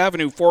 24th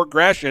Avenue, Fort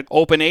Gratiot,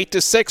 open 8 to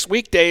 6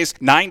 weekdays,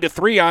 9 to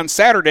 3 on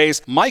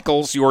Saturdays.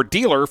 Michael's, your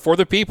dealer for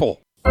the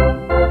people.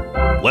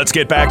 Let's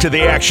get back to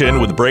the action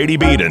with Brady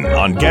Beaton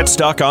on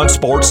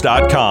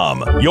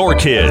GetStuckOnSports.com. Your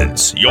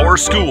kids, your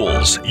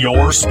schools,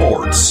 your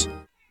sports.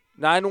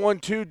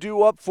 9-1-2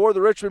 due up for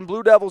the Richmond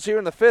Blue Devils here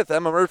in the fifth.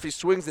 Emma Murphy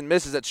swings and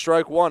misses at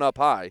strike one up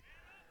high.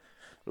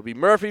 It'll be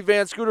Murphy,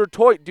 Van Scooter,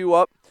 Toit due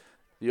up.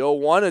 The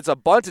 0-1, it's a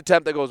bunt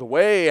attempt that goes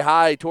way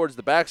high towards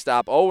the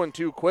backstop.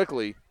 0-2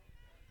 quickly.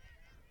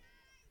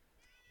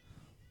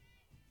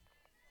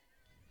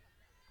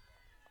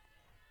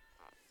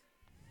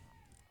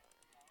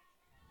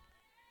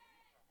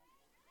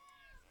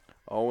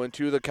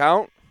 To the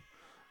count.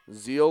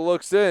 Zeal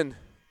looks in.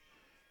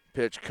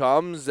 Pitch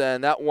comes,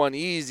 and that one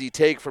easy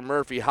take from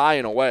Murphy, high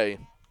and away.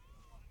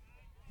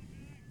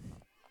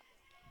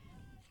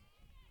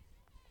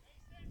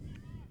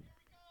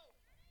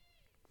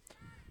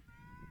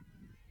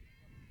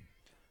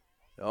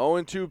 The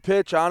 0-2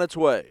 pitch on its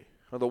way.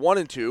 Or the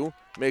 1-2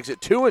 makes it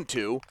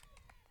 2-2.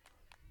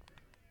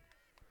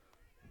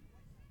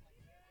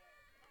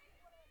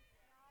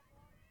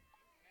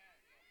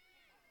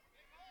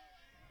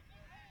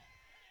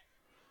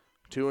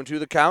 Two and two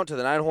the count to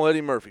the 9-hole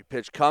Eddie Murphy.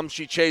 Pitch comes.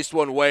 She chased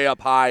one way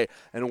up high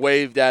and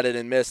waved at it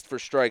and missed for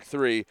strike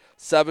three.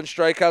 7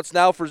 strikeouts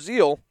now for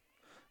Zeal.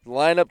 The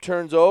lineup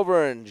turns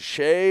over and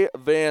Shea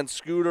Van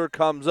Scooter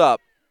comes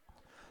up.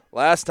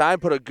 Last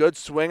time put a good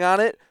swing on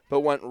it,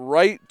 but went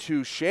right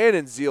to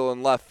Shannon Zeal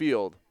in left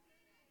field.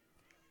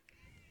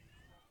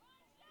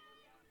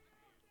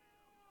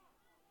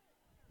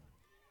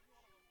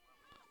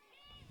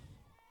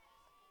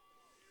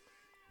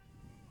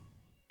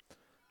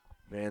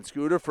 Van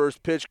Scooter,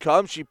 first pitch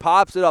comes. She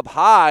pops it up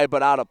high,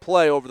 but out of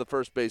play over the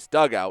first base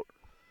dugout.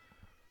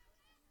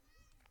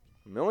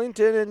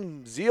 Millington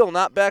and Zeal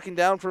not backing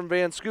down from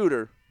Van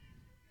Scooter.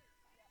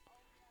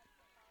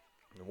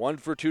 1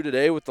 for 2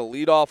 today with the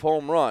leadoff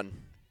home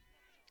run.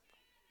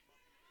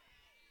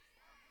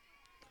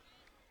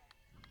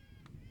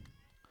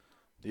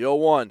 The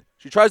 0-1.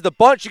 She tries to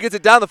bunt. She gets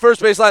it down the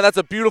first base line. That's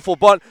a beautiful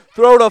bunt.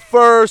 Throw to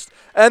first,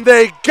 and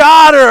they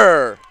got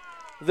her.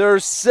 They're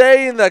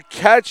saying the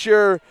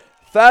catcher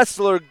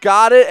Fessler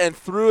got it and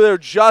threw there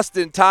just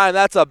in time.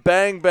 That's a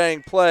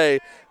bang-bang play.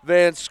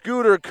 Van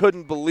Scooter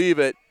couldn't believe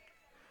it,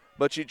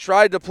 but she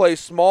tried to play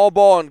small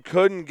ball and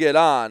couldn't get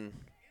on.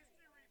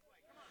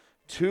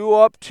 2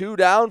 up, 2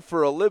 down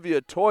for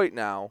Olivia Toit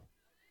now.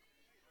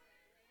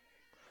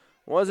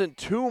 Wasn't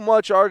too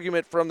much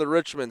argument from the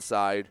Richmond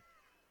side.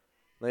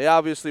 They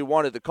obviously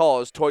wanted the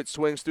call as Toit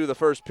swings through the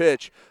first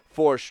pitch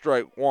for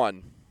strike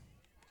one.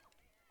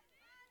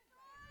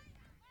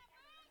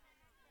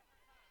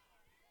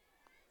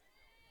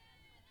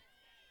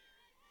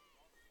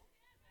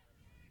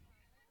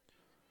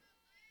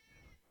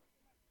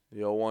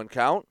 The 0-1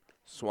 count,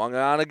 swung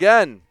on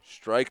again,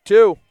 strike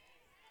two.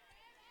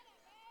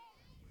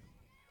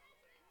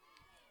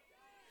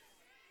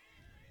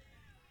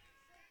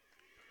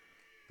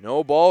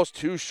 No balls,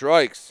 2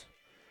 strikes.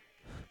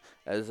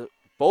 As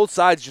both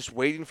sides just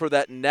waiting for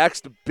that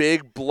next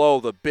big blow,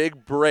 the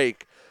big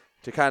break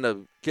to kind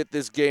of get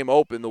this game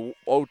open. The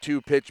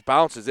 0-2 pitch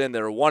bounces in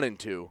there,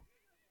 1-2.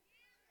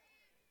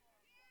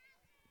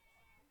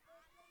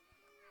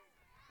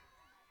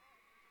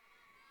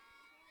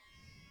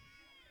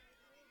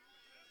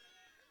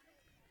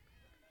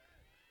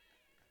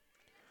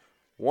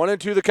 One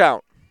and two the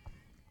count.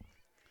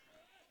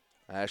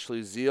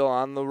 Ashley Zeal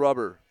on the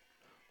rubber.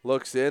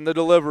 Looks in the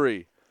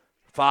delivery.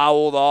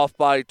 Fouled off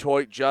by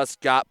Toit.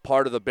 Just got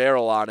part of the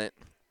barrel on it.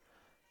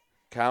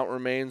 Count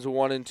remains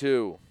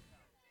 1-2.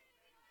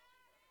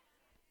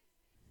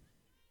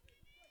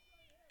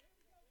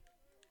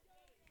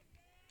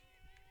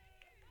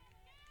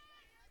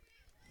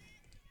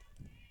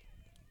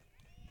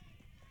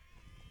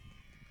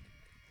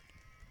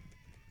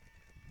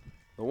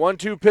 The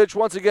 1-2 pitch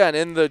once again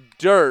in the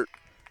dirt.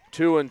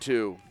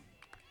 2-2.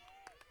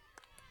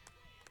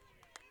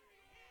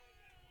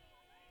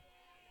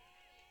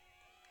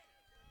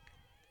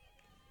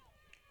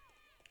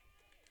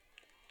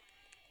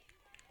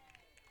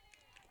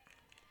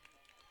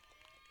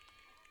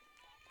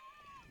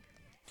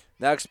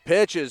 Next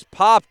pitch is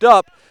popped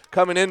up.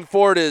 Coming in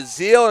for it is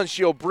Zeal, and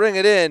she'll bring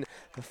it in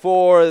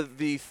for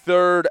the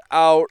third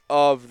out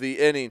of the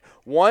inning.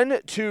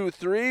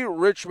 1-2-3.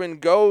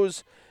 Richmond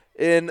goes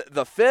in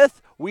the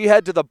fifth. We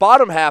head to the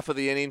bottom half of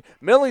the inning.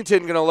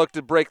 Millington going to look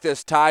to break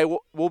this tie.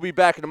 We'll be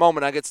back in a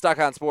moment on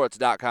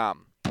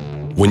GetStuckOnSports.com.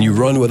 When you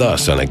run with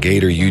us on a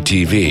Gator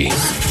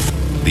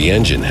UTV, the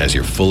engine has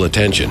your full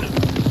attention.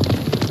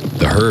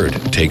 The herd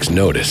takes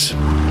notice.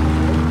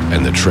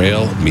 And the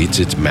trail meets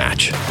its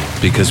match.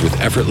 Because with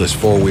effortless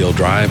four-wheel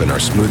drive and our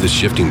smoothest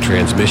shifting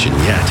transmission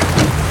yet,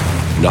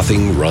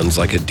 nothing runs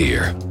like a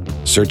deer.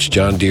 Search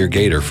John Deere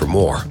Gator for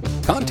more.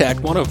 Contact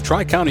one of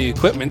Tri-County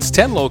Equipment's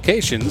 10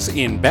 locations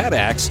in Bad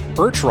Axe,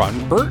 Birch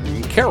Run,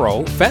 Burton,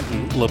 Caro,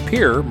 Fenton,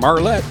 Lapeer,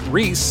 Marlette,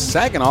 Reese,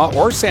 Saginaw,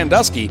 or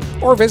Sandusky,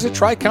 or visit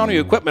Tri-County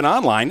Equipment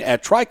online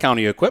at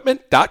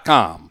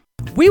tricountyequipment.com.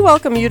 We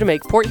welcome you to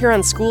make Port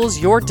Huron Schools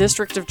your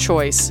district of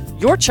choice.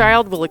 Your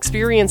child will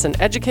experience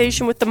an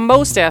education with the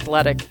most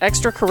athletic,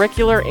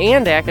 extracurricular,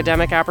 and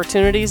academic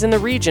opportunities in the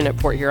region at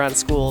Port Huron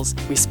Schools.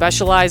 We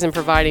specialize in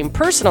providing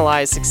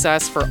personalized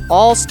success for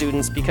all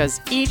students because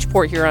each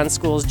Port Huron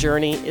Schools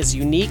journey is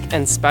unique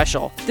and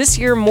special. This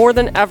year more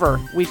than ever,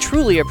 we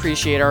truly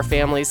appreciate our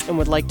families and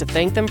would like to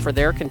thank them for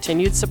their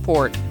continued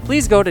support.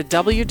 Please go to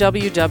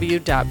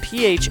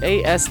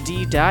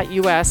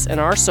www.phasd.us and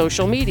our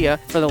social media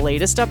for the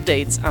latest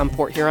updates on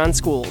Port Huron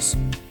Schools.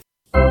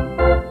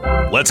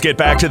 Let's get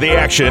back to the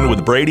action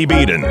with Brady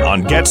Beaton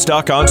on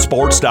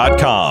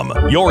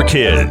GetStuckOnSports.com. Your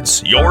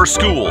kids, your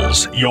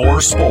schools,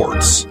 your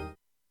sports.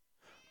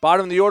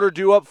 Bottom of the order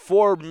due up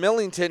for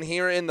Millington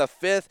here in the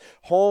fifth.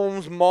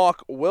 Holmes,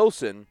 Mock,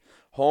 Wilson.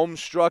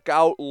 Holmes struck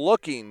out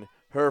looking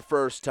her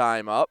first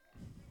time up.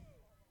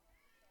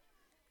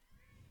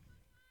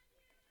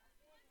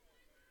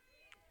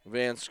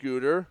 Van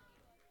Scooter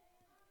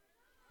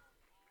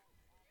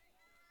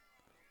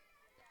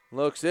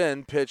looks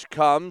in, pitch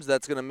comes,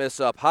 that's going to miss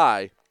up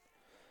high.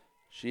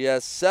 She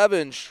has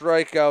 7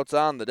 strikeouts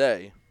on the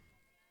day.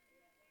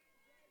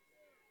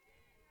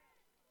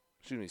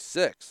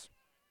 6.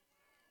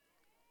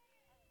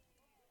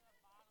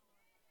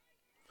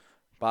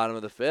 Bottom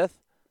of the fifth,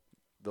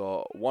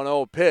 the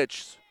 1-0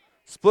 pitch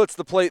splits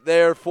the plate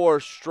there for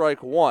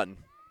strike 1.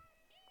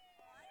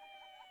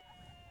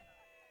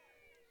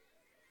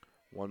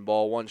 1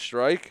 ball, 1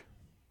 strike.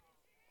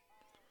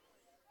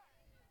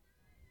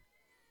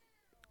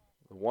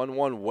 The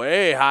 1-1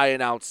 way high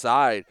and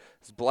outside.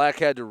 This Black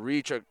had to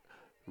reach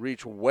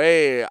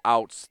way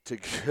out to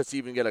just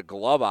even get a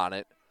glove on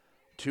it.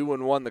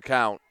 2-1 the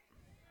count.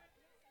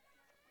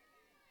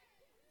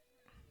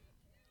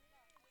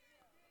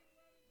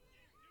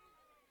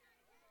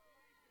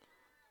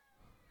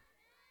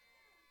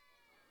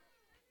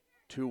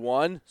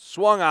 Two-one,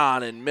 swung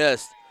on and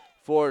missed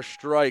for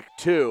strike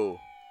 2.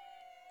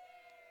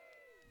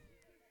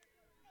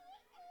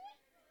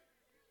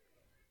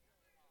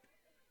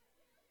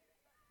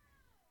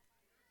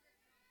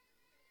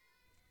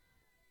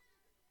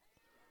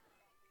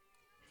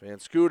 Van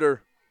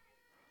Scooter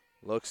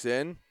looks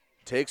in,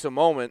 takes a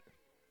moment,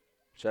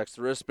 checks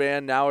the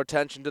wristband, now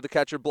attention to the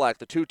catcher Black.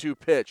 The 2-2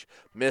 pitch,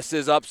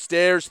 misses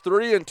upstairs,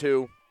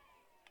 3-2.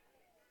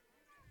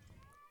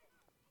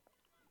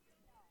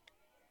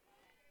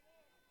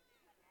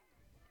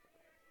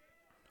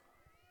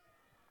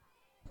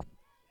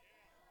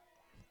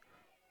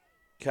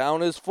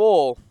 Count is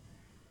full.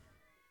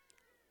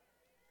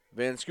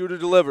 Van Scooter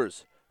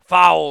delivers.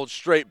 Fouled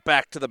straight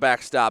back to the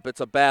backstop. It's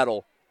a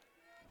battle.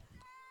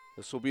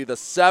 This will be the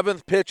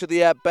 7th pitch of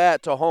the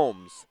at-bat to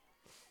Holmes.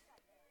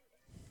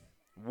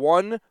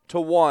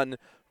 1-1.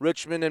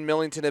 Richmond and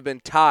Millington have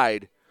been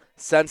tied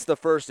since the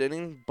first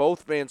inning.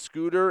 Both Van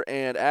Scooter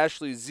and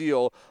Ashley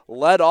Zeal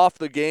led off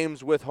the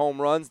games with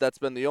home runs. That's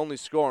been the only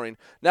scoring.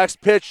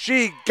 Next pitch,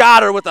 she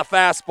got her with a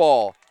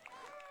fastball.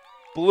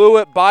 Blew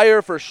it by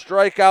her for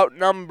strikeout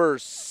number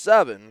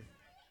 7.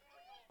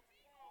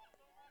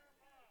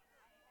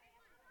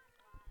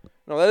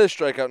 No, that is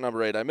strikeout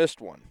number 8. I missed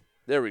one.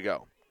 There we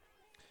go.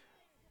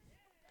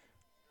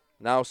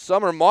 Now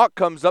Summer Mock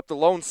comes up, the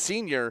lone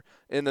senior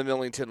in the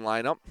Millington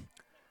lineup.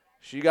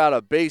 She got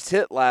a base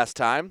hit last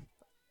time.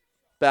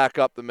 Back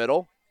up the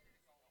middle.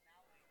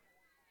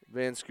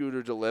 Van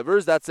Scooter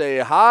delivers. That's a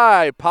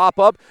high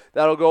pop-up.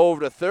 That'll go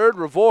over to third.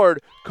 Revord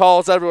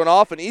calls everyone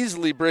off and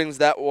easily brings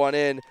that one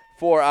in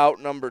for out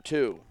number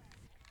 2.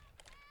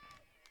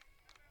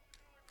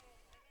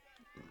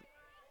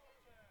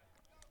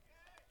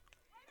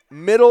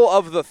 Middle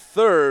of the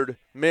third,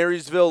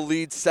 Marysville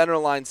leads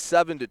Centerline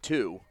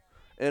 7-2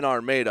 in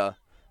Armada.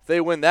 If they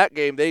win that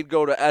game, they'd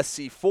go to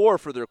SC4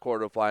 for their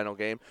quarterfinal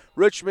game.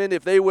 Richmond,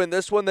 if they win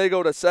this one, they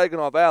go to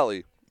Saginaw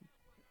Valley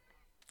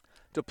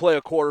to play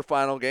a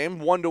quarterfinal game.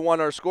 1-1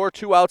 our score,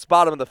 2 outs,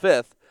 bottom of the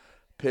 5th.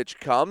 Pitch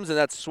comes, and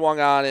that's swung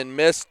on and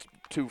missed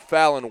to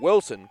Fallon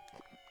Wilson.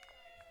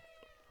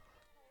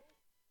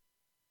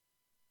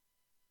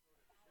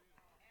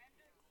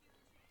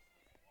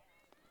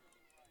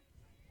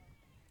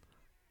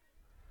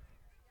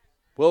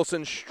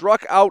 Wilson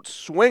struck out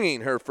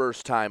swinging her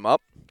first time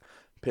up.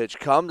 Pitch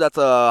comes. That's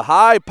a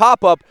high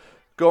pop-up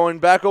going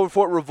back over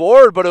for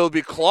Revord, but it'll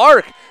be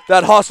Clark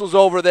that hustles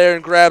over there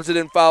and grabs it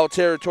in foul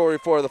territory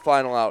for the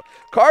final out.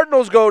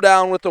 Cardinals go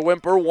down with the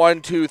whimper,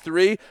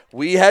 1-2-3.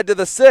 We head to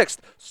the 6th.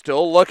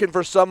 Still looking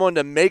for someone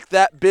to make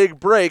that big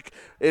break.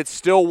 It's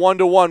still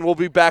 1-1. We'll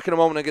be back in a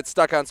moment and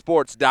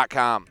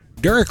GetStuckOnSports.com.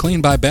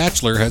 DuraClean by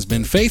Bachelor has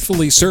been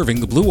faithfully serving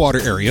the Blue Water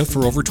area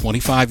for over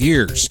 25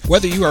 years.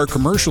 Whether you are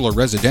commercial or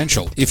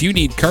residential, if you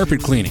need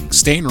carpet cleaning,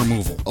 stain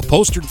removal,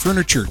 upholstered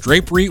furniture,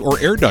 drapery, or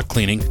air duct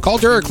cleaning, call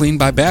DuraClean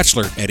by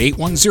Bachelor at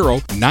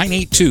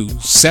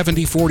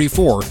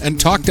 810-982-7044 and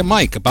talk to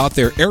Mike about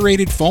their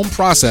aerated foam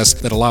process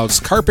that allows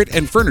carpet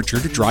and furniture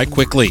to dry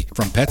quickly.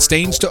 From pet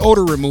stains to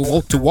odor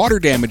removal to water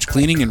damage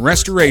cleaning and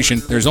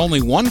restoration, there's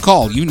only one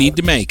call you need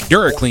to make.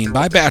 DuraClean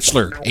by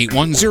Bachelor,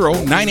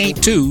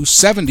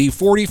 810-982-7044.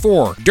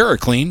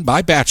 DuraClean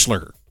by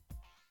Bachelor.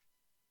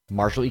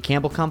 Marshall E.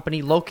 Campbell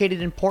Company,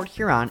 located in Port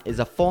Huron, is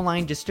a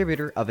full-line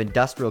distributor of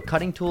industrial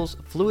cutting tools,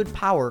 fluid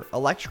power,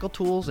 electrical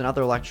tools, and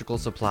other electrical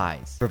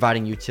supplies,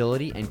 providing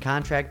utility and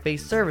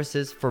contract-based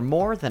services for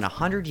more than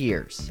 100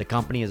 years. The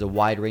company has a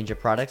wide range of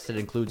products that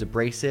includes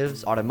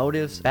abrasives,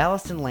 automotives,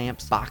 ballast and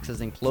lamps,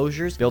 boxes and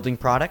closures, building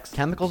products,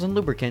 chemicals and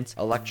lubricants,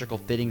 electrical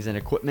fittings and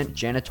equipment,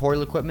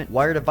 janitorial equipment,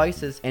 wire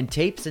devices, and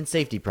tapes and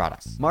safety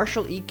products.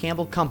 Marshall E.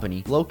 Campbell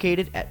Company,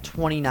 located at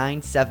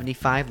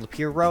 2975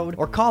 Lapeer Road,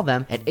 or call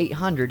them at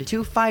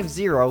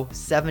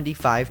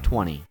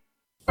 800-250-7520.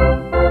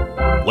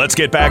 Let's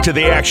get back to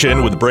the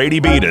action with Brady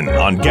Beaton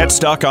on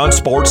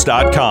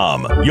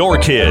GetStuckOnSports.com. Your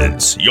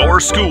kids, your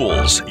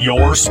schools,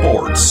 your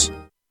sports.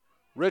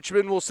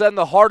 Richmond will send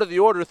the heart of the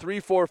order,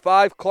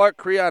 3-4-5. Clark,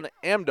 Creon,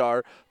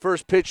 Amdar.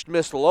 First pitch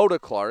missed low to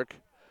Clark.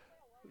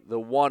 The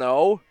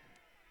 1-0.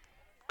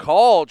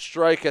 Called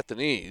strike at the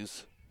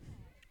knees.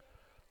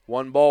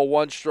 1 ball,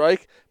 1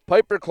 strike.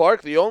 Piper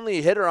Clark, the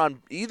only hitter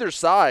on either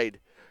side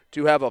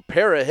to have a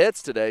pair of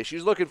hits today.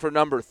 She's looking for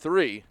number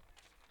 3.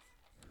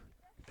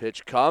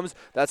 Pitch comes.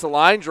 That's a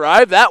line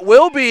drive. That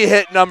will be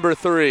hit number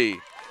 3.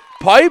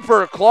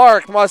 Piper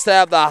Clark must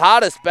have the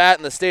hottest bat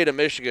in the state of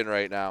Michigan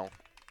right now.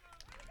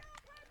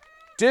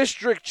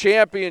 District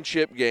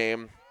championship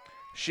game.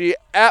 She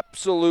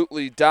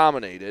absolutely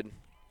dominated.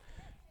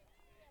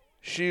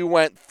 She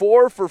went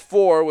 4 for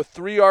 4 with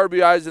 3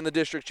 RBIs in the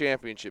district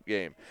championship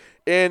game.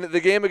 In the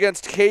game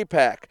against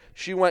K-Pac,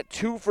 she went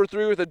 2 for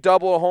 3 with a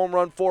double, a home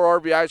run, 4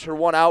 RBIs. Her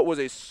one out was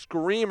a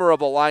screamer of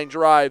a line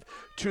drive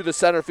to the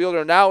center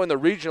fielder. Now in the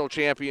regional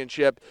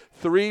championship,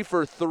 3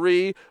 for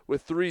 3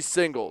 with 3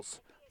 singles.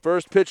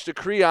 First pitch to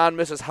Creon,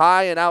 misses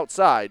high and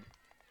outside.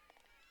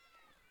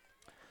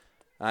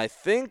 I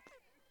think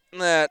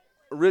that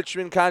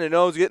Richmond kind of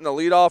knows getting the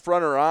leadoff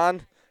runner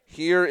on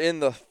here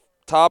in the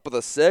top of the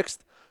 6th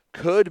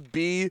could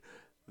be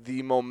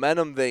the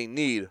momentum they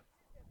need.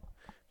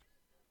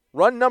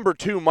 Run number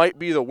 2 might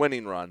be the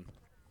winning run.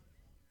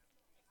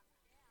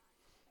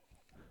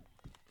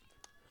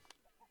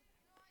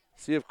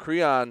 See if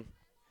Creon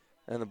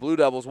and the Blue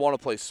Devils want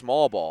to play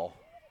small ball.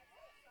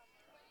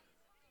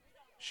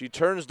 She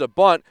turns to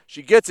bunt.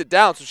 She gets it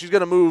down, so she's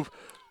going to move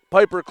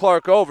Piper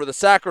Clark over. The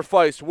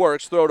sacrifice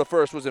works. Throw to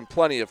first was in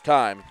plenty of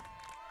time.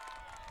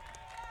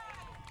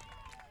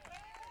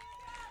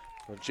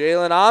 So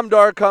Jalen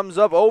Amdar comes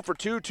up 0 for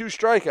 2, 2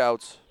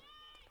 strikeouts.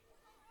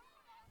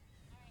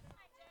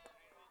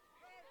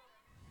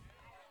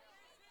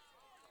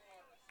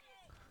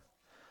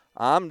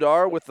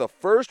 Amdar with the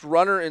first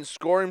runner in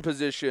scoring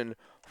position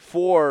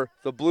for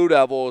the Blue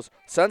Devils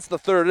since the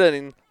 3rd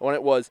inning when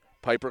it was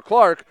Piper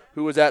Clark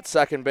who was at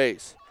second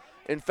base.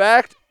 In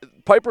fact,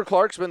 Piper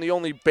Clark's been the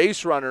only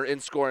base runner in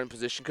scoring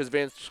position because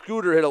Van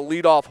Scooter hit a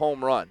leadoff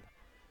home run.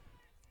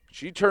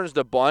 She turns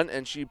to bunt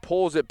and she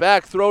pulls it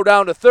back. Throw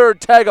down to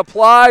third. Tag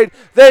applied.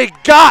 They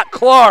got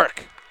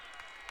Clark.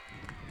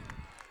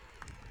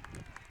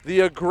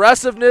 The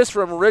aggressiveness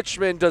from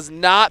Richmond does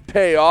not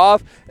pay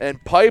off,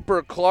 and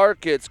Piper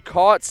Clark gets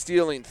caught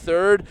stealing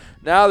third.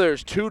 Now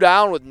there's 2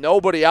 down with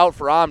nobody out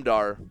for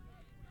Amdar.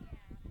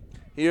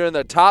 Here in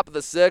the top of the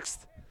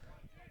 6th,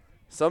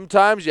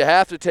 sometimes you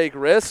have to take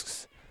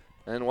risks,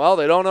 and, well,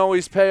 they don't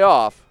always pay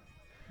off.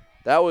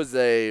 That was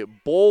a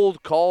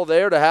bold call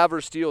there to have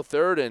her steal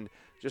third, and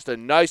just a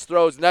nice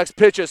throw. His next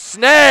pitch is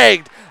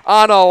snagged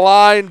on a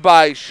line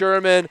by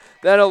Sherman.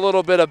 Then a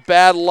little bit of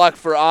bad luck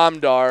for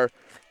Amdar.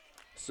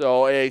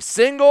 So a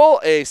single,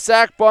 a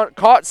sac bunt,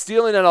 caught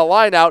stealing, and a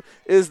line out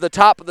is the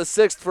top of the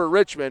 6th for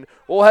Richmond.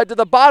 We'll head to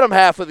the bottom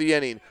half of the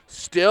inning.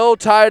 Still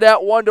tied at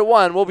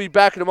 1-1. We'll be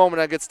back in a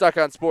moment on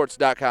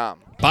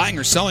GetStuckOnSports.com. Buying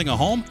or selling a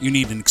home? You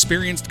need an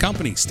experienced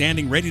company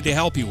standing ready to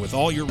help you with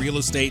all your real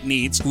estate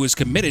needs, who is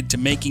committed to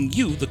making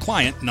you the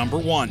client number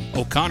 1.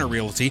 O'Connor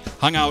Realty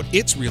hung out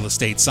its real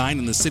estate sign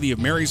in the city of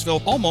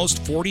Marysville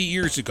almost 40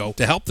 years ago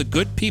to help the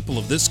good people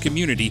of this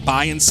community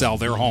buy and sell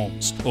their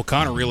homes.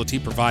 O'Connor Realty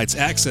provides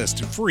access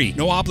to free,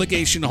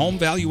 no-obligation home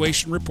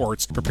valuation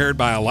reports prepared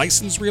by a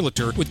licensed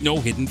realtor with no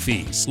hidden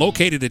fees.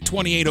 Located at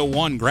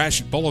 2801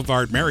 Gratiot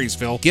Boulevard,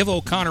 Marysville, give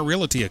O'Connor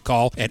Realty a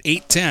call at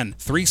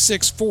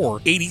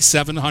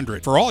 810-364-8700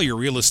 for all your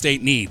real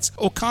estate needs.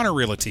 O'Connor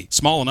Realty,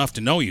 small enough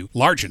to know you,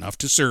 large enough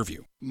to serve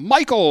you.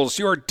 Michael's,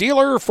 your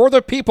dealer for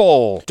the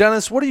people.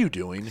 Dennis, what are you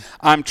doing?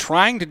 I'm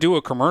trying to do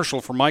a commercial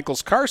for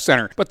Michael's Car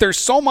Center, but there's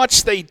so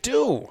much they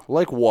do.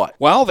 Like what?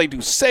 Well, they do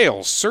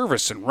sales,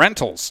 service, and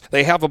rentals.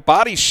 They have a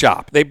body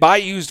shop. They buy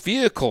used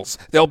vehicles.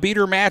 They'll beat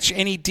or match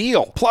any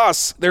deal.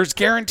 Plus, there's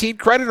guaranteed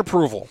credit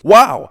approval.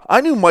 Wow,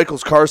 I knew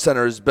Michael's Car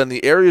Center has been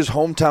the area's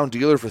hometown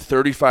dealer for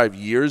 35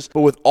 years,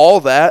 but with all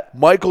that,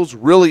 Michael's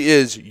really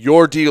is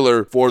your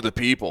dealer for the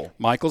people.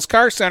 Michael's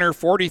Car Center,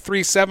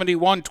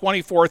 4371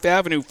 24th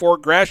Avenue,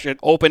 Fort Gratiot,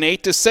 open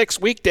 8 to 6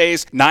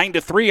 weekdays, 9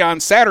 to 3 on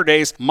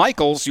Saturdays.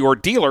 Michael's, your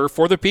dealer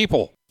for the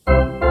people.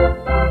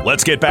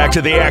 Let's get back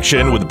to the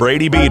action with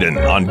Brady Beaton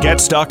on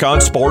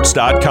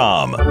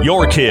GetStuckOnSports.com.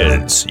 Your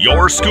kids,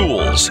 your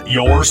schools,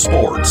 your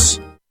sports.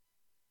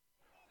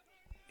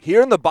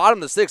 Here in the bottom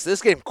of the sixth,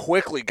 this game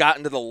quickly got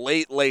into the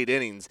late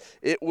innings.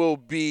 It will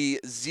be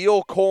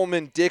Zeal,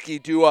 Coleman, Dickey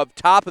due up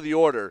top of the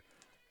order.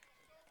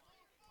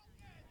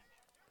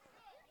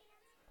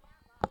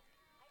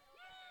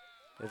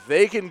 If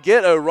they can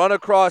get a run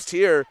across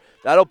here,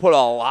 that'll put a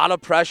lot of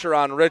pressure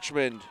on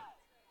Richmond.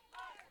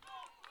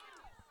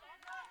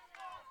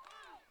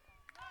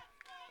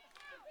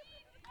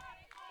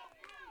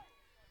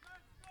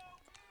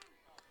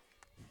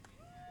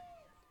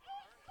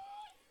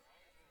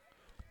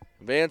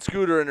 Van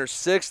Scooter in her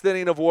sixth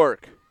inning of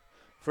work.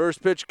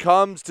 First pitch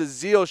comes to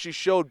Zeal. She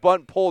showed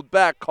bunt, pulled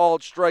back,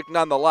 called strike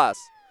nonetheless.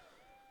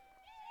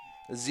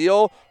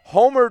 Zeal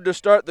homered to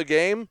start the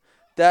game.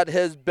 That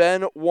has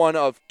been one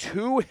of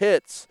 2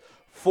 hits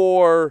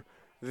for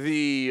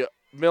the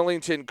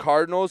Millington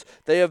Cardinals.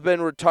 They have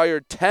been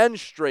retired 10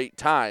 straight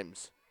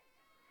times.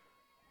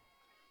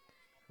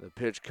 The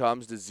pitch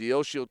comes to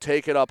Zeal. She'll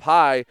take it up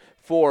high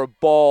for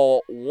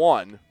ball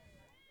 1.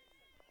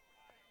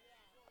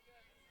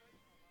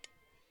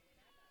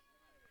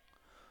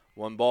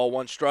 One ball,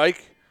 one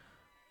strike.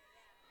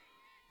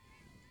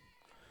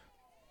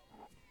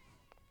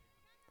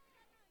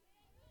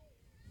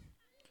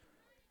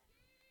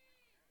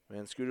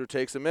 Van Scooter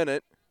takes a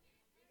minute.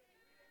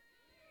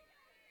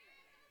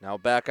 Now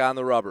back on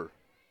the rubber.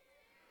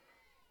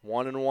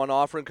 1-1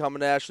 offering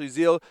coming to Ashley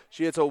Zeal.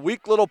 She hits a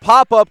weak little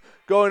pop-up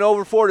going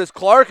over for it is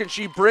Clark, and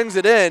she brings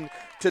it in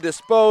to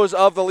dispose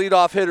of the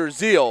leadoff hitter,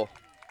 Zeal.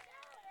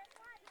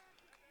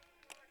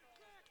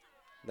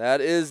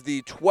 That is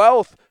the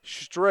 11th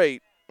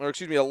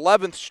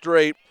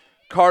straight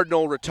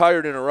Cardinal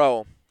retired in a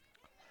row.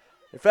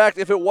 In fact,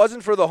 if it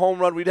wasn't for the home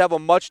run, we'd have a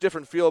much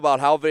different feel about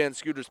how Van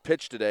Scooter's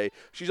pitched today.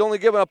 She's only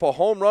given up a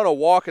home run, a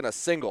walk, and a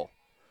single.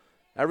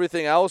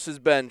 Everything else has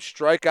been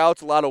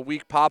strikeouts, a lot of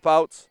weak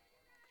pop-outs.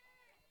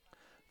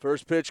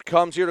 First pitch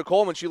comes here to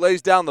Coleman. She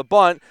lays down the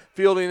bunt.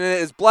 Fielding it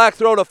is Black,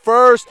 throw to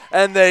first,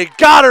 and they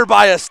got her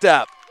by a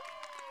step.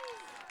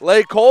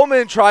 Leigh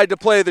Coleman tried to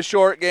play the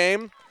short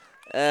game,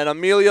 and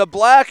Amelia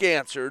Black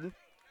answered.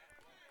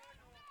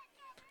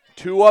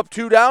 2 up,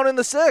 2 down in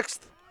the 6th.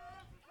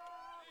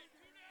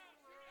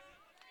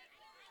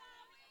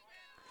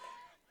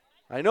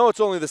 I know it's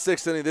only the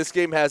 6th inning. This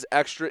game has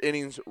extra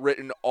innings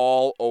written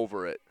all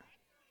over it.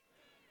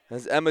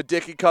 As Emma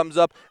Dickey comes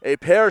up, a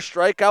pair of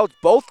strikeouts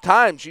both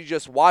times. She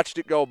just watched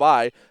it go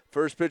by.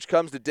 First pitch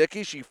comes to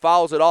Dickey. She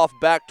fouls it off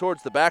back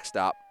towards the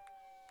backstop.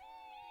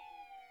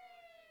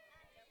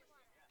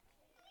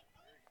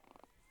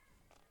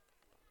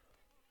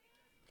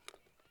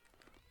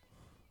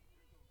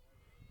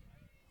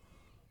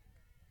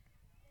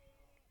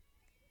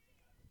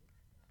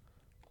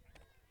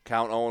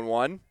 Count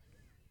 0-1.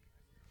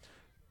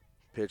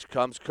 Pitch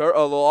comes a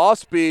little off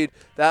speed.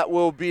 That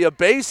will be a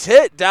base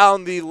hit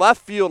down the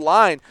left field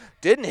line.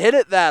 Didn't hit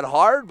it that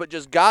hard, but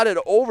just got it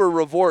over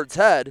Revort's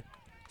head.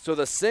 So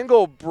the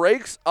single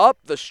breaks up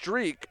the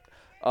streak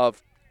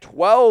of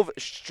 12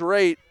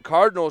 straight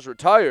Cardinals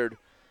retired.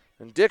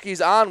 And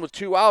Dickey's on with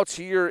 2 outs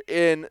here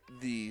in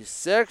the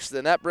 6th,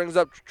 and that brings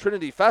up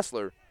Trinity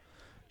Fessler.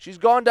 She's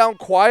gone down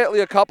quietly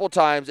a couple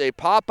times. A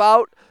pop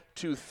out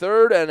to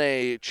third and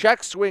a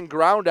check swing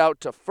ground out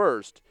to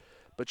first.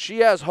 But she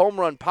has home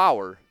run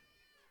power.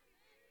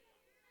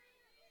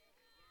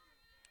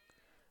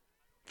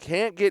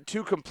 Can't get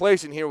too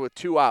complacent here with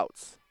 2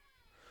 outs.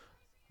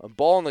 A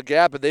ball in the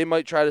gap, and they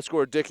might try to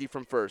score Dickey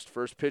from first.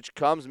 First pitch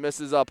comes,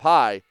 misses up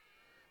high.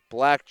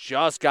 Black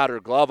just got her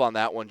glove on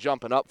that one,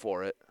 jumping up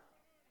for it.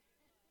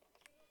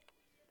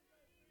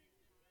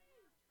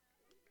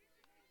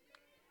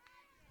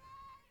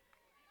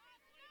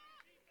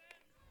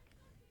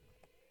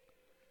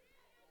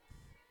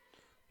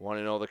 Want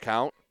to know the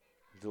count?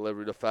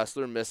 Delivery to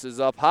Fessler, misses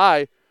up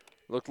high.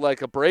 Looked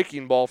like a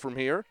breaking ball from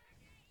here.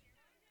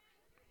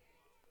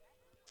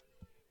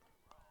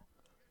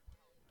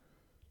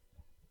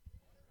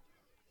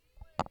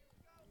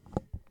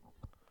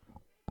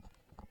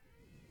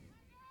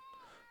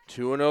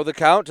 Two 2-0 the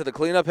count to the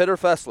cleanup hitter,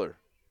 Fessler.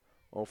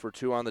 0 for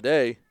 2 on the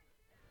day.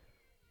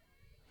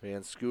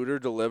 Van Scooter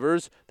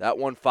delivers. That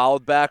one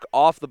fouled back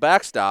off the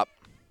backstop.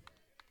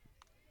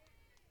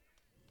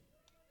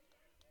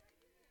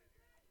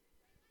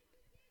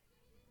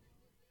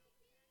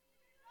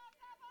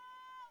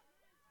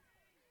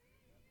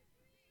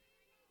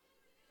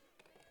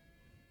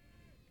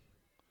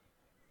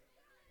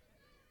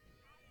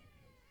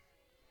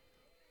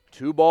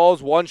 Two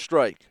balls, 1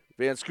 strike.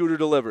 Van Scooter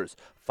delivers.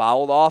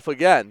 Fouled off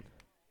again.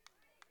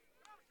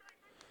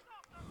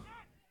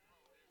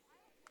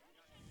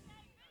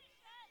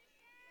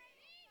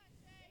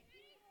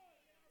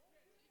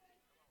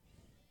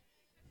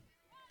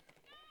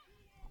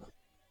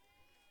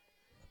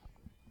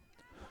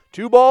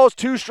 Two balls,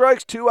 2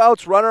 strikes, 2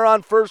 outs. Runner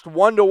on first,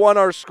 1-1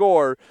 our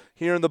score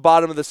here in the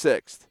bottom of the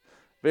 6th.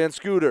 Van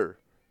Scooter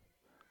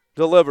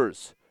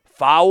delivers.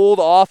 Fouled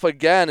off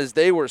again as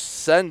they were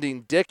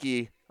sending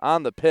Dickey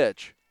on the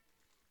pitch.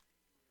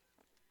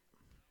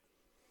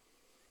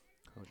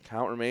 The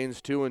count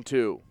remains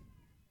 2-2.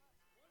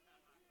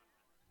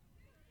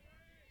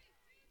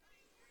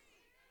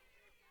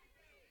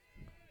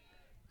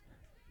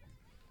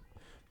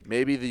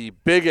 maybe the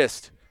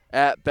biggest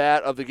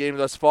at-bat of the game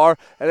thus far,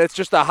 and it's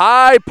just a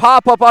high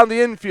pop-up on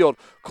the infield.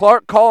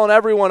 Clark calling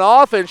everyone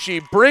off, and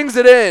she brings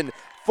it in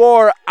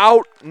for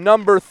out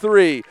number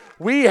 3.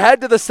 We head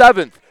to the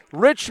 7th.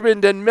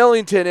 Richmond and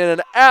Millington in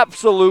an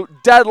absolute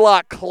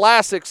deadlock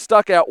classic,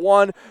 stuck at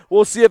 1.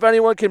 We'll see if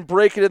anyone can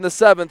break it in the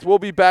 7th. We'll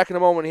be back in a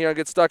moment here on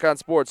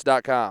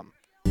GetStuckOnSports.com.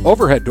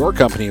 Overhead Door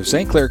Company of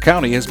St. Clair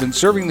County has been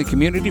serving the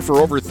community for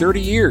over 30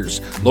 years.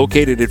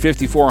 Located at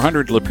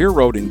 5400 Lapeer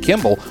Road in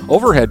Kimball,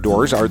 Overhead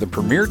Doors are the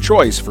premier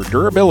choice for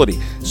durability,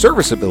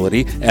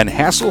 serviceability, and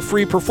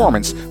hassle-free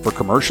performance for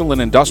commercial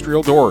and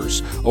industrial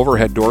doors.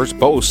 Overhead Doors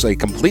boasts a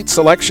complete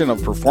selection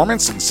of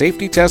performance and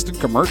safety-tested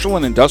commercial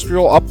and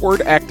industrial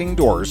upward-acting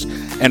doors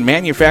and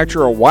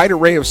manufacture a wide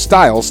array of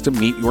styles to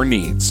meet your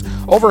needs.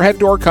 Overhead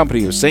Door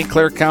Company of St.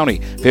 Clair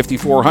County,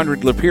 5400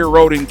 Lapeer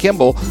Road in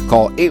Kimball.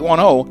 Call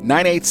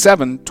 810-987-2185.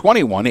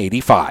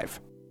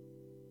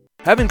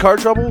 Having car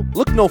trouble?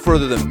 Look no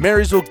further than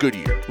Marysville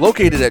Goodyear.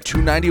 Located at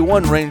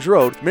 291 Range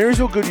Road,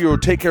 Marysville Goodyear will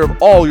take care of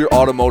all your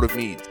automotive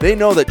needs. They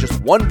know that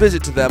just one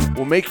visit to them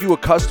will make you a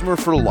customer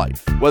for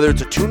life. Whether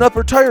it's a tune-up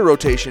or tire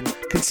rotation,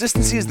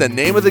 consistency is the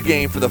name of the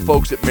game for the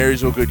folks at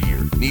Marysville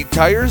Goodyear. Need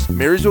tires?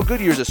 Marysville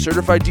Goodyear is a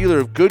certified dealer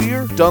of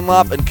Goodyear,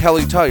 Dunlop, and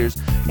Kelly tires,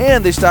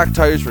 and they stock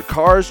tires for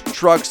cars,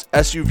 trucks,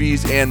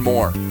 SUVs, and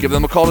more. Give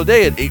them a call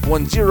today at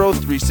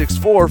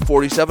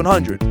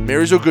 810-364-4700.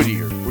 Marysville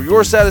Goodyear, where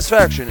your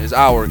satisfaction is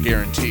our guarantee.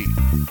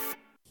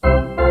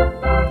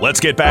 Let's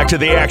get back to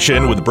the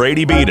action with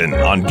Brady Beaton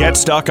on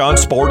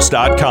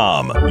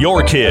GetStuckOnSports.com.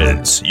 Your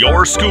kids,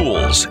 your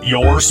schools,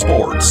 your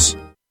sports.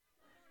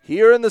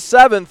 Here in the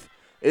 7th,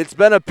 it's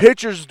been a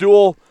pitcher's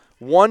duel.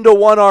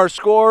 1-1 our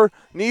score.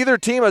 Neither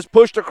team has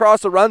pushed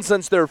across a run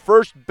since their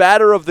first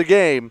batter of the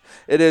game.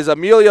 It is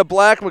Amelia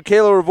Black,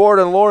 Michaela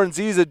Revord, and Lauren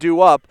Ziza due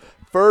up.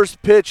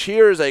 First pitch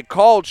here is a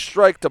called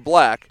strike to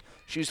Black.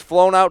 She's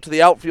flown out to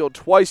the outfield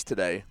twice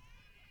today.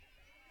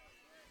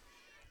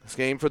 This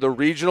game for the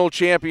regional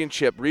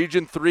championship,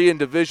 Region 3 and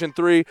Division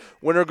 3.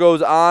 Winner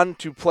goes on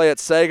to play at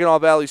Saginaw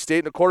Valley State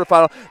in the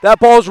quarterfinal. That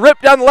ball's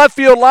ripped down the left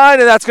field line,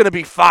 and that's going to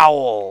be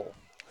foul.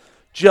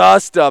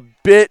 Just a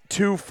bit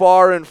too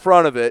far in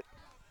front of it.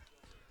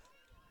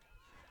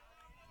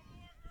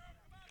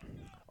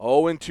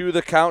 0-2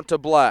 the count to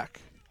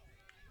Black.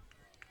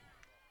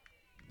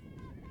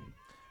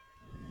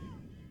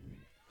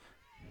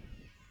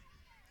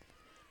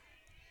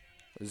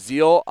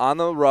 Zeal on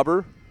the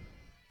rubber.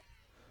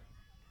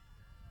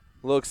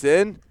 Looks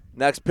in.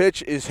 Next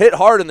pitch is hit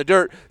hard in the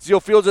dirt. Zeal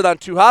fields it on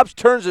 2 hops,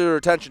 turns her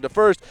attention to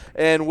first,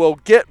 and will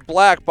get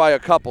Black by a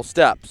couple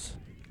steps.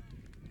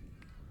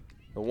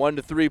 The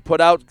 1-3 put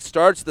out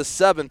starts the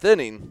 7th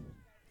inning.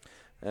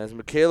 As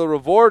Michaela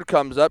Revord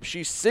comes up,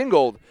 she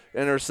singled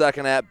in her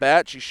second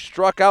at-bat. She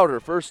struck out her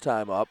first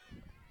time up.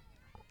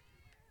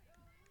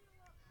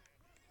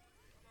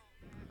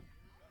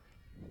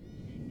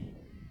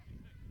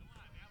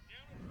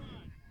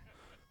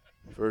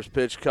 First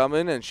pitch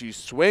coming, and she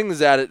swings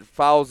at it,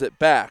 fouls it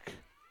back.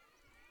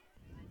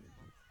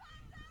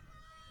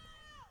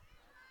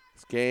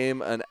 This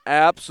game, an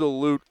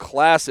absolute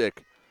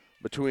classic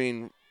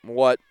between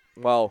what,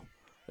 well,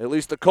 at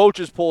least the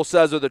coaches poll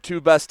says are the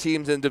 2 best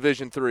teams in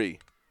Division 3.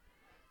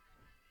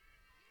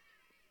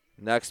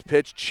 Next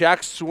pitch,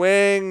 check,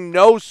 swing,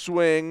 no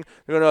swing.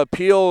 They're going to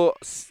appeal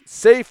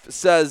safe,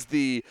 says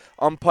the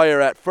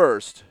umpire at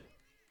first.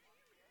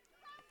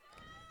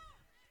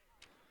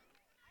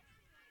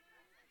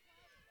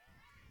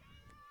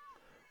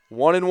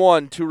 One and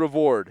one to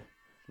Revord.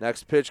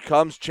 Next pitch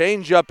comes,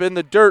 change up in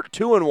the dirt,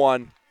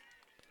 2-1.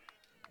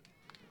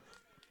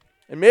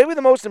 And maybe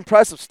the most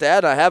impressive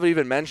stat, I haven't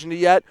even mentioned it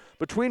yet,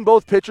 between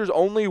both pitchers,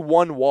 only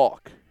 1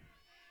 walk.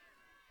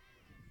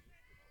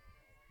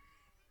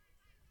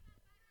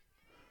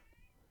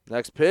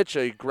 Next pitch,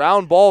 a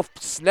ground ball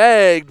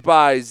snagged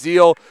by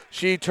Zeal.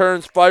 She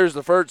turns, fires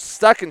the first,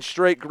 second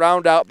straight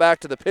ground out back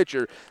to the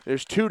pitcher.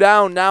 There's 2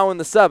 down now in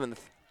the 7th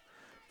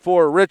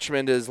for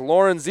Richmond as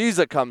Lauren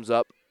Ziza comes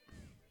up.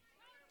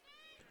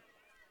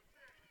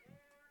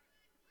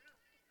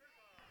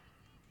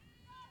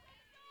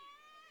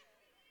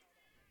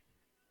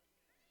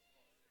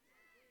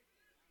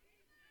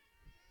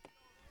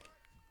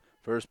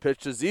 First pitch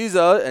to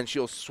Ziza, and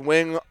she'll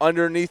swing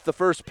underneath the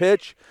first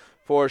pitch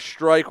for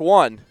strike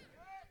 1.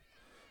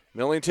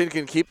 Millington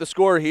can keep the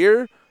score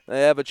here. They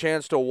have a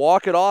chance to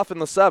walk it off in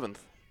the 7th.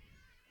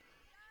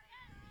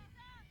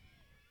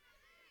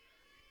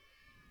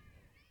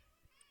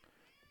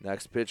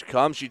 Next pitch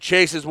comes. She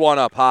chases one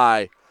up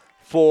high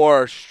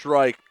for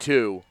strike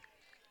 2.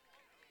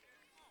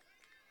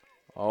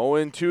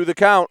 0-2 the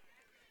count.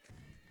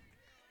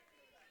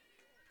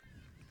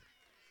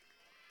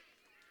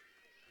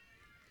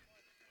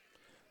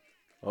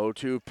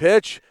 0-2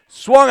 pitch,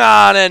 swung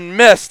on and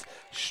missed.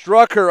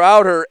 Struck her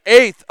out, her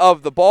 8th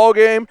of the ball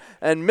game,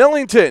 and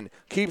Millington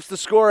keeps the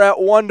score at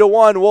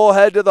 1-1. We'll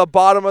head to the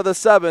bottom of the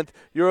 7th.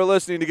 You're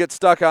listening to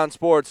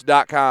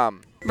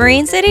GetStuckOnSports.com.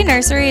 Marine City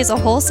Nursery is a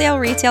wholesale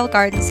retail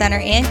garden center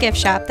and gift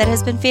shop that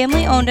has been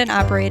family owned and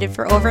operated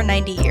for over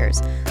 90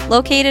 years.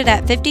 Located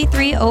at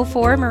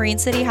 5304 Marine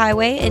City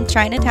Highway in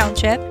China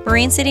Township,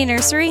 Marine City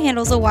Nursery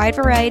handles a wide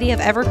variety of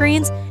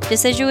evergreens,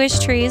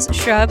 deciduous trees,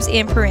 shrubs,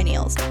 and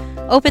perennials.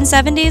 Open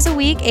 7 days a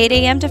week, 8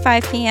 a.m. to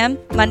 5 p.m.,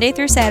 Monday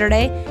through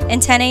Saturday,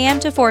 and 10 a.m.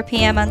 to 4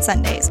 p.m. on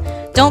Sundays.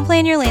 Don't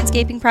plan your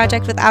landscaping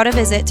project without a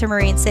visit to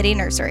Marine City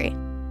Nursery.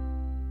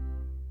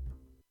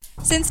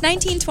 Since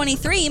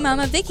 1923,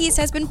 Mama Vicky's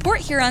has been Port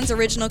Huron's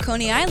original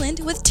Coney Island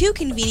with 2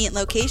 convenient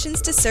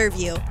locations to serve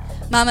you.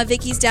 Mama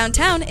Vicky's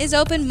downtown is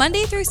open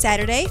Monday through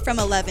Saturday from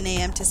 11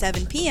 a.m. to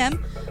 7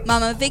 p.m.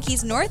 Mama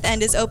Vicky's North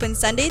End is open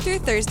Sunday through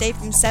Thursday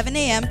from 7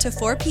 a.m. to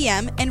 4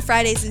 p.m. and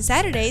Fridays and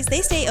Saturdays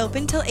they stay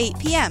open till 8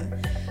 p.m.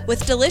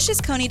 With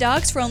delicious Coney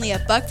dogs for only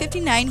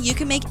 $1.59, you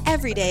can make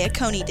every day a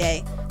Coney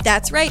day.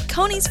 That's right,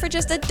 Coney's for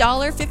just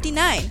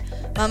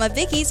 $1.59. Mama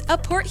Vicky's, a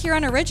Port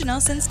Huron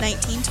original since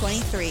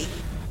 1923.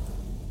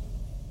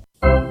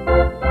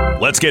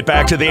 Let's get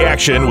back to the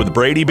action with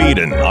Brady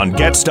Beaton on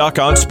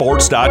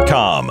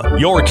GetStuckOnSports.com.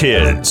 Your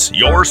kids,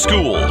 your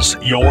schools,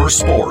 your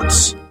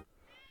sports.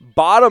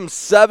 Bottom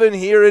 7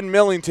 here in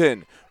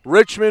Millington.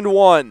 Richmond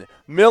 1,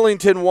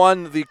 Millington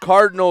 1. The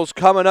Cardinals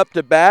coming up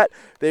to bat.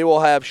 They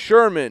will have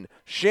Sherman,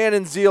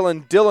 Shannon Zeal,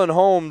 and Dylan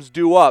Holmes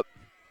due up.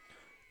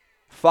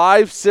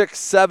 5, 6,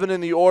 7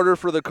 in the order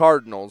for the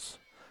Cardinals.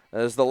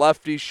 As the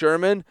lefty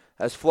Sherman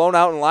has flown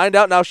out and lined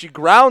out. Now she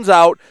grounds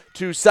out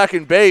to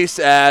second base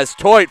as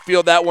Toit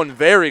fielded that one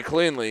very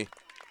cleanly.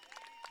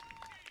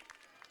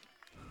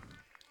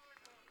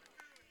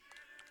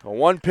 A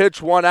 1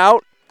 pitch, 1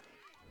 out.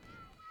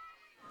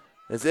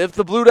 As if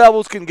the Blue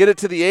Devils can get it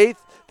to the 8th,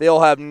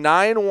 they'll have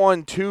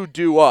 9-1-2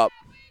 due up.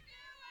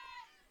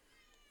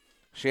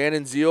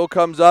 Shannon Zeal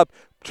comes up.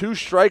 2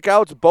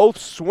 strikeouts, both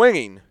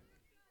swinging.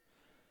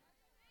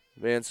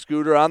 Van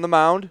Scooter on the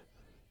mound.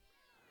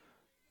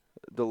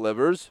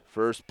 Delivers.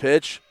 First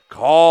pitch.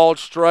 Called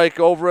strike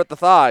over at the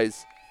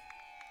thighs.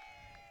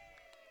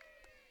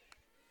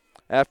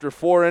 After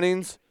 4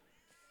 innings,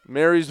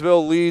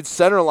 Marysville leads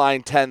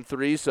Centerline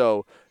 10-3,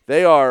 so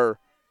they are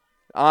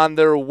on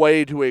their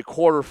way to a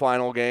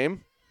quarterfinal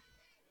game.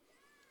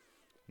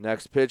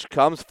 Next pitch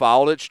comes,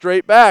 fouled it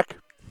straight back.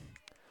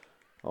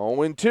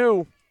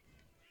 0-2.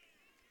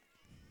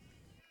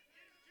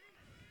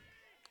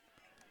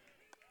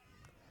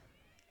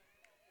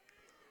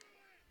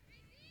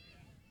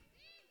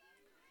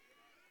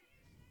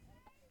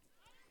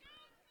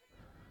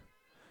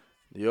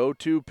 The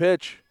 0-2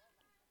 pitch,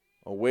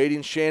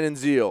 awaiting Shannon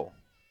Zeal.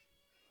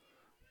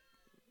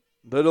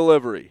 The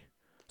delivery.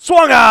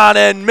 Swung on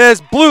and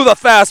missed, blew the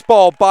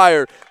fastball by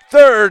her.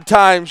 3rd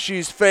time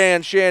she's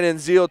fanned Shannon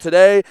Zeal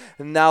today,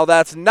 and now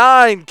that's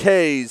 9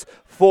 Ks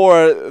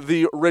for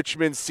the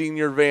Richmond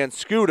senior Van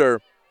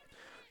Scooter.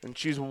 And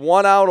she's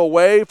 1 out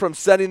away from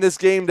sending this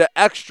game to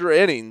extra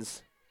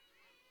innings.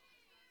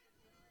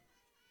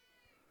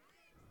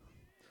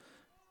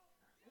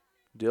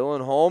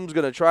 Dylan Holmes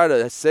going to try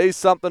to say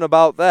something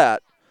about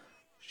that.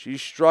 She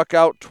struck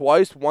out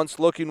twice, once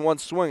looking,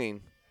 once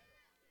swinging.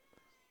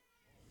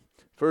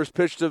 First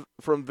pitch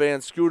from Van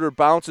Scooter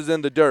bounces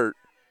in the dirt.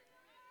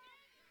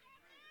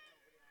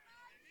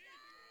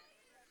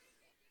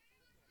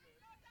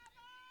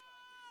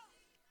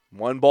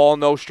 One ball,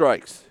 no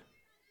strikes.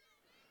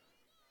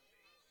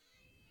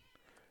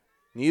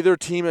 Neither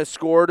team has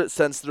scored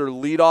since their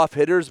leadoff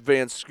hitters.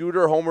 Van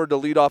Scooter homered to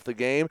lead off the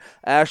game.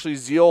 Ashley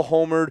Zeal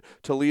homered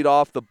to lead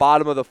off the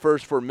bottom of the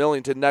first for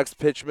Millington. Next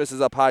pitch misses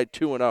up high,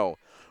 2-0.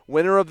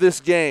 Winner of this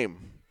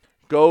game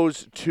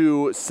goes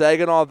to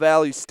Saginaw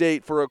Valley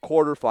State for a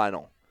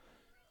quarterfinal.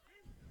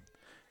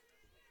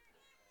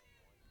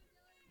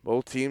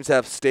 Both teams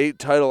have state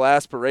title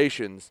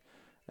aspirations,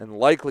 and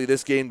likely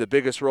this game the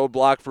biggest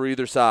roadblock for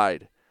either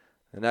side.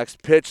 The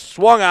next pitch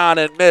swung on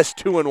and missed,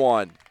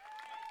 2-1.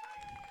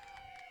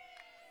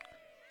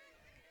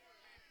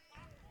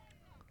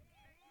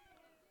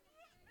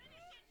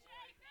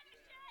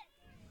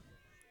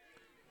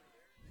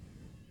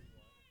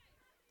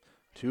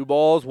 Two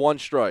balls, 1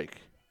 strike.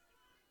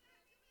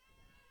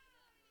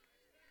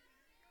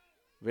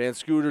 Van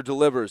Scooter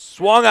delivers.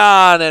 Swung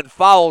on and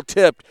foul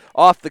tipped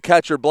off the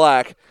catcher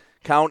Black.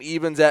 Count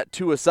evens at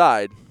 2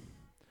 aside.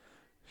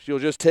 She'll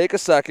just take a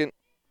second.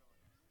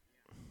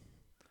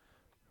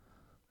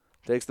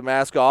 Takes the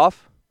mask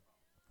off.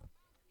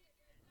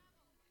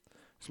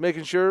 Just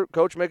making sure,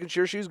 coach making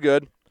sure she's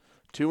good.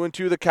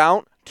 2-2 the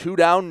count. 2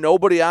 down,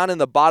 nobody on in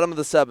the bottom of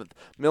the 7th.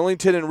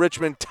 Millington and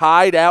Richmond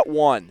tied at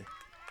 1.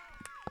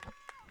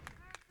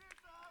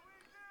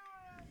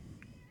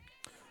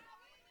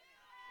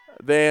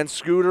 Van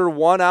Scooter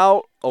 1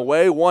 out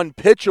away, 1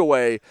 pitch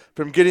away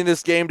from getting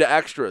this game to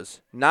extras.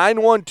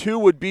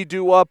 9-1-2 would be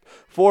due up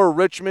for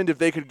Richmond if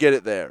they could get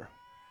it there.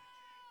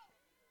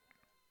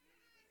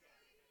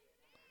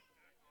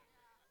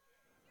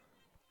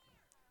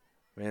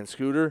 Van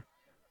Scooter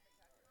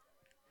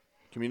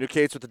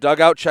communicates with the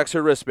dugout, checks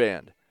her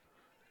wristband.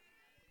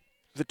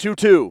 The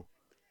 2-2.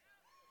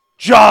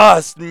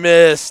 Just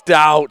missed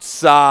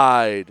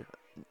outside.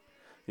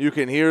 You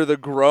can hear the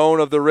groan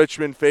of the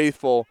Richmond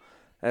faithful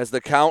as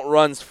the count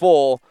runs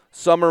full.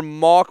 Summer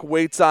Mock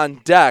waits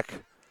on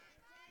deck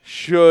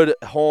should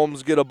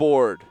Holmes get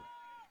aboard.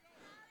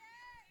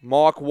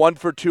 Mock 1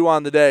 for 2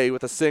 on the day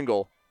with a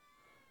single.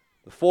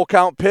 The full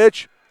count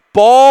pitch.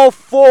 Ball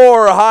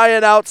 4 high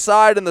and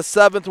outside, and the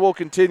 7th will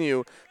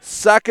continue.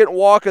 Second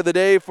walk of the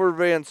day for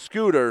Van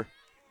Scooter.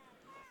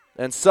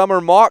 And Summer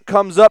Mock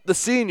comes up, the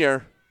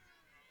senior.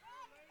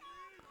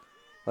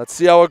 Let's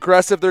see how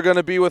aggressive they're going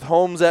to be with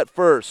Holmes at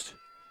first.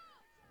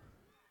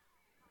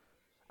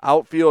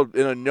 Outfield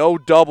in a no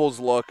doubles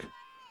look,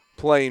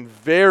 playing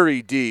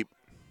very deep.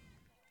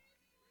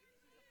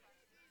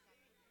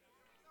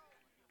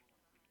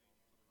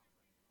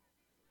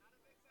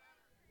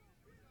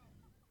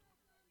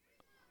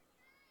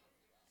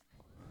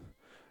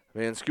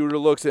 Van Scooter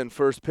looks in,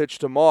 first pitch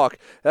to Mock.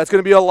 That's going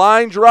to be a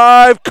line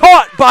drive,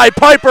 caught by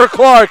Piper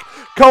Clark,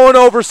 going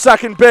over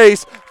second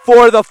base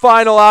for the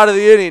final out of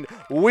the inning.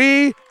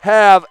 We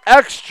have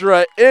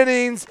extra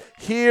innings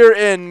here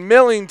in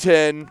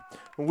Millington.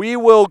 We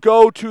will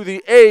go to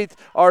the 8th.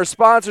 Our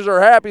sponsors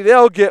are happy.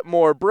 They'll get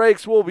more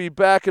breaks. We'll be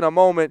back in a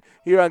moment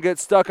here on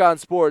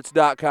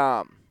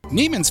GetStuckOnSports.com.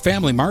 Neiman's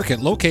Family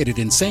Market, located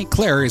in St.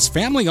 Clair, is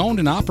family-owned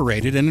and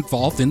operated and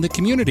involved in the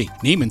community.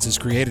 Neiman's has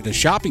created a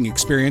shopping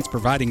experience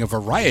providing a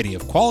variety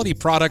of quality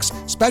products,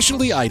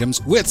 specialty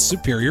items with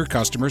superior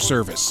customer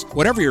service.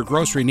 Whatever your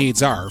grocery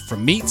needs are,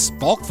 from meats,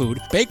 bulk food,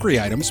 bakery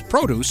items,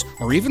 produce,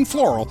 or even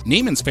floral,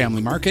 Neiman's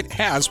Family Market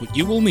has what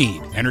you will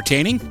need.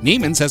 Entertaining?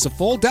 Neiman's has a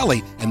full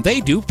deli, and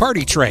they do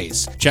party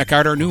trays. Check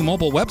out our new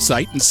mobile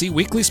website and see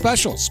weekly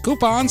specials,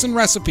 coupons, and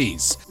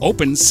recipes.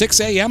 Open 6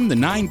 a.m. to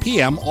 9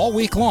 p.m. all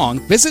week long.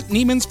 Visit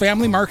Neiman's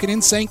Family Market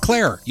in St.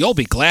 Clair. You'll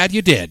be glad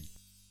you did.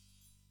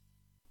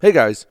 Hey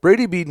guys,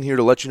 Brady Beaton here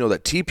to let you know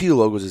that TP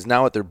Logos is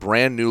now at their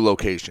brand new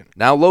location.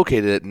 Now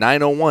located at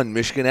 901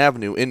 Michigan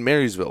Avenue in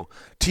Marysville,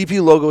 TP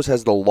Logos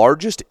has the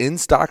largest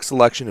in-stock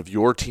selection of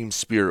your team's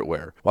spirit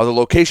wear. While the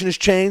location has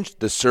changed,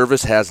 the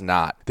service has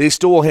not. They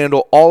still will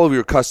handle all of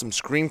your custom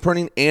screen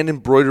printing and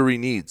embroidery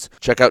needs.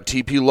 Check out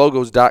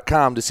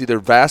tplogos.com to see their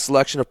vast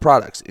selection of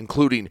products,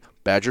 including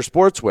Badger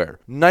Sportswear,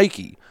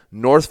 Nike,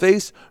 North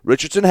Face,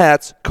 Richardson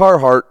hats,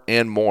 Carhartt,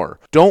 and more.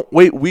 Don't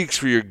wait weeks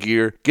for your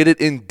gear. Get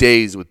it in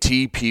days with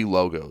TP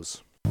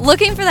Logos.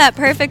 Looking for that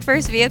perfect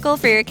first vehicle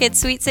for your kid's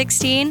Sweet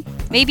 16?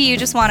 Maybe you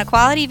just want a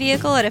quality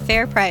vehicle at a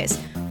fair price.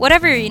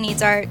 Whatever your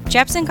needs are,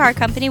 Jepson Car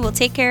Company will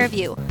take care of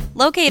you.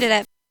 Located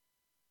at...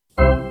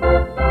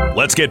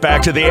 Let's get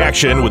back to the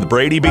action with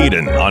Brady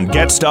Beaton on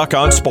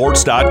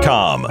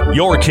GetStuckOnSports.com.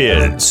 Your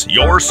kids,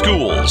 your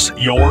schools,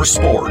 your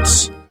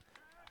sports.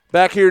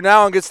 Back here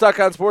now on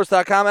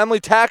GetStuckOnSports.com, Emily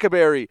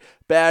Tackaberry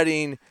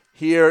batting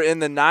here in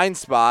the 9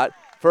 spot.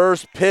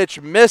 First pitch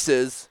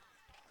misses.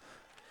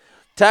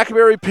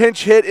 Tackaberry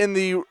pinch hit in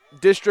the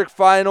district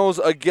finals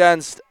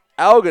against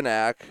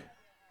Algonac.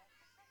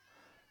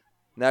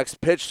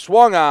 Next pitch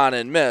swung on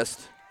and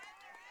missed.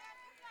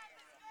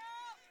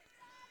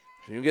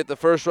 You get the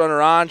first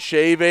runner on.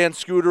 Shea Van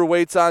Scooter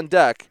waits on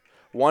deck.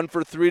 1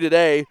 for 3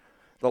 today.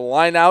 The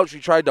line out, she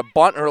tried to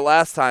bunt her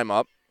last time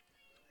up.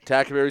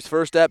 Tackaberry's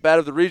first at-bat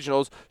of the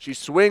regionals. She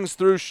swings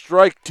through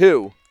strike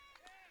 2.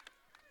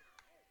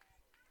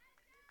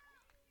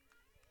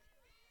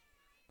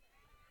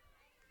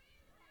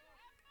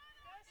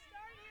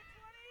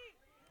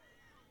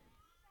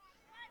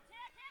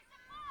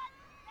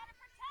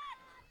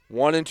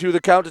 One and 2 the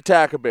count to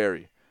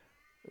Tackaberry.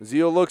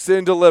 Zeal looks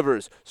in,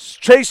 delivers.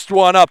 Chased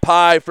one up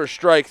high for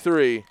strike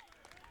 3.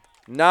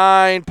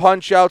 9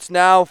 punch-outs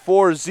now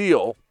for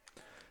Zeal.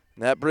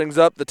 And that brings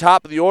up the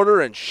top of the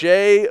order and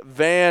Shea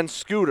Van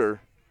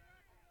Scooter.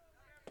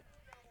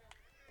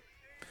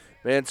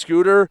 Van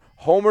Scooter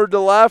homered to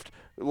left,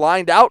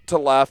 lined out to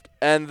left,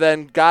 and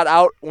then got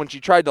out when she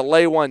tried to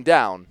lay one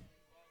down.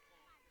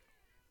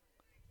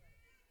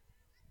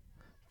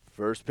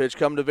 First pitch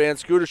come to Van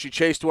Scooter. She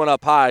chased one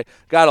up high,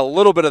 got a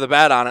little bit of the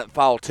bat on it,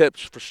 foul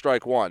tips for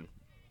strike 1.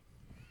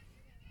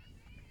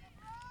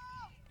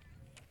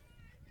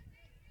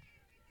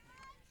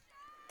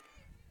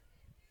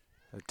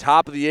 The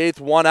top of the 8th,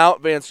 1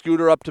 out, Van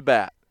Scooter up to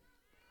bat.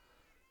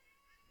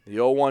 The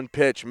 0-1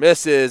 pitch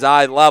misses,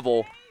 eye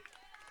level.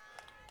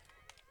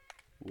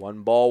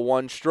 1 ball,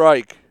 1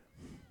 strike.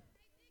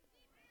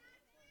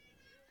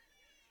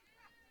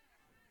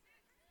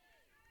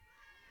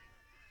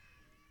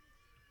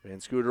 Van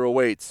Scooter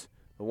awaits.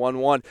 The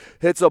 1-1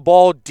 hits a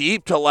ball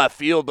deep to left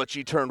field, but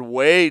she turned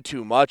way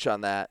too much on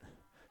that.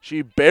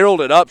 She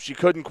barreled it up. She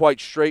couldn't quite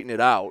straighten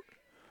it out.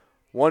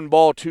 1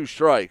 ball, 2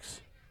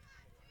 strikes.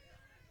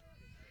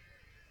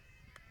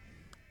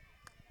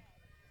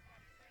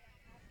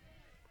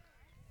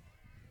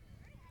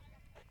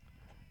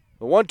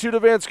 The 1-2 to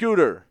Van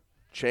Scooter.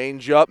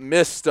 Change up,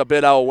 missed a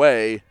bit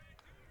away.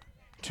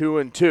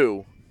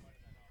 2-2.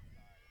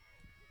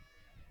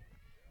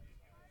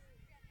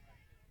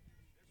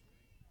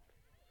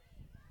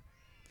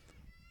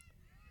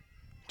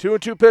 Two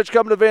and 2 pitch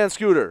coming to Van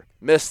Scooter.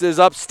 Missed is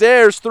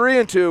upstairs,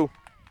 3-2.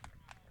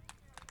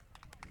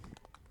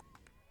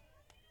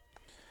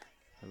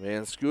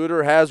 Van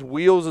Scooter has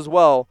wheels as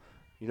well.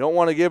 You don't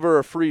want to give her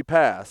a free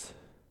pass.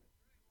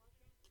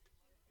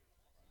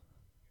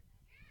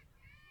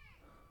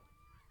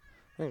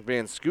 I think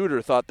Van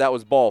Scooter thought that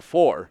was ball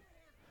 4.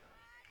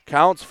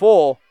 Counts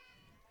full.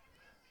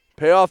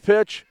 Payoff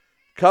pitch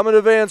coming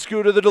to Van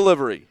Scooter, the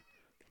delivery.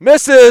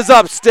 Misses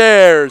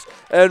upstairs,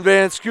 and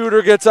Van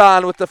Scooter gets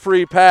on with the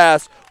free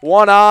pass.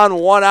 1 on,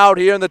 1 out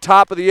here in the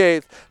top of the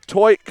 8th.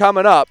 Toit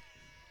coming up.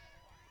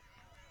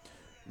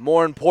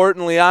 More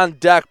importantly, on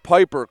deck,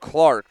 Piper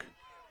Clark.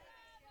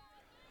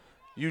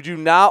 You do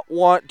not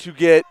want to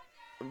get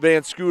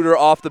Van Scooter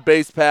off the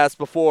base pass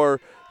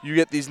before you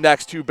get these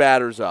next 2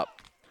 batters up.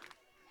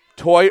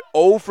 Toit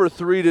 0 for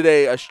 3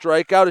 today. A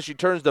strikeout as she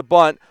turns the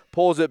bunt,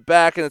 pulls it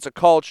back, and it's a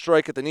called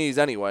strike at the knees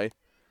anyway.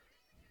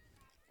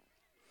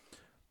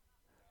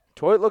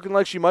 Toit looking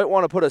like she might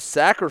want to put a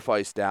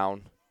sacrifice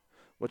down,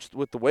 which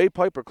with the way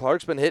Piper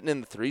Clark's been hitting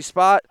in the 3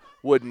 spot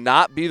would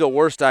not be the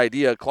worst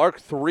idea. Clark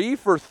 3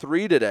 for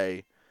 3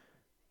 today.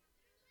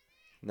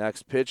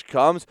 Next pitch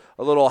comes,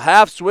 a little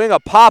half swing, a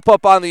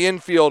pop-up on the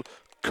infield,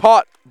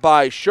 caught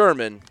by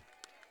Sherman.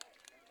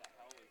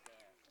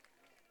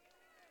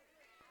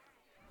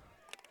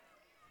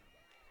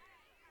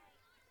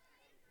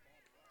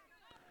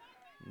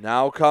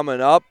 Now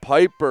coming up,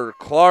 Piper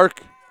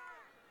Clark.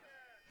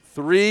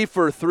 3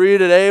 for 3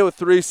 today with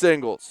 3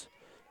 singles.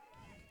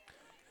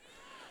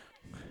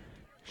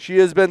 She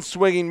has been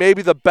swinging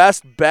maybe the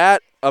best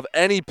bat of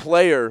any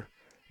player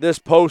this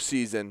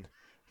postseason.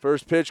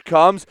 First pitch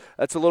comes.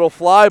 That's a little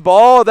fly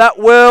ball. That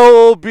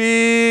will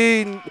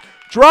be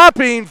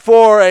dropping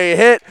for a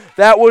hit.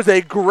 That was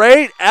a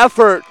great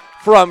effort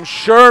from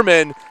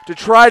Sherman to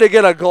try to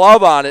get a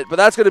glove on it, but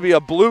that's going to be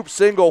a bloop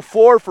single,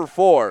 4 for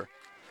 4.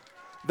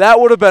 That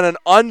would have been an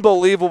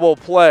unbelievable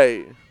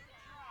play.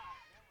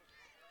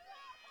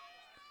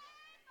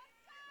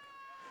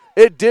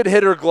 It did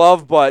hit her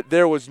glove, but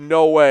there was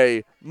no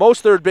way.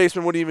 Most third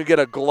basemen wouldn't even get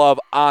a glove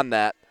on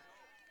that,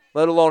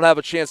 let alone have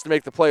a chance to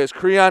make the play. As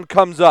Creon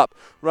comes up,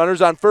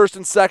 runners on first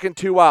and second,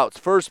 2 outs.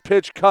 First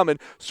pitch coming,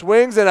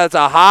 swings, and that's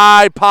a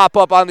high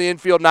pop-up on the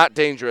infield, not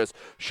dangerous.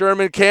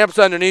 Sherman camps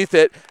underneath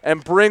it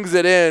and brings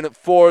it in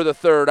for the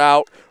 3rd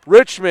out.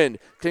 Richmond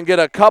can get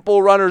a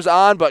couple runners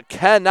on, but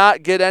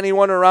cannot get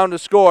anyone around to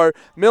score.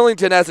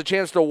 Millington has a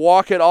chance to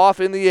walk it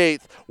off in the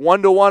 8th.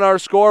 1-1 our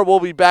score.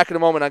 We'll be back in a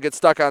moment on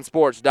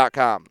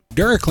GetStuckOnSports.com.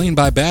 DuraClean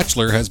by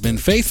Bachelor has been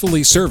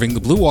faithfully serving the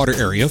Blue Water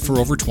area for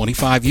over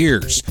 25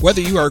 years.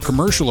 Whether you are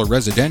commercial or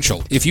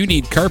residential, if you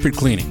need carpet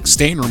cleaning,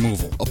 stain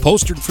removal,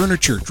 upholstered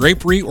furniture,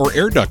 drapery, or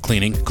air duct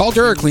cleaning, call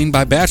DuraClean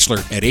by Bachelor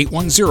at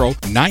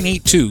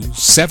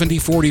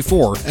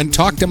 810-982-7044 and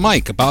talk to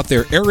Mike about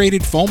their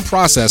aerated foam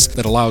process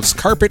that allows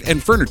carpet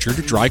and furniture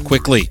to dry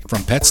quickly.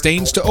 From pet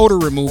stains to odor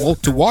removal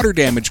to water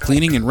damage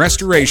cleaning and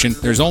restoration,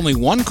 there's only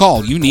one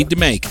call you need to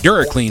make.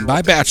 DuraClean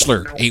by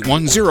Bachelor,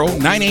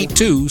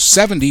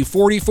 810-982-7044.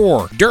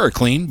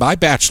 DuraClean by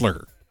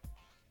Bachelor.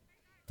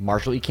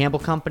 Marshall E. Campbell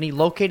Company,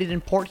 located in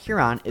Port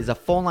Huron, is a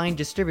full-line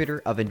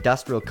distributor of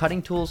industrial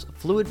cutting tools,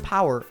 fluid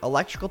power,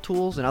 electrical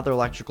tools, and other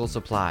electrical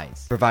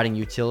supplies, providing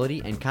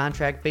utility and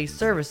contract-based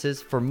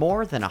services for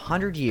more than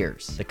 100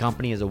 years. The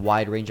company has a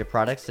wide range of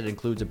products that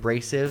includes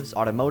abrasives,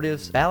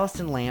 automotives, ballast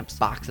and lamps,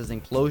 boxes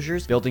and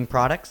closures, building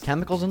products,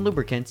 chemicals and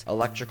lubricants,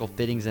 electrical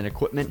fittings and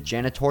equipment,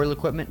 janitorial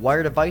equipment,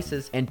 wire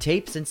devices, and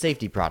tapes and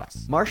safety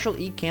products. Marshall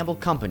E. Campbell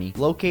Company,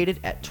 located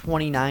at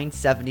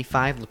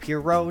 2975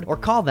 Lapeer Road, or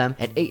call them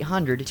at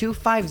 800-250-7520.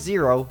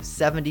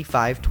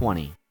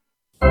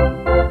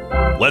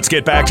 Let's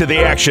get back to the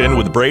action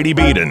with Brady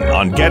Beaton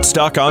on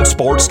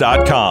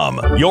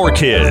GetStuckOnSports.com. Your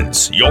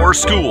kids, your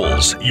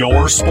schools,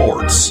 your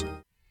sports.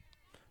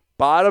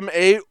 Bottom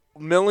 8,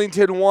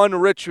 Millington 1,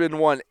 Richmond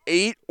 1.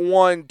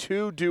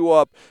 8-1-2 due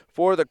up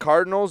for the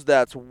Cardinals.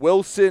 That's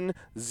Wilson,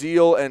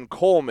 Zeal, and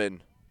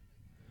Coleman.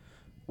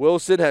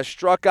 Wilson has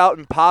struck out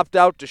and popped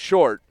out to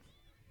short.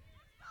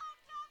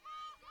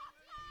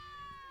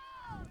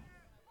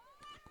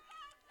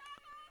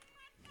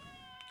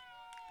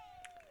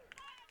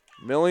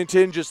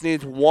 Millington just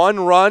needs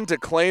 1 run to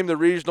claim the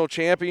regional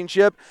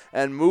championship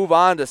and move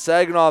on to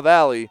Saginaw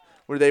Valley,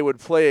 where they would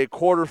play a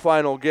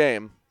quarterfinal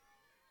game.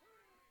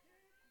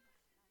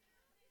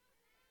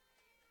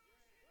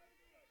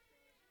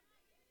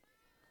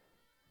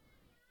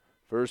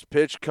 First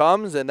pitch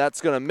comes, and that's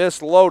going to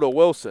miss low to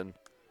Wilson.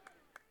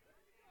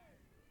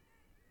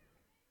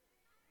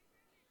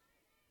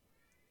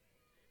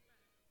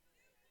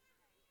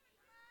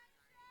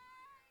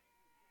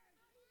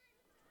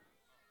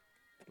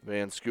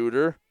 Van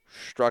Scooter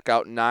struck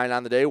out 9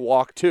 on the day,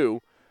 walked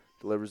 2.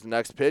 Delivers the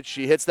next pitch.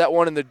 She hits that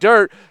one in the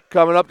dirt.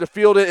 Coming up to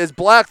field it is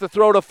Black, the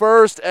throw to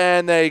first,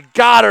 and they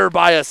got her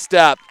by a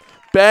step.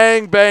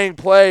 Bang, bang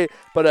play,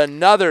 but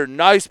another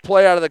nice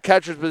play out of the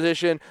catcher's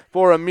position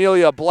for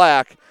Amelia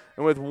Black.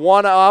 And with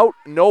 1 out,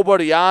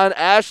 nobody on,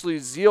 Ashley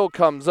Zeal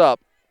comes up.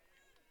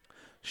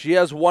 She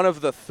has one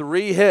of the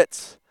 3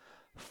 hits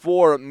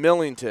for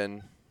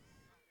Millington.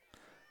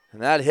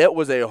 And that hit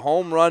was a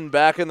home run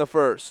back in the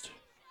first.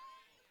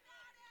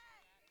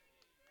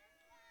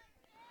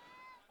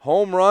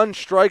 Home run,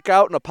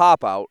 strikeout, and a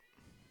pop-out.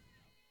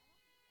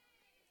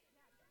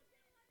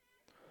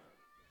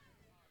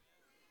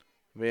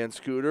 Van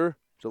Scooter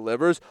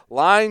delivers.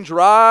 Line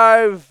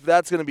drive.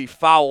 That's going to be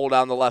foul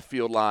down the left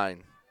field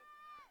line.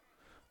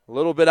 A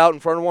little bit out in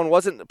front of one.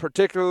 Wasn't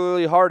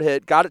particularly hard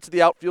hit. Got it to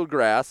the outfield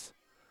grass.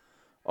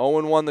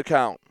 0-1 the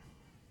count.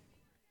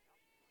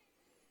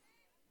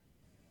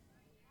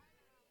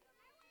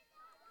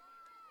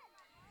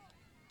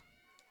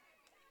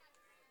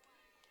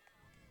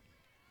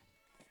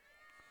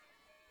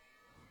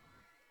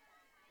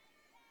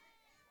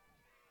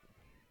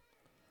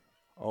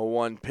 Oh,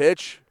 1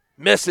 pitch.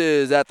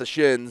 Misses at the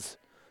shins.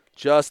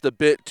 Just a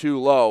bit too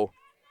low.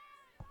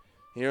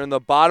 Here in the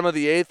bottom of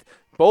the 8th,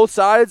 both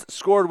sides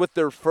scored with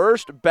their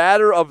first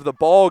batter of the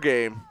ball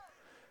game.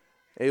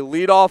 A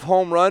leadoff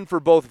home run for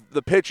both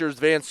the pitchers,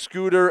 Van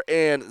Scooter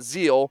and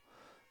Zeal.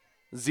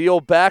 Zeal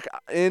back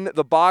in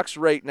the box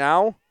right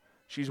now.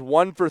 She's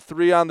 1 for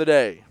 3 on the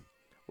day.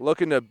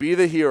 Looking to be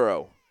the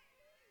hero.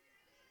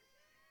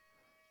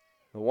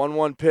 The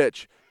 1-1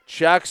 pitch.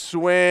 Check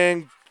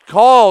swing.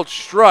 Called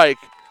strike.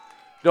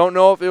 Don't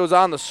know if it was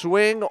on the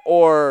swing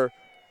or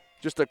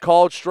just a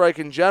called strike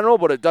in general,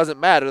 but it doesn't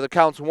matter. The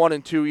count's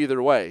 1-2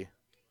 either way.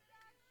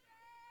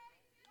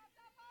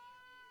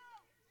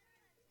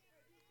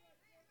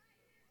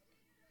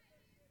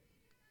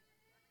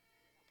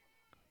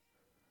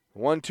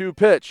 One-two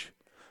pitch.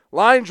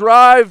 Line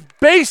drive,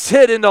 base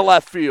hit into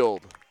left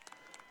field.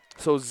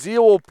 So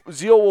Zeal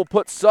will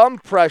put some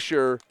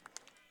pressure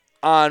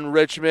on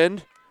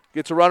Richmond.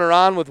 Gets a runner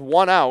on with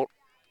 1 out.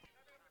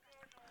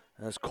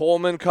 As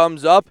Coleman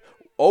comes up,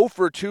 0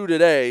 for 2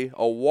 today.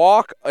 A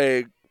walk,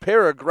 a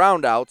pair of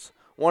groundouts,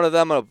 one of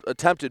them an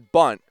attempted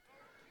bunt.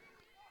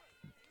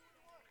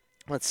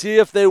 Let's see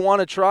if they want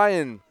to try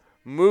and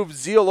move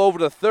Zeal over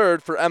to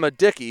third for Emma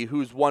Dickey,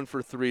 who's 1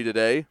 for 3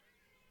 today.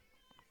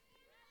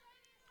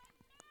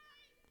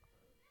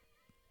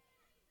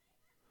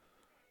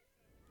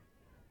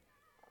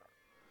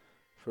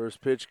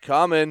 First pitch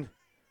coming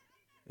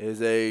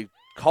is a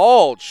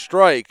called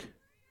strike.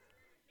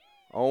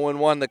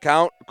 0-1 the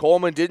count.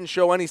 Coleman didn't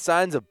show any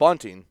signs of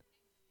bunting.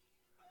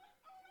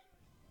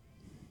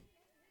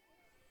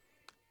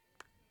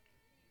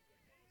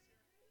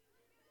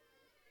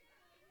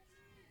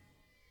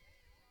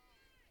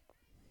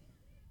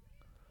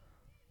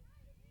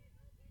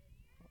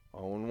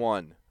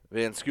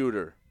 Van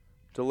Scooter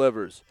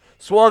delivers.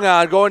 Swung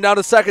on, going down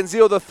to second.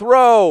 Zeal the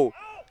throw.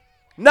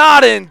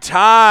 Not in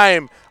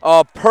time.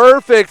 A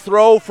perfect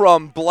throw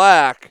from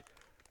Black.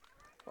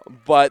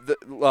 But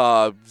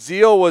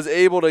Zeal was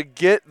able to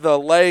get the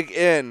leg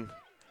in.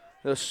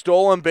 The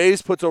stolen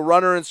base puts a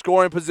runner in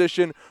scoring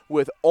position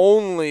with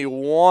only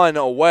 1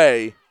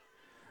 away.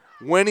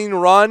 Winning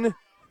run,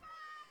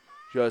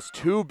 just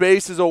 2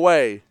 bases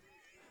away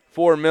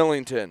for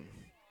Millington.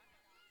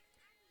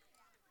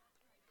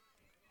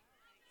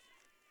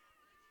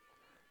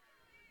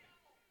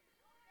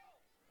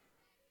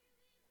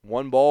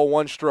 One ball,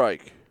 1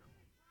 strike.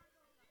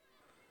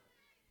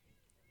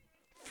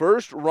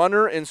 First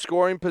runner in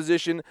scoring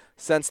position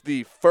since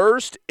the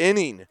first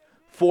inning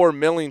for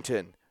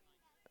Millington.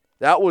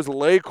 That was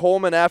Leigh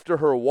Coleman after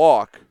her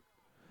walk.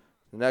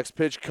 The next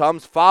pitch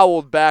comes,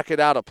 fouled back and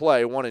out of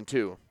play,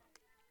 1-2.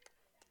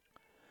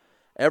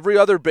 Every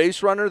other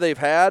base runner they've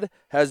had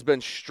has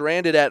been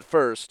stranded at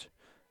first.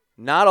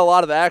 Not a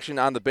lot of action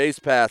on the base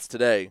paths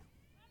today.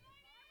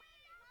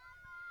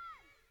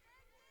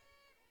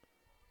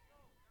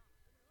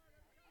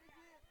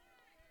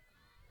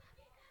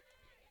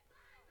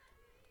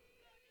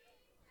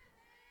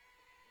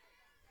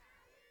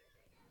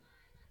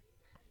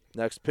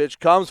 Next pitch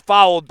comes,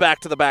 fouled back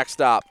to the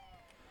backstop.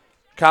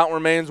 Count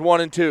remains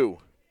 1-2.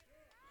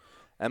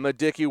 Emma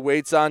Dickey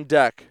waits on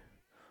deck.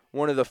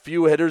 One of the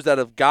few hitters that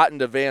have gotten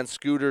to Van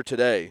Scooter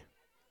today.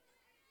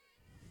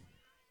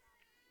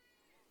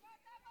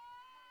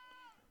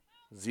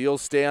 Zeal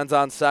stands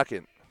on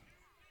second.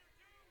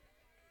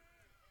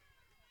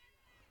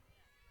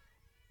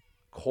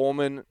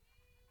 Coleman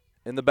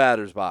in the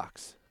batter's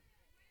box.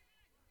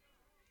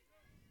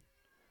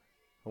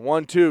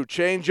 1-2,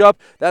 change up.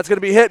 That's going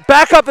to be hit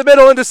back up the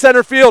middle into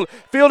center field.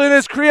 Fielding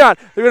is Creon.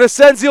 They're going to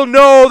send Zeal.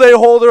 No, they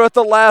hold her at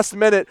the last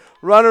minute.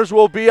 Runners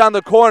will be on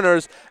the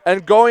corners,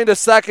 and going to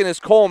second is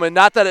Coleman.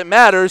 Not that it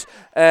matters,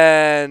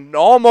 and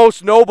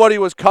almost nobody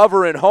was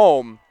covering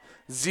home.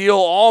 Zeal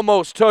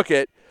almost took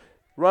it.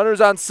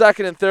 Runners on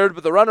second and third,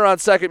 but the runner on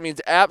second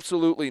means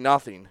absolutely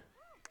nothing.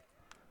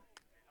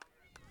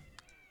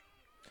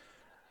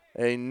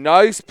 A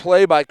nice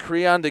play by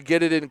Creon to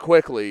get it in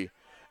quickly.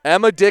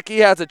 Emma Dickey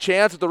has a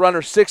chance with the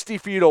runner 60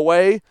 feet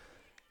away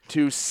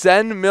to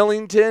send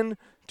Millington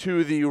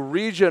to the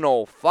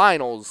regional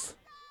finals,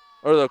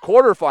 or the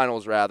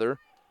quarterfinals rather,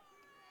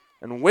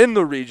 and win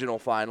the regional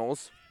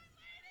finals.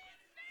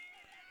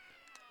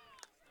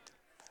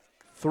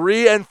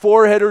 3 and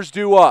 4 hitters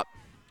due up.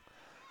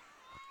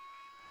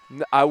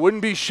 I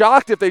wouldn't be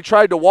shocked if they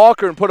tried to walk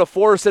her and put a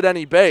force at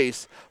any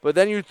base, but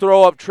then you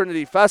throw up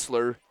Trinity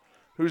Fessler,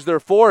 who's their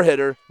 4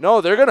 hitter.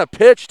 No, they're going to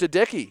pitch to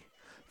Dickey.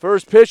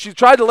 First pitch, she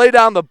tried to lay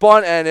down the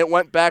bunt, and it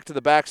went back to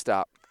the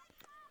backstop.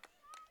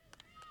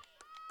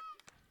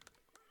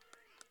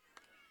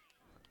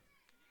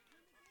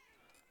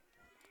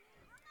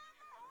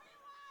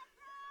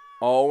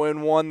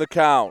 Owen won the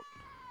count.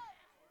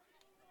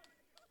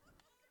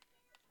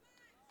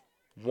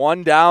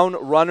 One down,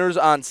 runners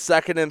on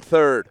second and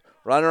third.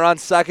 Runner on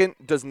second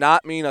does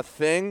not mean a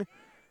thing.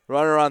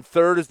 Runner on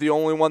third is the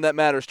only one that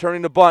matters.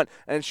 Turning to bunt,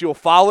 and she will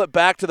foul it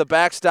back to the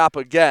backstop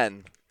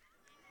again.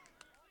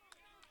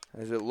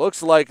 As it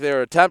looks like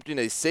they're attempting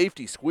a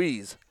safety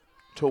squeeze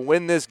to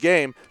win this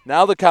game.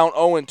 Now the count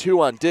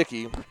 0-2 on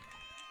Dickey.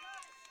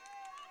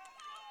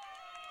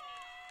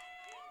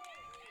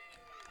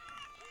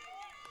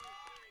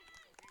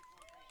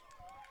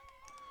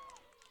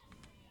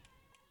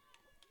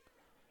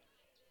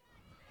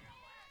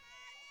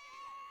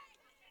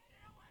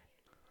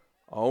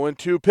 Oh,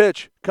 0-2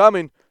 pitch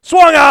coming.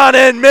 Swung on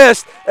and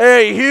missed.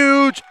 A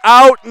huge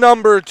out,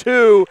 number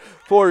 2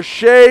 for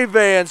Shea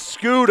Van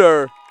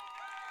Scooter.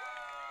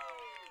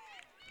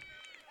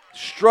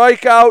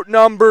 Strikeout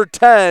number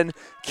 10,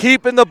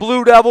 keeping the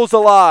Blue Devils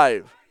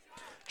alive.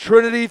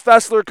 Trinity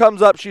Fessler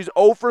comes up. She's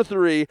 0 for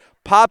 3.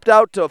 Popped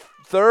out to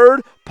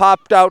third,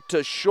 popped out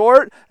to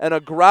short, and a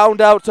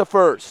ground out to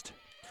first.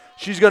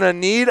 She's going to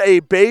need a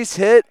base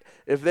hit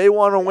if they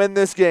want to win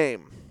this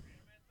game.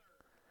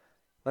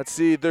 Let's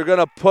see, they're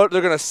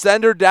gonna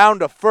send her down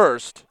to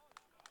first.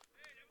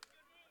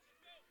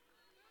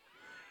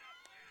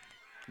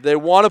 They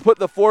want to put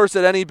the force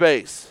at any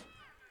base.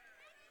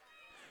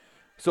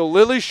 So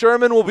Lily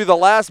Sherman will be the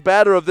last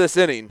batter of this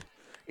inning.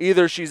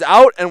 Either she's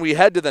out and we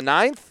head to the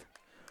 9th,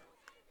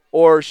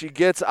 or she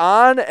gets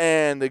on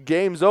and the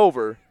game's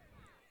over.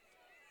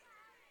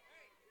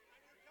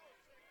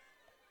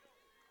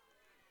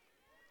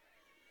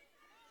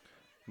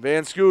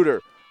 Van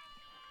Scooter,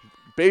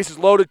 bases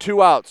loaded,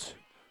 2 outs.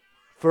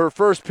 For her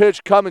first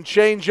pitch, coming,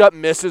 change up,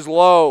 misses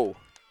low.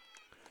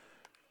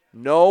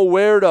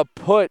 Nowhere to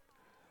put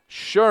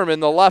Sherman,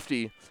 the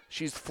lefty.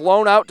 She's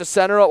flown out to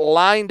center,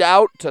 lined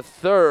out to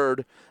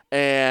third,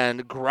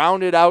 and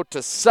grounded out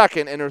to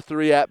second in her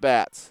 3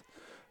 at-bats.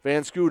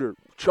 Van Scooter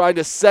trying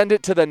to send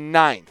it to the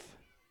 9th.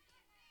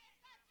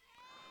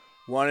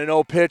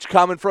 1-0 pitch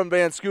coming from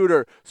Van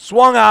Scooter.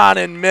 Swung on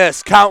and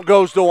missed. Count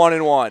goes to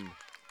 1-1.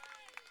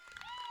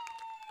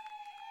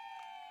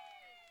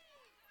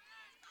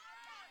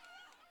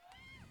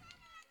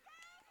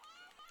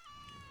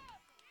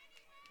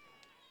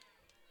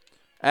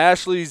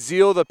 Ashley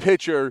Zeal, the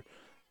pitcher,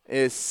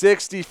 is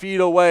 60 feet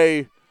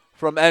away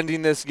from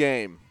ending this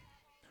game.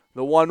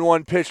 The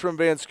 1-1 pitch from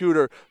Van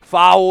Scooter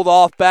fouled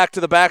off back to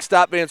the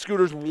backstop. Van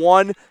Scooter's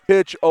 1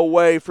 pitch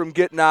away from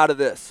getting out of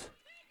this.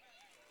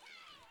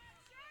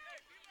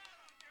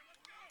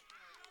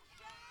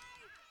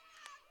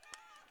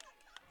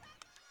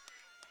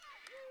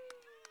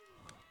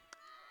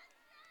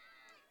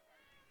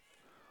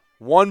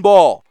 One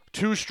ball,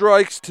 2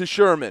 strikes to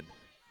Sherman.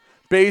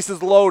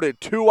 Bases loaded,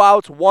 2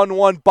 outs,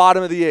 1-1,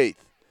 bottom of the 8th.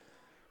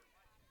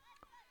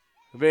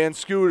 Van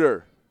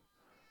Scooter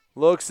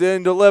looks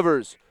in,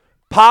 delivers.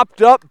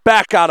 Popped up,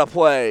 back out of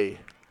play.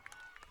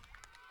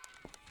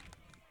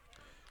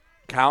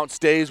 Count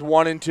stays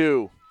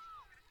 1-2.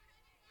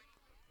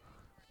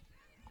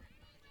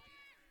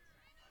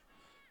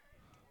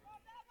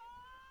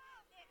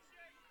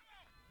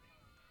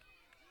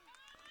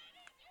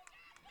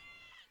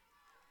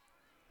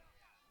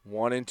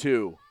 One and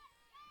two.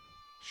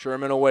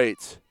 Sherman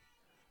awaits.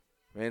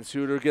 Van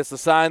Scooter gets the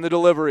sign, the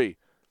delivery.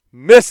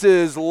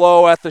 Misses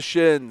low at the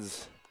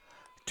shins.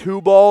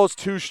 2 balls,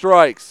 2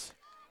 strikes.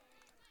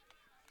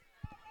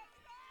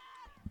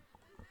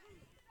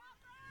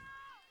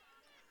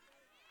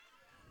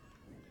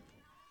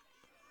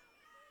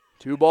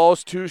 Two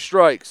balls, 2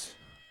 strikes.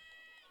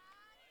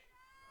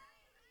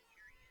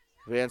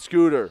 Van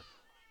Scooter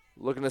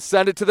looking to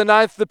send it to the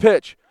 9th, the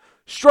pitch.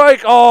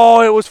 Strike,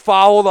 oh, it was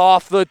fouled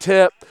off the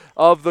tip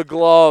of the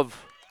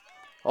glove.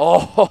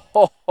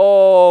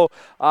 Oh,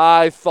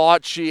 I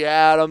thought she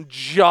had him,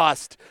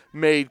 just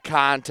made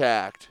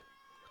contact.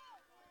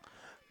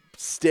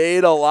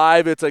 Stayed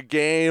alive, it's a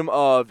game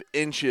of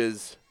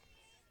inches.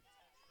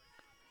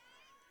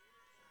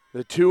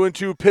 The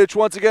 2-2 pitch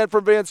once again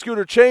from Van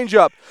Scooter.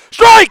 Changeup.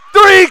 Strike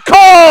 3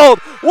 called!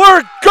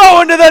 We're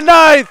going to the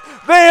 9th.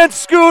 Van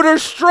Scooter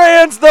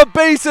strands the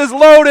bases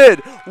loaded.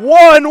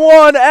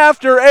 1-1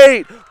 after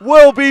 8.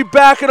 We'll be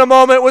back in a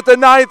moment with the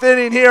 9th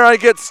inning here on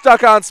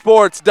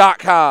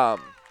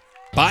GetStuckOnSports.com.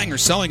 Buying or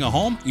selling a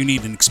home? You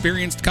need an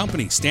experienced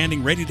company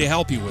standing ready to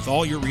help you with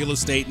all your real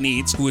estate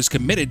needs, who is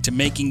committed to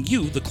making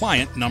you the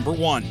client number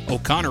one.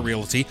 O'Connor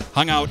Realty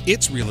hung out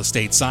its real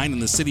estate sign in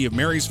the city of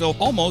Marysville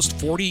almost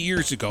 40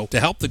 years ago to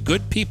help the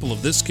good people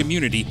of this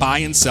community buy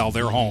and sell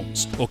their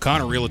homes.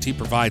 O'Connor Realty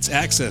provides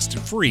access to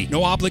free,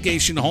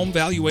 no-obligation home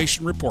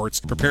valuation reports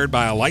prepared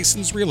by a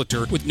licensed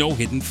realtor with no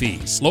hidden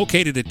fees.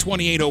 Located at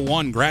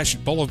 2801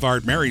 Gratiot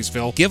Boulevard,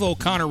 Marysville, give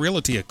O'Connor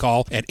Realty a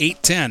call at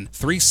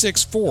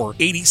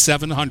 810-364-8700.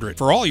 1100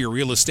 for all your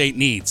real estate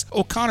needs.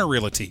 O'Connor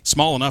Realty,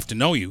 small enough to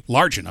know you,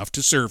 large enough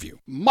to serve you.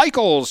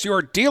 Michael's,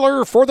 your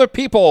dealer for the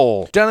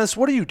people. Dennis,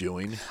 what are you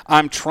doing?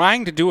 I'm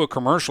trying to do a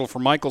commercial for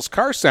Michael's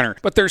Car Center,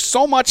 but there's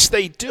so much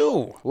they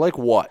do. Like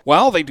what?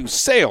 Well, they do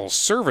sales,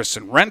 service,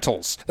 and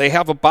rentals. They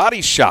have a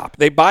body shop.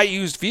 They buy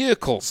used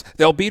vehicles.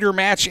 They'll beat or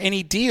match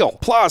any deal.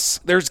 Plus,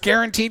 there's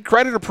guaranteed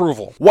credit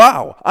approval.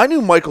 Wow, I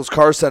knew Michael's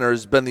Car Center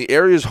has been the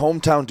area's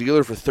hometown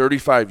dealer for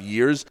 35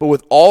 years, but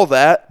with all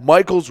that,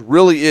 Michael's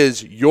really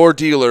is your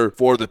dealer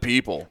for the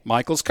people.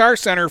 Michael's Car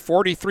Center,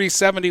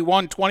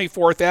 4371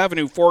 24th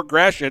Avenue, Fort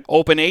Gratiot.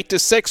 Open 8 to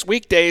 6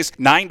 weekdays,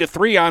 9 to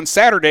 3 on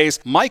Saturdays.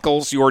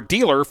 Michael's, your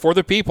dealer for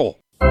the people.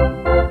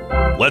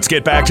 Let's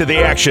get back to the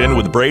action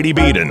with Brady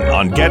Beaton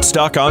on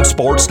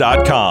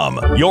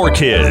GetStuckOnSports.com. Your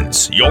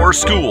kids, your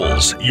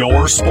schools,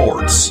 your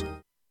sports.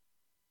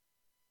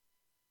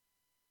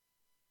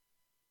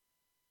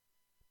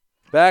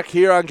 Back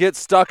here on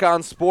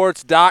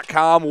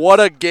GetStuckOnSports.com. What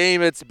a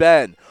game it's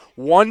been.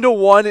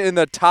 1-1 in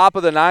the top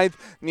of the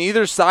ninth.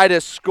 Neither side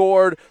has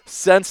scored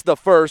since the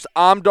first.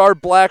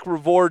 Amdar Black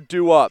Revord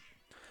due up.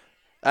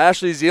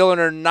 Ashley Zeal in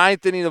her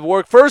ninth inning of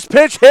work. First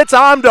pitch hits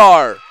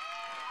Amdar.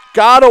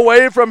 Got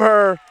away from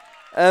her.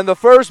 And the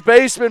first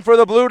baseman for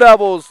the Blue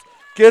Devils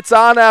gets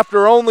on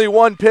after only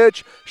one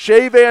pitch.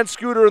 Shea Van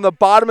Scooter in the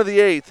bottom of the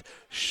eighth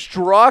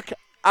struck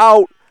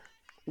out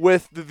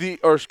with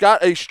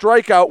got a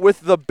strikeout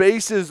with the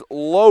bases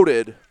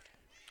loaded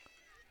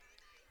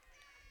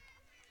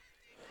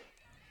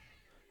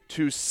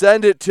to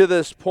send it to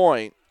this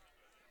point.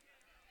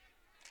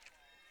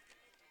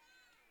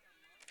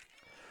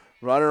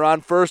 Runner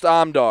on first,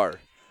 Amdar.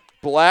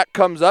 Black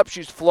comes up.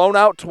 She's flown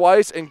out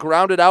twice and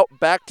grounded out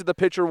back to the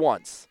pitcher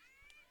once.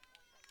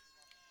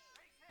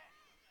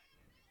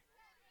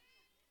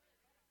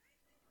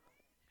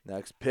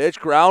 Next pitch,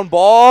 ground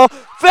ball,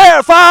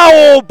 fair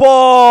foul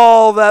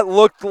ball. That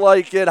looked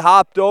like it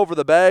hopped over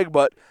the bag,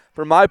 but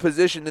from my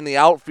position in the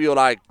outfield,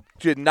 I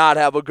did not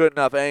have a good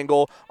enough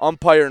angle.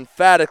 Umpire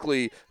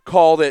emphatically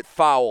called it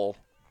foul.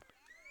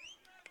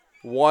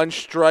 One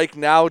strike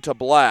now to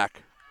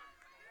Black.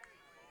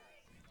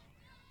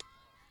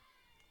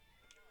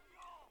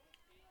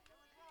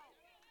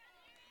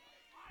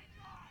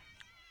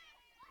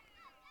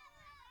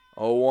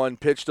 Oh, 1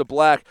 pitch to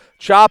Black.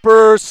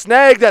 Chopper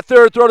snagged at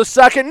third, throw to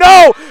second.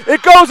 No!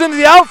 It goes into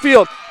the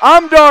outfield.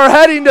 Amdar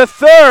heading to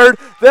third.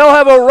 They'll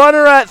have a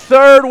runner at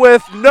third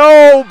with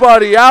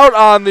nobody out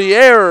on the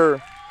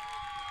error.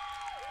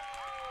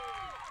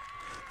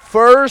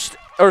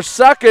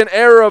 Second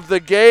error of the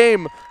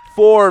game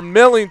for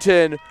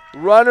Millington.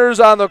 Runners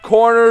on the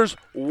corners,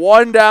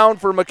 one down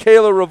for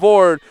Michaela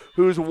Revord,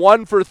 who's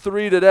 1 for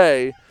 3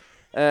 today.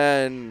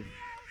 And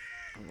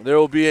there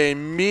will be a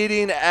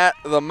meeting at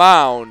the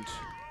mound.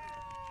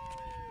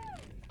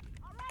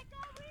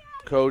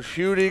 Coach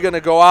Hudy going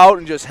to go out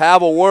and just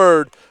have a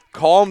word,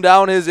 calm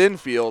down his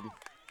infield.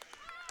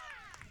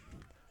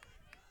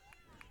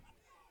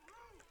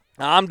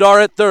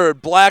 Amdar at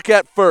third, Black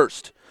at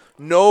first.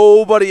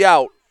 Nobody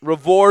out.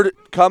 Revord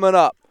coming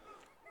up.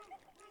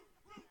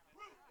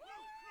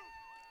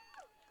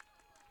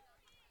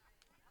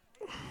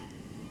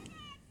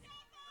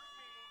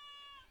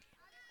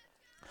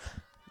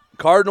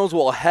 Cardinals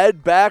will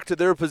head back to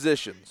their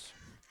positions.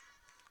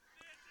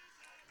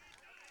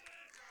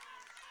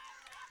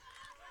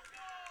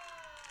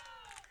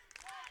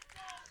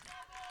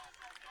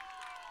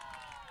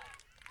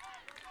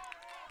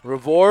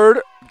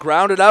 Revord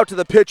grounded out to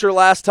the pitcher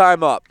last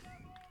time up.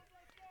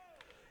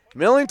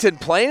 Millington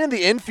playing in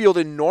the infield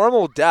in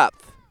normal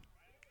depth.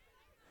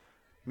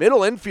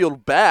 Middle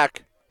infield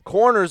back,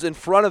 corners in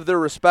front of their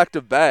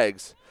respective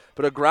bags.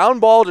 But a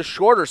ground ball to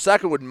short or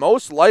second would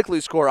most likely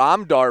score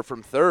Amdar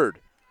from third.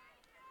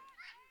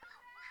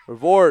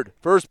 Revord,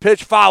 first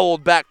pitch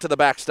fouled back to the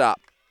backstop.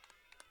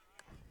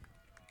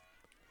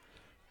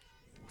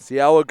 See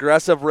how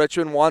aggressive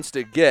Richmond wants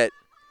to get.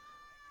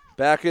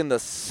 Back in the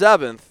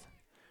seventh,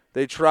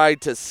 they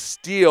tried to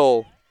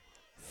steal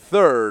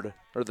third,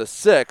 or the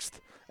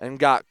sixth, and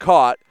got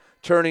caught.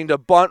 Turning to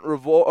bunt,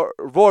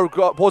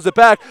 Revord pulls it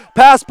back.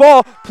 Pass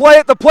ball, play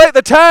at the plate,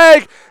 the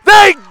tag.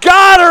 They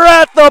got her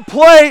at the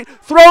plate.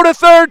 Throw to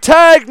third,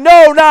 tag.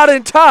 No, not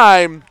in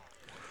time.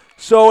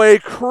 So a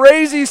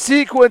crazy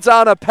sequence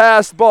on a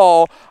pass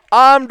ball.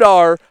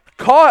 Amdar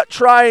caught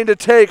trying to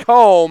take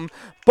home,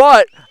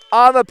 but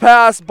on the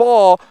pass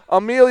ball,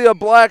 Amelia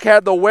Black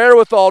had the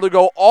wherewithal to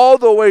go all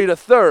the way to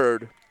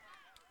third.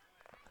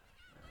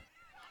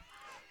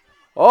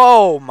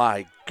 Oh,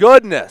 my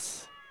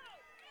goodness.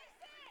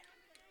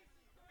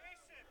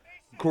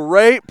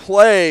 Great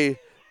play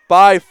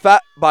by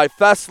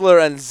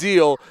Fessler and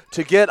Zeal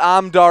to get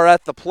Amdar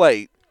at the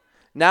plate.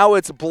 Now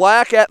it's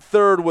Black at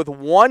third with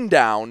one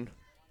down.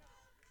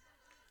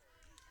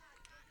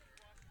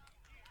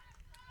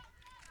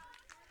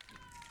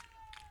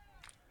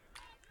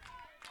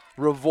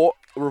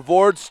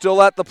 Revord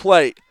still at the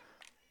plate.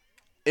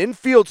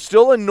 Infield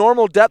still in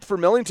normal depth for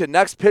Millington.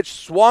 Next pitch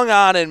swung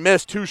on and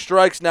missed. 2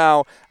 strikes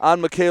now on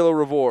Michaela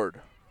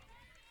Revord.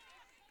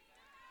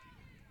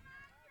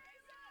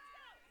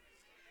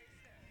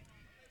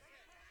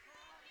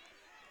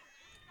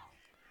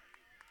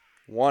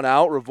 One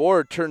out.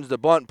 Revord turns the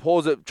bunt,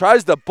 pulls it,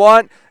 tries the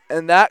bunt,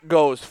 and that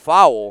goes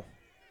foul.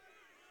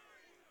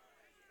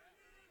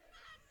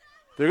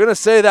 They're going to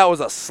say that was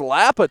a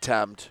slap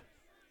attempt.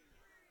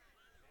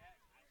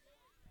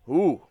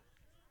 Ooh.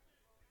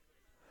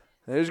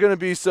 There's going to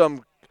be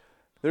some,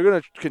 they're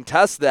going to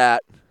contest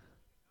that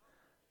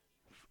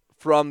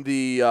from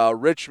the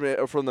Richmond,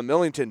 or from the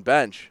Millington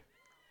bench.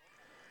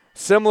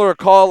 Similar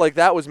call like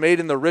that was made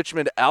in the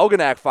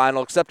Richmond-Algonac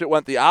final, except it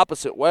went the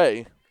opposite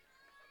way.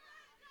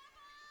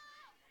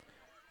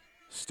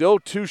 Still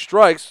 2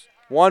 strikes,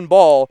 1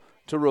 ball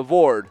to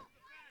Revord.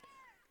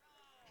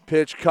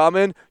 Pitch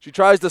coming. She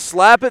tries to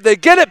slap it. They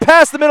get it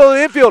past the middle of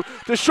the infield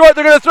to short.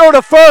 They're going to throw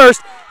to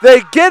first.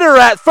 They get her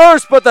at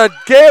first, but the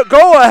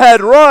go-ahead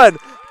run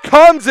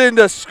comes in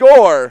to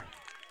score.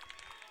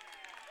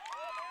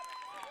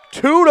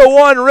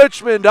 2-1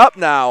 Richmond up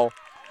now.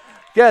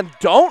 Again,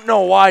 don't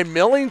know why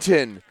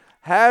Millington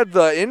had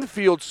the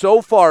infield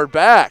so far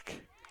back.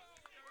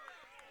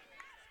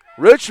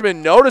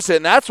 Richmond noticed it,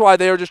 and that's why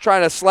they were just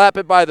trying to slap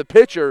it by the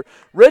pitcher.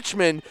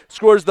 Richmond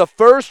scores the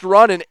first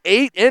run in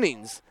 8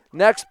 innings.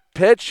 Next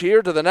pitch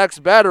here to the next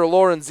batter,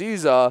 Lauren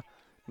Ziza,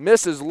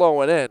 misses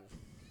low and in.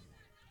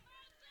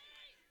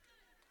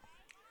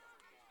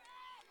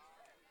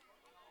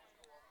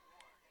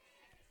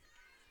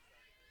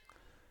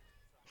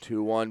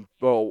 Two one.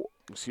 Oh,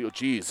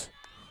 geez.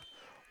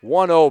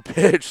 1-0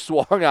 pitch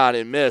swung on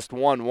and missed.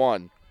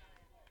 1-1.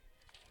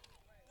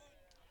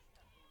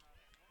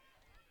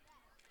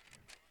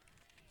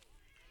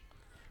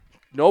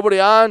 Nobody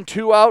on,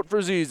 2 out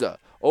for Ziza.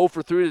 0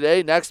 for 3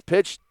 today. Next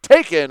pitch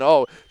taken.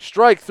 Oh,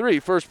 strike 3.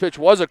 First pitch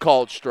was a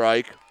called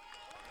strike.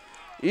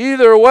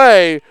 Either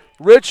way,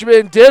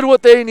 Richmond did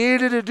what they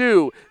needed to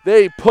do.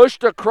 They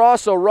pushed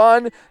across a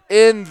run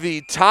in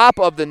the top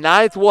of the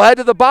 9th. We'll head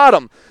to the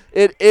bottom.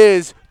 It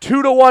is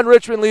 2-1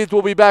 Richmond leads.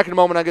 We'll be back in a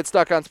moment on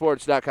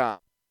GetStuckOnSports.com.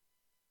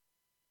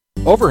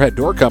 Overhead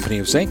Door Company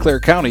of St.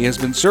 Clair County has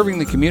been serving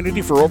the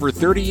community for over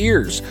 30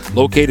 years.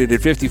 Located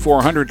at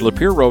 5400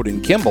 Lapeer Road in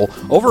Kimball,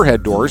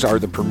 Overhead Doors are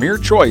the premier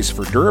choice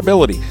for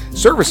durability,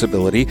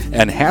 serviceability,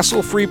 and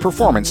hassle-free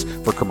performance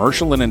for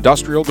commercial and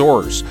industrial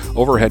doors.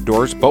 Overhead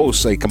Doors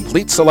boasts a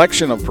complete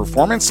selection of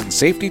performance and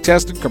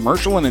safety-tested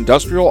commercial and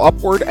industrial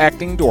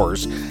upward-acting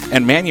doors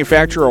and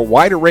manufacture a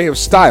wide array of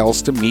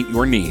styles to meet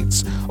your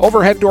needs.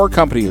 Overhead Door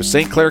Company of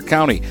St. Clair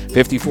County,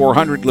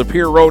 5400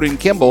 Lapeer Road in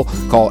Kimball.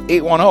 Call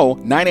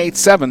 810-987-2185.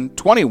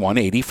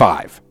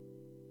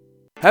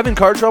 Having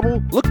car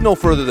trouble? Look no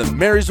further than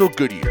Marysville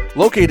Goodyear.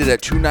 Located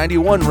at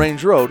 291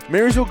 Range Road,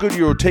 Marysville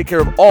Goodyear will take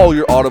care of all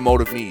your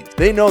automotive needs.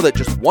 They know that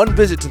just one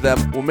visit to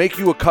them will make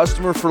you a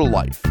customer for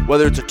life.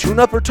 Whether it's a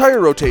tune-up or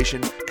tire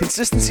rotation,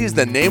 consistency is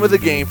the name of the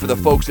game for the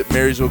folks at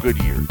Marysville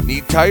Goodyear.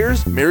 Need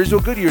tires? Marysville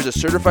Goodyear is a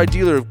certified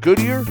dealer of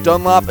Goodyear,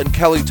 Dunlop, and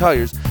Kelly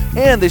tires,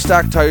 and they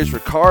stock tires for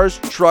cars,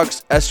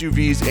 trucks,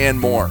 SUVs, and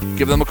more.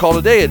 Give them a call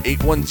today at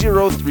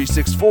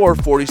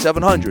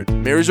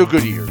 810-364-4700. Marysville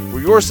Goodyear,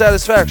 where your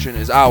satisfaction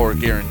is our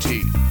guarantee.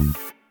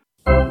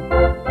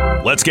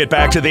 Let's get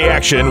back to the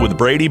action with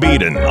Brady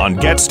Beaton on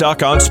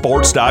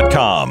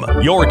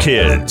GetStuckOnSports.com. Your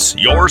kids,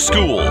 your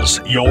schools,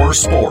 your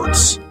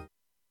sports.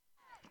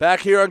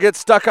 Back here on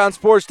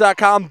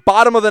GetStuckOnSports.com,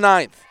 bottom of the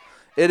 9th.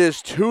 It is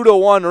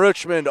 2-1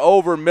 Richmond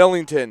over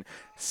Millington.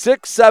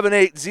 6, 7,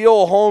 8,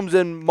 Zeal, Holmes,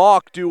 and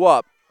Mock due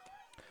up.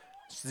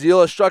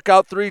 Zeal has struck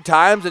out 3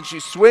 times, and she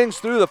swings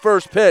through the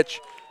first pitch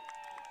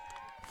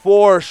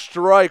for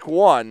strike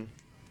 1.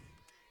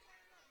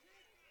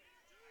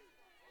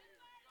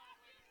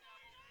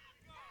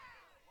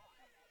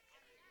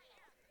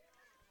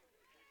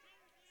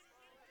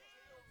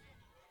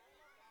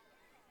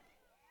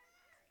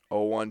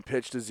 Oh, 1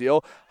 pitch to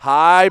Zeal.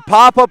 High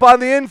pop up on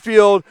the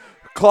infield.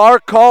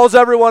 Clark calls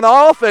everyone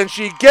off, and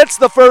she gets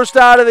the first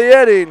out of the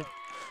inning.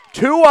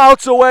 2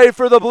 outs away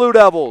for the Blue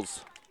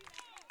Devils.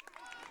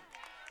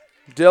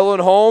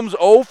 Dylan Holmes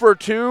 0 for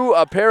 2,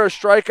 a pair of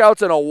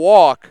strikeouts and a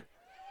walk.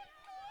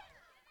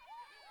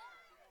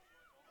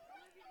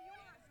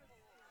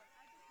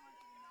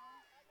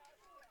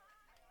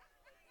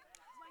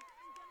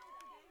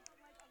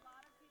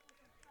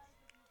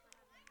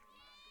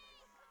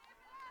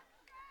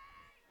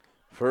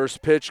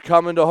 First pitch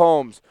coming to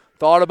Holmes.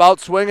 Thought about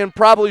swinging,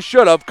 probably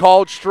should have,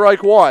 called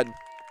strike 1.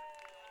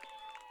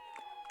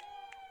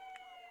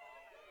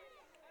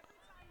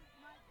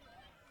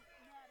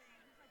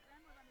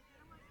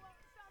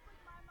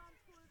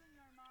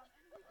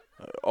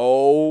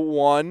 Oh,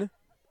 1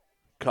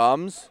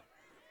 comes,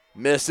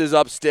 misses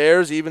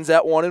upstairs, evens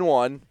at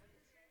 1-1.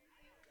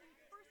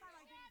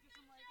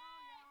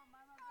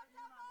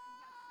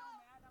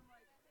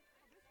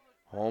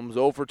 Holmes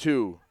 0 for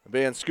 2.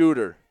 Van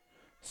Scooter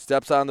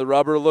steps on the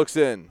rubber, looks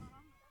in.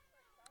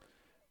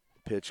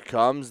 Pitch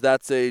comes,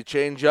 that's a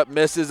changeup,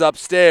 misses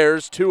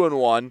upstairs,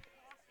 2-1.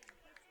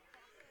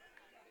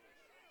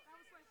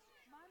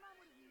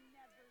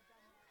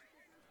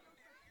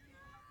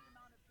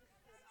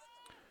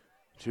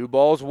 Two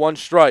balls, 1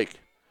 strike.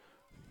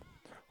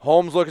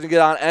 Holmes looking to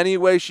get on any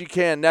way she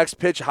can. Next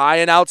pitch high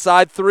and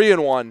outside,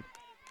 3-1.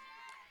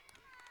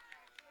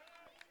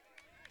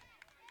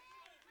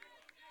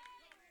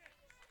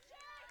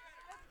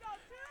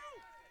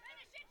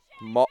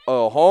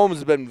 Holmes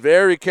has been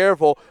very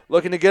careful,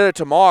 looking to get it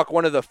to Mock,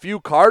 one of the few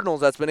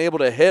Cardinals that's been able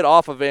to hit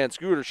off of Van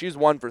Scooter. She's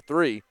 1 for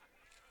 3.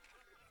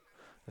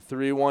 The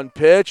 3-1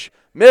 pitch.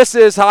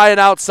 Misses high and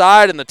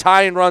outside, and the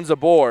tying run's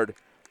aboard.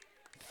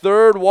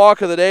 Third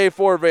walk of the day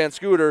for Van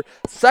Scooter.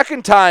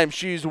 Second time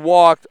she's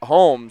walked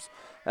Holmes.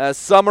 As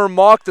Summer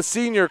Mock, the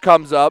senior,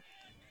 comes up.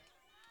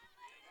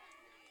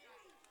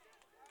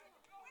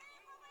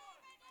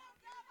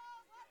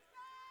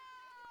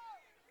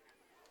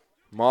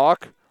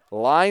 Mock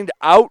lined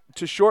out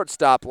to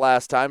shortstop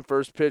last time.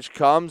 First pitch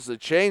comes. The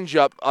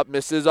changeup up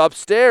misses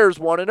upstairs.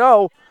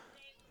 1-0.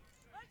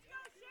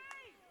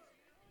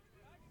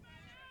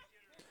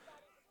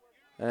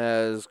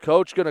 As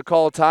coach going to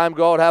call time,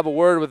 go out and have a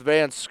word with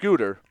Van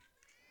Scooter.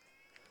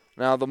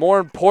 Now, the more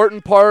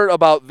important part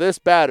about this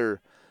batter,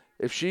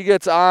 if she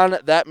gets on,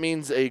 that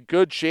means a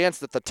good chance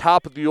that the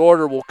top of the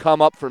order will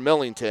come up for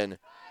Millington.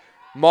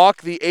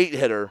 Mock, the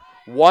 8-hitter.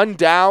 1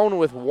 down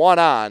with 1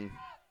 on.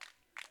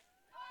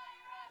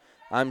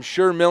 I'm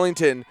sure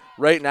Millington,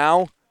 right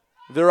now,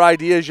 their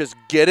idea is just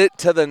get it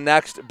to the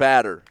next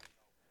batter.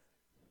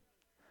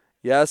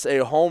 Yes,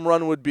 a home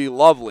run would be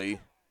lovely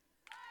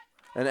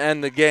and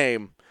end the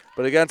game.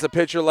 But against a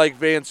pitcher like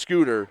Van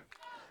Scooter,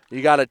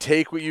 you got to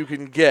take what you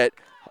can get.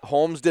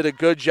 Holmes did a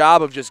good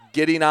job of just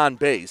getting on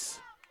base.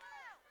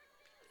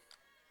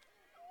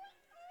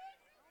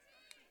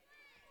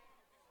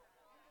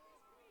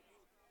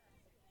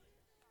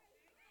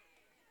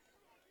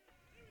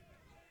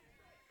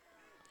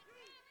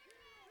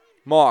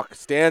 Mock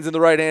stands in the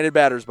right-handed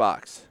batter's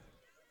box.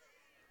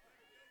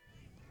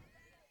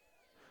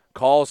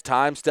 Calls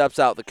time, steps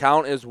out. The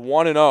count is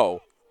 1-0.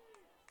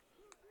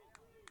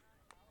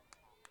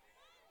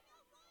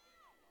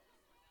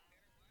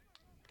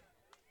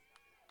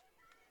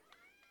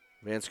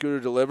 Van Scooter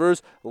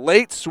delivers.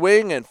 Late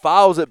swing and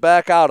fouls it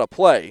back out of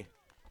play.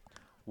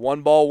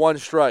 1 ball, 1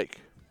 strike.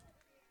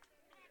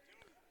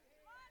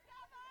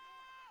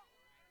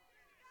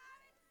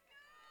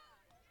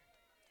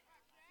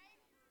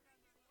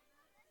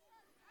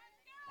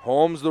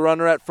 Holmes the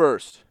runner at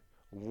first.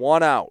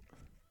 1 out.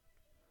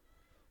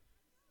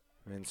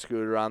 Van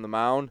Scooter on the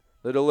mound.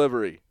 The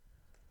delivery.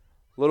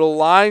 Little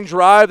line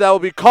drive that will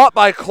be caught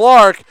by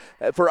Clark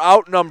for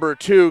out number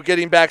 2.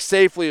 Getting back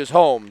safely is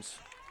Holmes.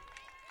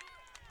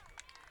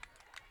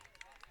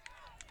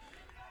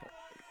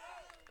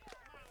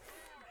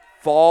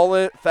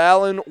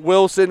 Fallon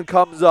Wilson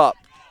comes up.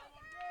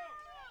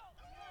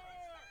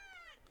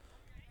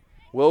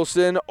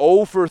 Wilson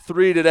 0 for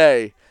 3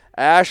 today.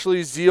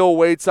 Ashley Zeal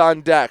waits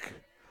on deck.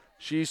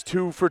 She's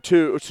 2 for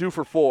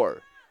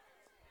 4.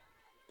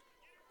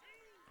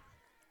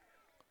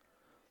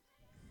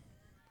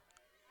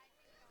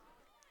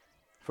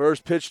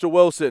 First pitch to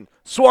Wilson.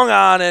 Swung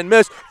on and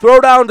missed. Throw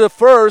down to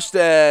first,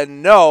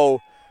 and no,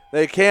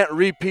 they can't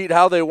repeat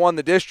how they won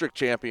the district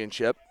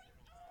championship.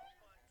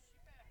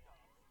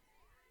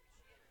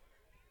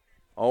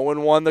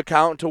 0-1 the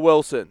count to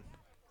Wilson.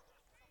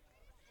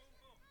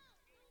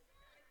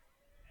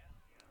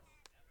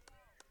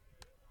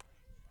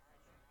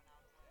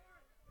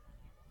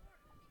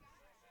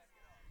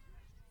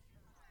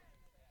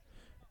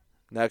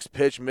 Next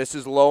pitch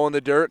misses low in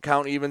the dirt.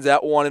 Count evens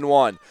at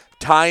 1-1.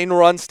 Tying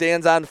run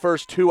stands on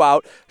first, 2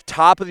 out.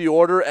 Top of the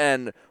order,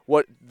 and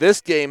what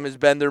this game has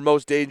been their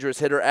most dangerous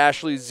hitter,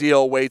 Ashley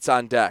Zeal, waits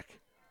on deck.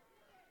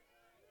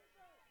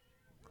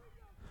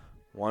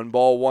 1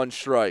 ball, 1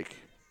 strike.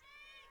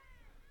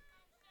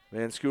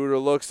 Van Scooter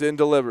looks in,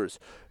 delivers.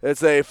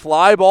 It's a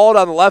fly ball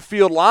down the left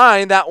field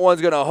line. That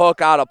one's going to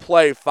hook out of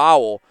play,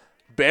 foul.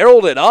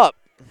 Barreled it up.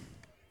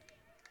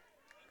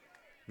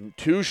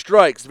 2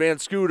 strikes, Van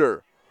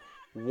Scooter.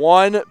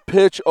 1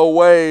 pitch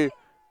away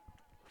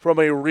from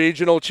a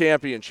regional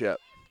championship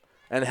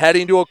and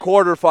heading to a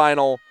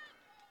quarterfinal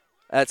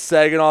at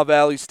Saginaw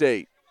Valley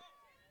State.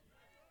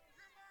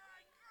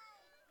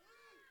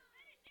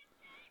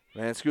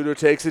 Van Scooter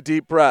takes a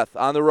deep breath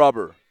on the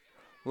rubber.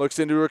 Looks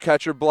into her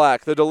catcher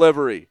Black. The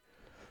delivery.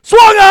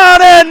 Swung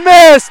on and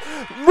missed!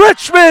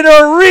 Richmond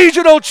are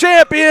regional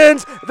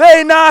champions.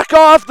 They knock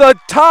off the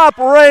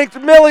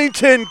top-ranked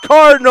Millington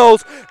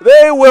Cardinals.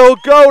 They will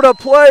go to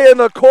play in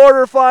the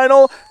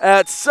quarterfinal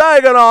at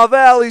Saginaw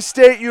Valley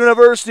State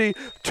University.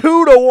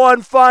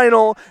 2-1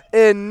 final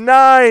in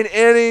 9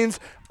 innings.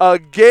 A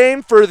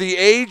game for the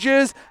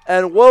ages,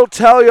 and we'll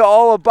tell you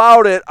all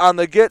about it on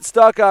the Get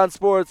Stuck on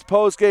Sports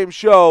postgame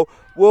show.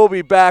 We'll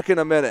be back in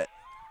a minute.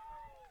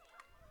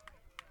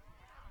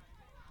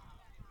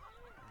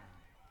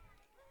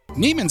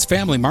 Neiman's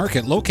Family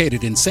Market,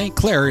 located in St.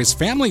 Clair, is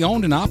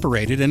family-owned and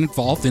operated and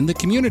involved in the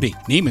community.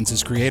 Neiman's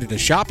has created a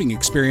shopping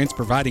experience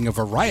providing a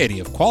variety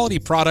of quality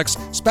products,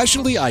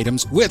 specialty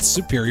items with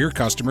superior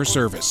customer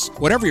service.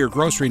 Whatever your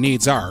grocery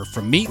needs are,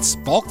 from meats,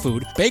 bulk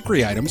food,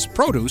 bakery items,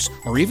 produce,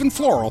 or even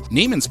floral,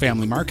 Neiman's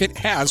Family Market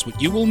has what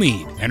you will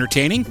need.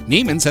 Entertaining?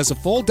 Neiman's has a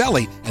full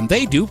deli, and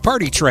they do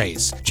party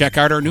trays. Check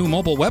out our new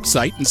mobile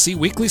website and see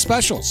weekly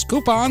specials,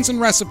 coupons, and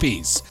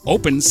recipes.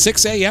 Open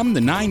 6 a.m. to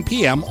 9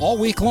 p.m. all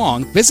week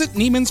long. Visit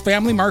Neiman's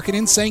Family Market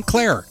in St.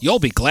 Clair. You'll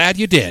be glad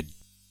you did.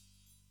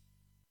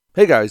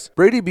 Hey guys,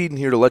 Brady Beaton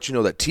here to let you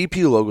know that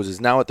TP Logos is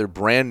now at their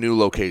brand new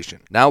location.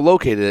 Now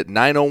located at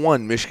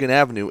 901 Michigan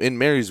Avenue in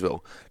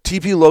Marysville,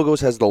 TP Logos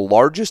has the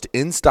largest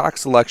in-stock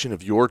selection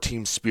of your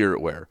team's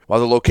spirit wear. While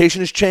the location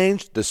has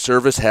changed, the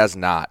service has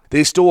not.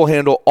 They still will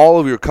handle all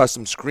of your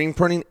custom screen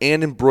printing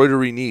and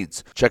embroidery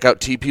needs. Check out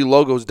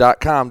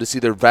tplogos.com to see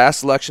their vast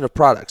selection of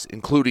products,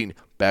 including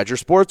Badger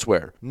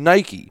Sportswear,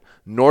 Nike,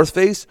 North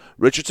Face,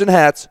 Richardson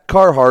hats,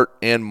 Carhartt,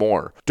 and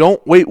more.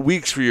 Don't wait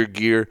weeks for your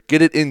gear. Get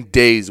it in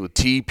days with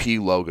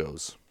TP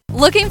Logos.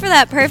 Looking for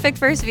that perfect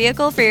first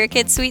vehicle for your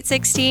kid's Sweet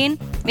 16?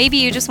 Maybe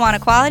you just want a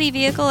quality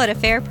vehicle at a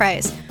fair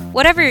price.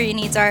 Whatever your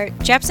needs are,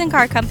 Jepson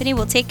Car Company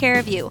will take care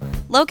of you.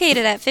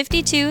 Located at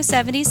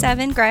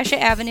 5277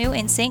 Gratiot Avenue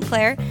in St.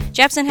 Clair,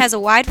 Jepson has a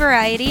wide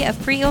variety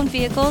of pre-owned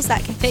vehicles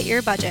that can fit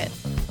your budget.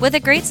 With a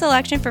great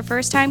selection for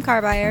first-time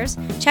car buyers,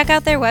 check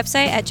out their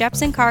website at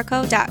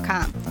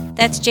jepsoncarco.com.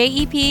 That's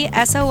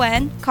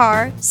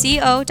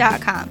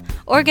JEPSONCARCO.com.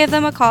 Or give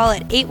them a call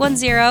at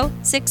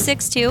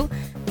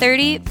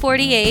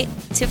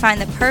 810-662-3048 to find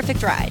the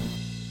perfect ride.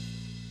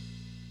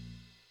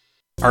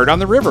 Art on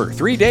the River,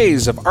 3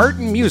 days of art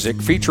and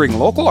music featuring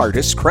local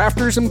artists,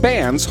 crafters, and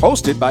bands,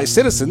 hosted by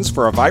Citizens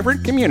for a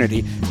Vibrant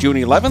Community, June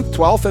 11th,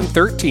 12th, and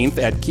 13th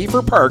at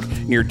Kiefer Park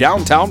near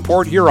downtown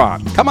Port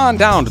Huron. Come on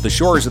down to the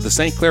shores of the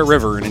St. Clair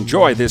River and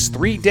enjoy this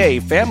 3-day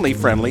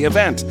family-friendly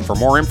event. For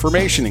more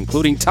information,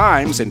 including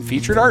times and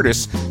featured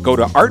artists, go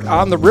to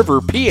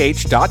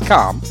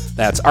artontheriverph.com.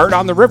 That's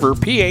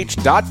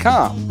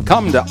artontheriverph.com.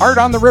 Come to Art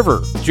on the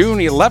River, June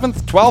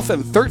 11th, 12th,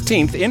 and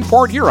 13th in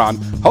Port Huron,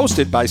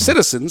 hosted by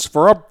Citizens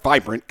for a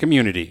Vibrant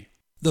Community.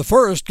 The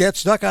first Get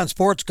Stuck on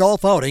Sports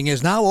golf outing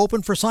is now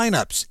open for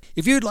sign-ups.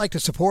 If you'd like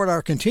to support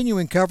our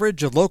continuing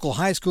coverage of local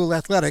high school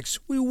athletics,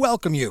 we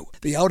welcome you.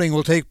 The outing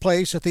will take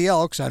place at the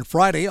Elks on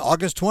Friday,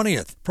 August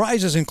 20th.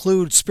 Prizes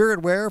include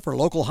spirit wear for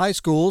local high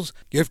schools,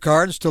 gift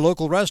cards to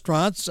local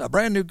restaurants, a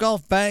brand new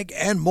golf bag,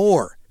 and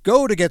more.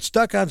 Go to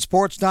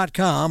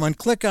GetStuckOnSports.com and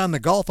click on the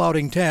Golf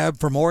Outing tab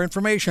for more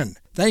information.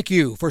 Thank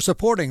you for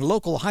supporting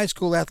local high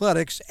school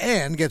athletics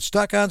and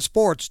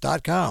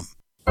GetStuckOnSports.com.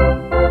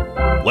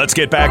 Let's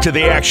get back to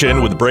the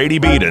action with Brady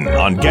Beaton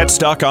on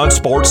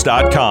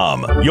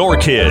GetStuckOnSports.com. Your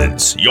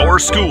kids, your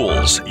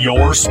schools,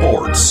 your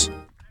sports.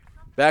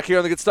 Back here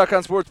on the Get Stuck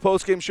on Sports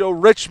postgame show,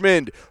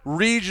 Richmond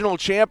regional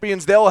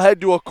champions. They'll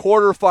head to a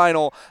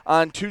quarterfinal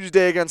on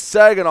Tuesday against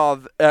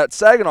Saginaw at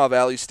Saginaw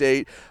Valley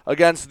State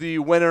against the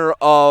winner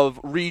of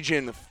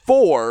Region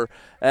 4.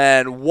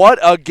 And what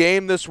a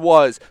game this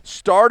was.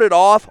 Started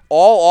off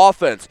all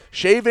offense.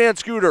 Shea Van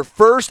Scooter,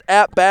 first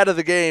at-bat of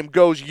the game,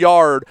 goes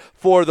yard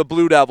for the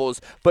Blue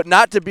Devils. But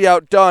not to be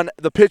outdone,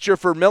 the pitcher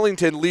for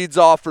Millington leads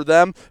off for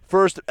them.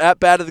 First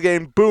at-bat of the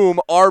game,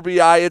 boom,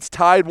 RBI. It's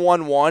tied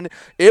 1-1.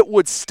 It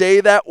would stay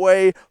that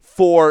way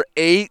for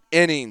 8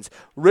 innings.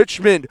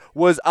 Richmond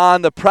was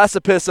on the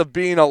precipice of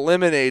being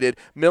eliminated.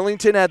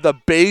 Millington had the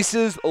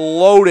bases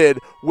loaded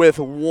with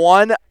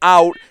 1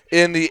 out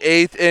in the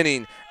 8th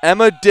inning.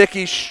 Emma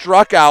Dickey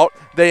struck out.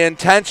 They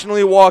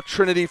intentionally walked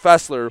Trinity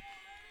Fessler.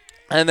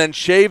 And then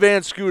Shea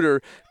Van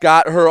Scooter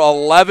got her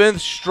 11th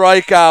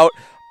strikeout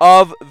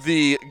of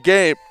the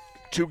game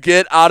to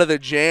get out of the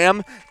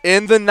jam.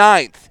 In the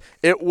 9th,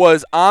 it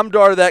was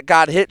Amdar that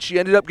got hit. She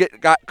ended up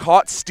got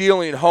caught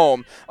stealing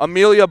home.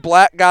 Amelia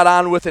Black got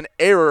on with an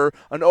error,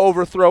 an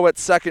overthrow at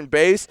second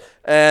base.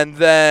 And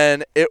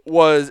then it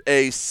was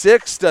a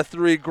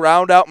 6-3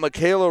 ground out.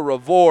 Michaela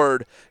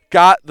Revord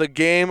got the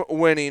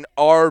game-winning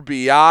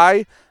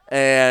RBI.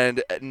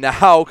 And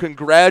now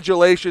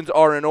congratulations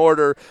are in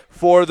order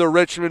for the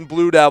Richmond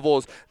Blue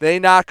Devils. They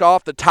knock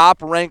off the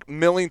top-ranked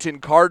Millington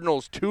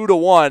Cardinals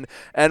 2-1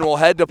 and will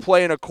head to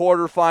play in a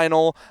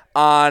quarterfinal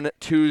on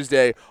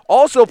Tuesday.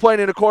 Also playing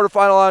in a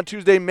quarterfinal on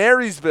Tuesday,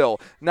 Marysville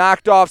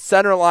knocked off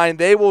Centerline.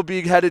 They will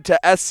be headed to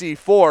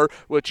SC4,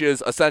 which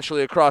is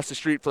essentially across the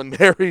street from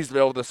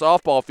Marysville, the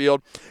softball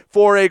field,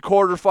 for a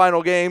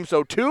quarterfinal game.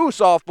 So 2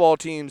 softball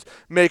teams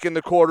making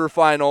the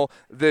quarterfinal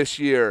this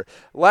year.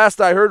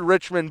 Last I heard,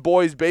 Richmond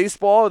boys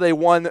baseball, they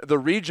won the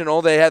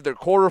regional. They had their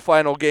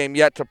quarterfinal game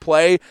yet to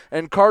play.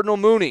 And Cardinal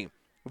Mooney,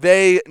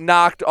 they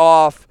knocked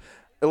off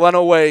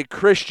Lenawee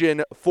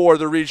Christian for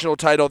the regional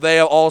title.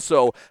 They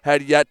also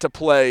had yet to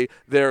play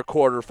their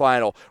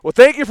quarterfinal. Well,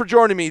 thank you for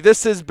joining me.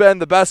 This has been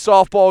the best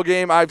softball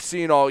game I've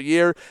seen all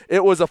year.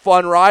 It was a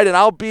fun ride, and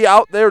I'll be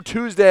out there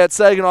Tuesday at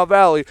Saginaw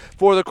Valley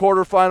for the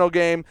quarterfinal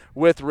game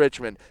with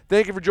Richmond.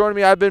 Thank you for joining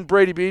me. I've been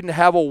Brady Beaton.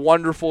 Have a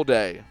wonderful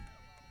day.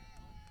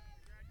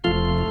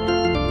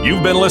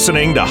 You've been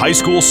listening to High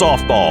School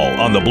Softball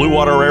on the Blue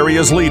Water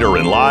Area's leader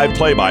in live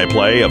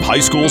play-by-play of high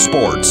school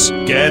sports.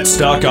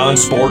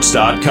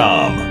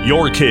 GetStuckOnSports.com.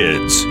 Your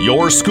kids,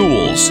 your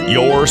schools,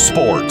 your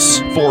sports.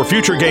 For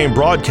future game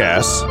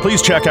broadcasts,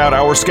 please check out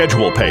our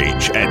schedule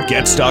page at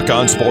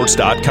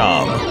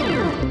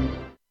GetStuckOnSports.com.